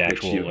and the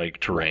actual you- like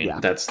terrain. Yeah.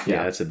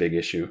 That's a big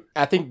issue.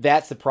 I think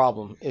that's the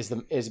problem is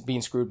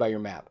being screwed by your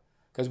map.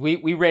 Because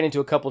we ran into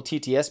a couple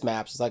TTS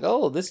maps. It's like,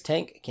 oh, this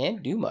tank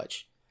can't do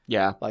much.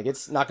 Yeah. Like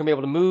it's not going to be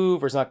able to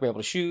move or it's not going to be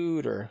able to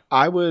shoot or...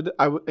 I would,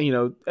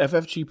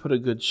 FFG put a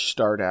good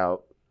start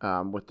out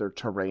with their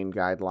terrain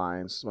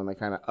guidelines when they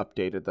kind of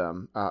updated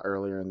them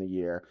earlier in the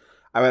year.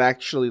 I would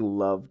actually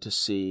love to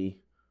see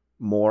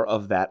more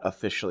of that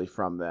officially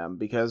from them,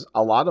 because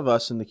a lot of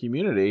us in the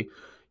community,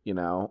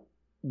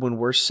 when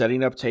we're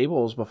setting up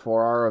tables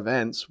before our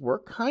events, we're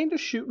kind of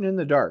shooting in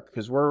the dark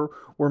because we're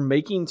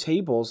making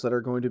tables that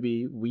are going to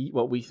be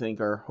what we think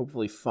are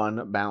hopefully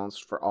fun,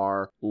 balanced for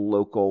our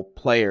local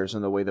players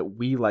in the way that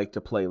we like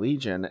to play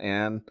Legion,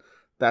 and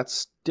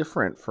that's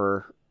different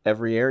for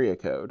every area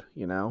code,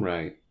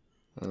 Right.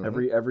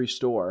 every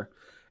store,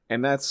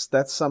 and that's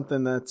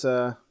something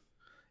that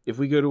if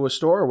we go to a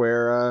store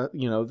where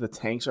the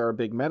tanks are a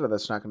big meta,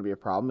 that's not going to be a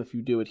problem. If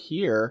you do it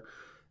here,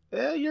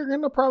 you're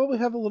going to probably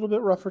have a little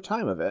bit rougher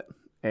time of it.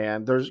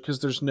 And there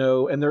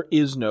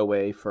is no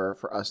way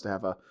for us to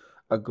have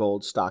a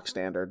gold stock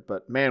standard.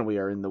 But man, we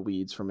are in the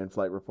weeds from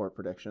in-flight report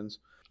predictions.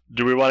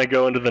 Do we want to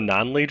go into the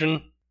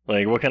non-Legion?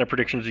 Like, what kind of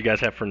predictions do you guys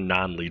have for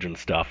non-Legion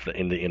stuff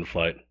in the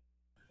in-flight?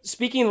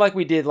 Speaking like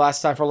we did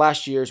last time for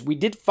last year's, we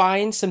did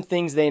find some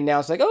things they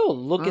announced, like, oh,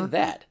 look at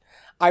that.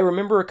 I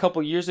remember a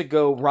couple years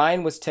ago,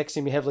 Ryan was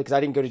texting me heavily because I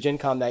didn't go to Gen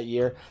Con that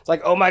year. It's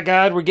like, oh my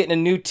God, we're getting a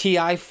new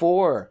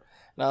TI-4.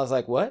 And I was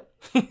like, what?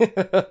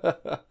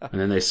 And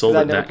then they sold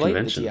I at never that played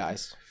convention. the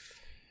TIs.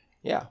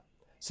 Yeah.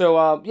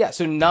 So,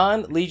 so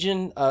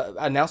non-Legion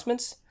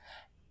announcements,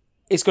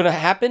 it's going to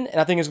happen, and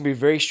I think it's going to be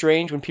very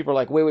strange when people are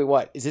like, wait,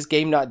 what? Is this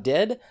game not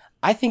dead?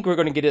 I think we're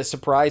going to get a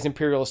surprise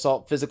Imperial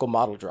Assault physical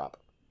model drop.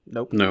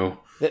 Nope. No.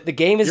 The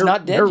game is You're-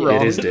 not dead you're yet.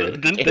 wrong. It is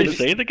dead. Didn't they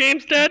say the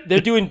game's dead? They're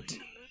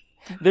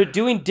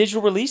doing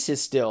digital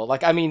releases still.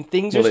 Like, I mean,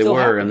 things Well, are they still were,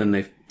 happening. and then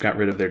they got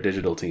rid of their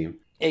digital team.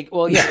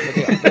 But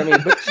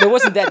there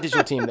wasn't that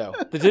digital team though.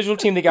 The digital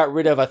team they got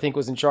rid of, I think,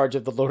 was in charge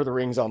of the Lord of the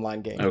Rings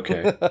online game.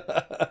 Okay.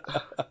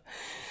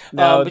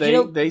 No, but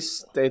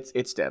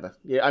it's dead.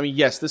 Yeah, I mean,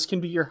 yes, this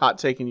can be your hot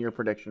take and your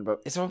prediction,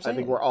 but That's what I'm I saying.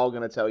 think we're all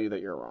going to tell you that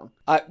you're wrong.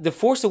 The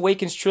Force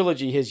Awakens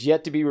trilogy has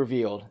yet to be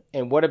revealed,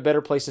 and what a better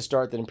place to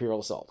start than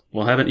Imperial Assault.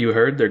 Well, haven't you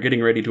heard? They're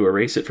getting ready to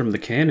erase it from the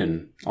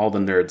canon, all the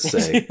nerds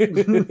say.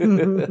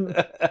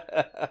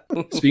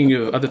 Speaking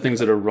of other things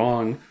that are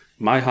wrong,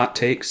 my hot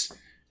takes,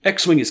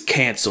 X-Wing is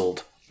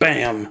canceled.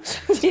 Bam! All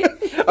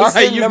right,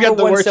 their you've number got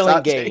the one worst selling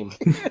hot game.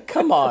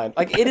 Come on,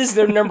 like it is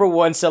their number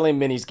one selling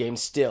minis game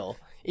still.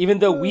 Even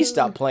though we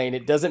stopped playing,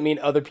 it doesn't mean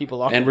other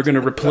people aren't. And we're going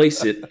to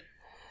replace it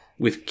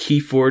with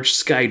Keyforge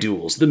Sky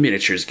Duels, the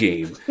miniatures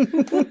game.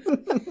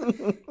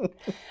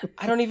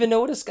 I don't even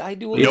know what a Sky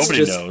Duel is. It's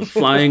Nobody just knows.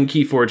 flying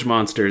Keyforge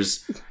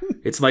monsters.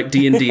 It's like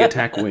D&D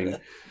Attack Wing.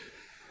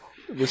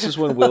 This is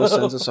when Will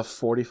sends us a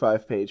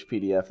 45-page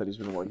PDF that he's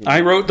been working on. I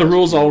wrote the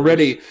rules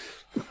already.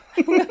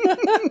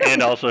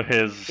 And also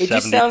his It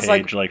just sounds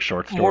 70-page like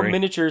short story. more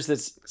miniatures that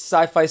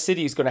Sci-Fi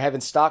City is going to have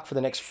in stock for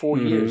the next 4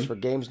 Mm-hmm. years for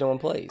games no one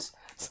plays.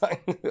 It's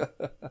like-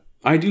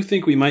 I do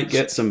think we might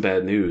get some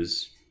bad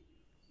news,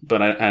 but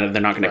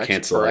they're not going to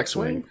cancel for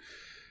X-Wing. X-Wing?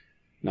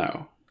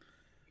 No.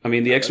 I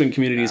mean, the X-Wing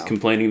community is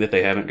complaining that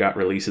they haven't got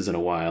releases in a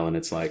while, and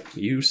it's like,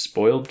 you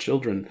spoiled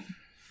children.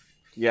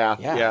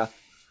 Yeah.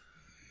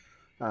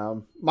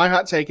 My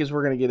hot take is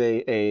we're going to get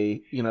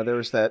a there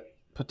was that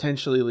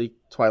potentially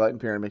leaked Twilight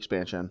Imperium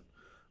expansion,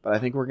 but I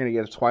think we're going to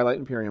get a Twilight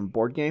Imperium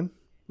board game,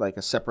 like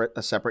a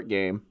separate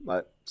game,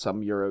 like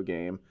some Euro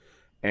game,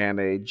 and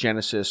a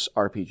Genesis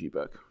RPG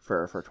book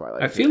for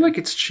Twilight. I feel like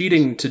it's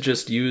cheating to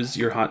just use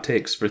your hot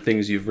takes for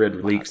things you've read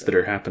leaks that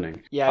are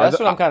happening. yeah, that's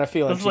what I'm kind of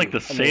feeling. This is like too.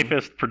 the I mean,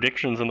 safest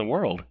predictions in the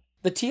world.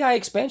 the TI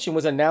expansion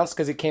was announced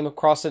because it came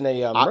across in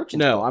a merchant.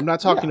 No, book. I'm not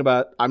talking Yeah.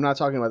 about. I'm not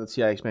talking about the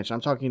TI expansion. I'm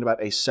talking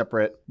about a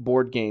separate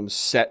board game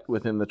set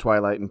within the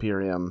Twilight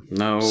Imperium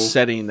No.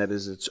 setting that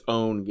is its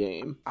own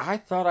game. I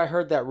thought I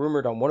heard that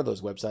rumored on one of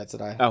those websites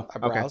that I Okay.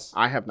 browse.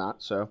 I have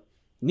not. So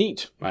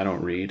neat. I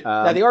don't read.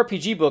 Now the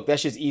RPG book,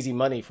 that's just easy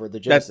money for the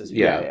Genesis. That's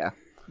yeah. yeah.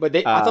 But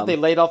I thought they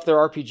laid off their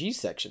RPG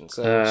section.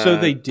 So So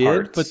they did,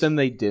 parts. but then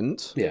they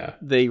didn't. Yeah.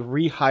 They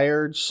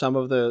rehired some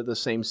of the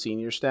same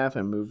senior staff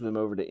and moved them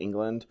over to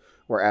England,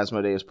 where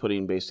Asmodee is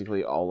putting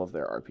basically all of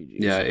their RPGs.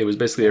 Yeah, it was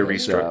basically a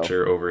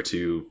restructure over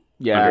to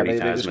Yeah, they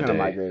underneath just kind of Asmodee.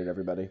 migrated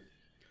everybody.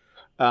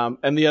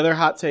 And the other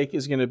hot take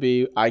is going to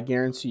be, I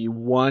guarantee you,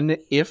 1,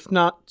 if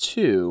not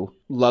 2,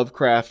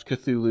 Lovecraft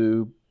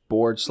Cthulhu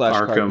board /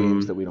 card Arkham,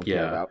 games that we don't care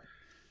yeah. about.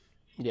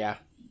 yeah,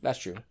 that's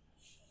true.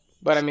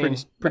 But I mean,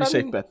 Pretty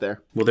safe bet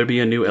there. Will there be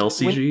a new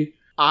LCG?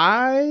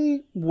 I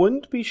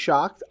wouldn't be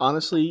shocked,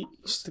 honestly,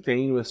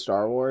 staying with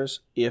Star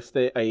Wars, if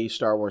a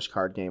Star Wars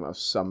card game of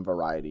some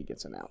variety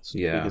gets announced.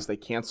 Yeah. Because they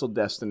canceled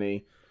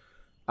Destiny.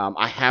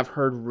 I have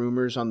heard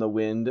rumors on the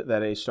wind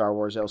that a Star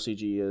Wars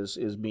LCG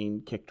is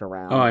being kicked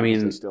around. Oh, I because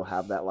mean, they still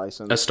have that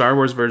license. A Star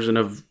Wars version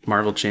of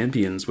Marvel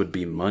Champions would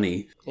be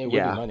money. It would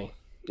Yeah. be money.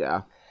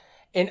 Yeah.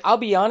 And I'll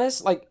be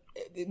honest, like,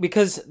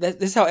 because this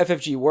is how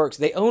FFG works.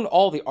 They own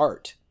all the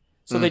art.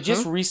 So they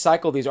just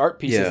recycle these art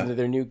pieces Yeah. into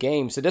their new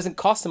game. So it doesn't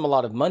cost them a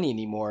lot of money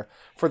anymore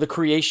for the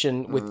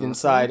creation with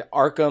inside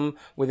Arkham,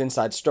 with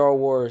inside Star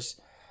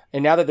Wars.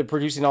 And now that they're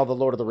producing all the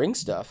Lord of the Rings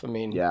stuff, I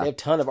mean, Yeah. they have a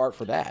ton of art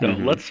for that. No,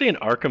 let's see an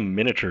Arkham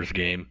miniatures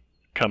game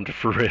come to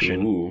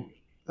fruition. Ooh.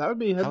 That'd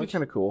be would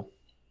kind of cool.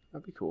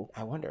 That'd be cool.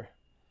 I wonder.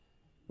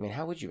 I mean,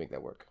 how would you make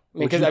that work? I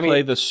mean, Would you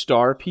play the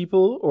star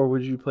people or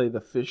would you play the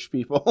fish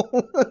people?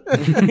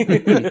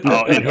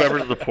 Oh, and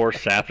whoever's the poor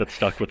sap that's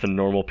stuck with the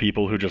normal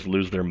people who just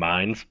lose their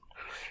minds.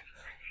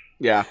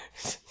 Yeah.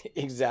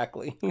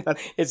 Exactly.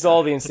 It's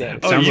all the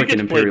insanity. Sounds you like get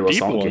an to play Imperial deep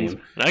Assault ones,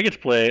 game. and I get to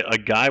play a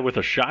guy with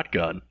a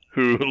shotgun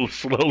who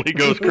slowly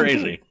goes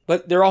crazy.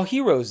 But they're all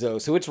heroes, though,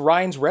 so it's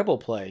Ryan's rebel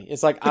play.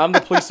 It's like, I'm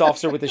the police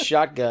officer with a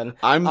shotgun.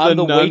 I'm the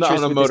nun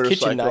waitress on a with this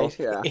kitchen motorcycle.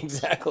 knife. Yeah.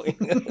 Exactly.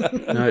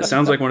 No, it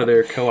sounds like one of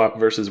their co-op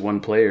versus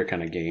one player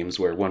kind of games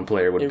where one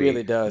player would It be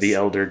really does. the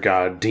Elder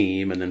God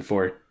team, and then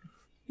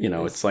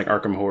it's like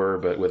Arkham Horror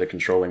but with a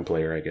controlling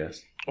player, I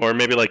guess. Or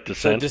maybe like So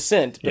Descent.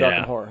 Descent, but Yeah.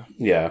 Arkham Horror.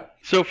 Yeah.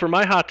 So for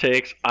my hot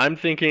takes, I'm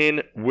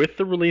thinking with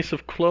the release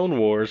of Clone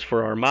Wars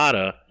for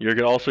Armada,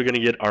 you're also going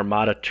to get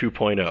Armada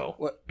 2.0.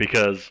 What?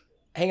 Because,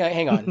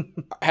 Hang on.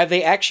 Have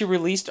they actually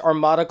released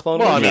Armada Clone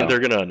well, I Wars? mean, No. they're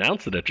going to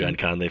announce it at Gen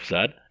Con, they've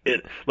said.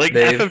 Like,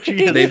 They've- FFG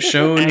has they've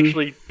shown-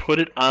 actually put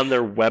it on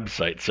their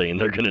website saying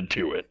they're going to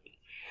do it.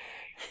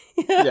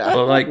 Yeah.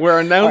 Well, like, We're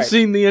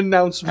announcing the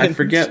announcement. I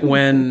forget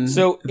when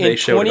So they in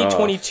showed it off.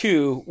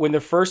 2022, when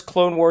the first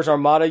Clone Wars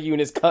Armada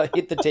units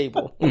hit the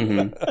table,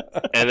 Mhm.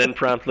 And then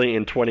promptly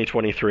in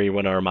 2023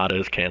 when Armada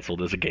is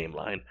canceled as a game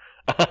line.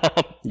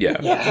 Yeah.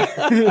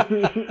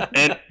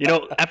 And,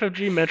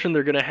 FFG mentioned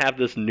they're going to have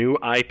this new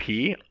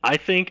IP. I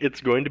think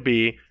it's going to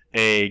be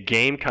a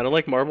game kind of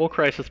like Marvel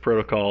Crisis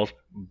Protocols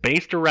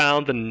based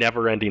around the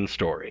never-ending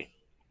story.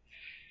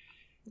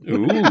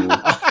 Ooh.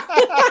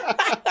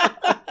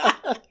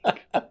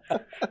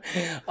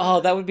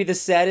 oh, that would be the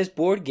saddest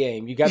board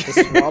game. You got the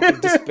Swamp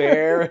of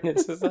Despair, and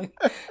it's just like,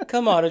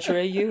 come on,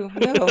 Atreyu.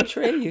 No,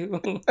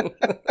 Atreyu.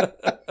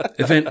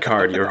 Event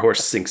card, your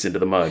horse sinks into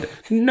the mud.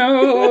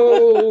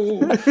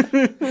 No.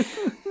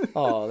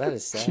 Oh, that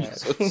is sad.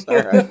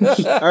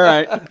 All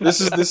right.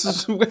 This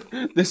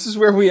is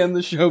where we end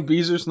the show.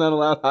 Beezer's not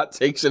allowed hot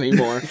takes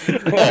anymore.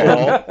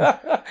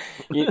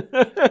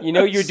 you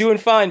know you're doing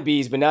fine,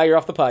 Bees, but now you're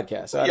off the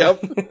podcast.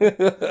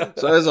 Yep.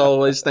 So as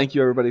always, thank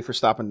you everybody for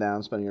stopping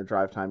down, spending your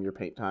drive time, your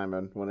paint time,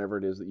 and whenever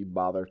it is that you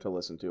bother to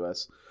listen to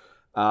us.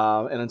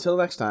 And until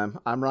next time,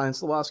 I'm Ryan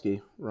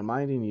Slawski,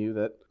 reminding you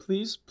that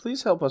please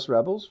help us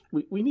rebels.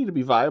 We need to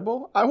be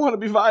viable. I want to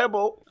be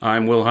viable.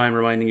 I'm Will Heim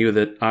reminding you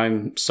that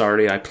I'm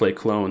sorry I play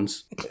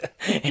clones.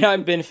 And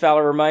I'm Ben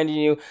Fowler reminding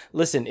you,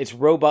 listen, it's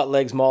Robot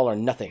Legs Mall or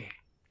nothing.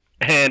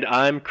 And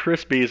I'm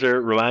Chris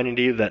Beezer reminding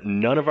you that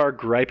none of our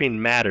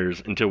griping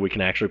matters until we can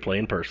actually play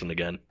in person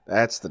again.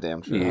 That's the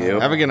damn truth.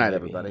 Yep. Have a good night,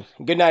 everybody.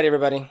 Good night,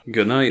 everybody.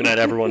 Good night. Good night,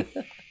 everyone.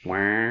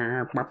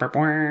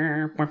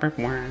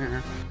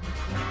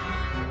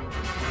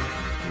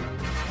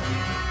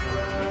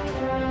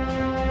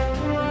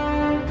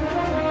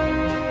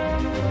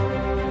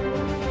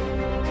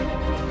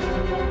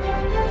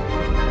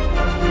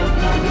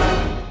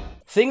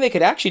 Thing they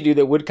could actually do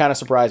that would kind of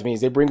surprise me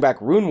is they bring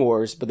back Rune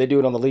Wars, but they do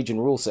it on the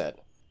Legion rule set.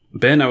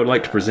 Ben, I would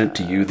like to present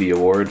to you the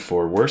award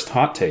for worst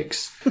hot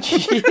takes.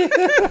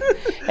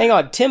 Hang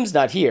on, Tim's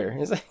not here.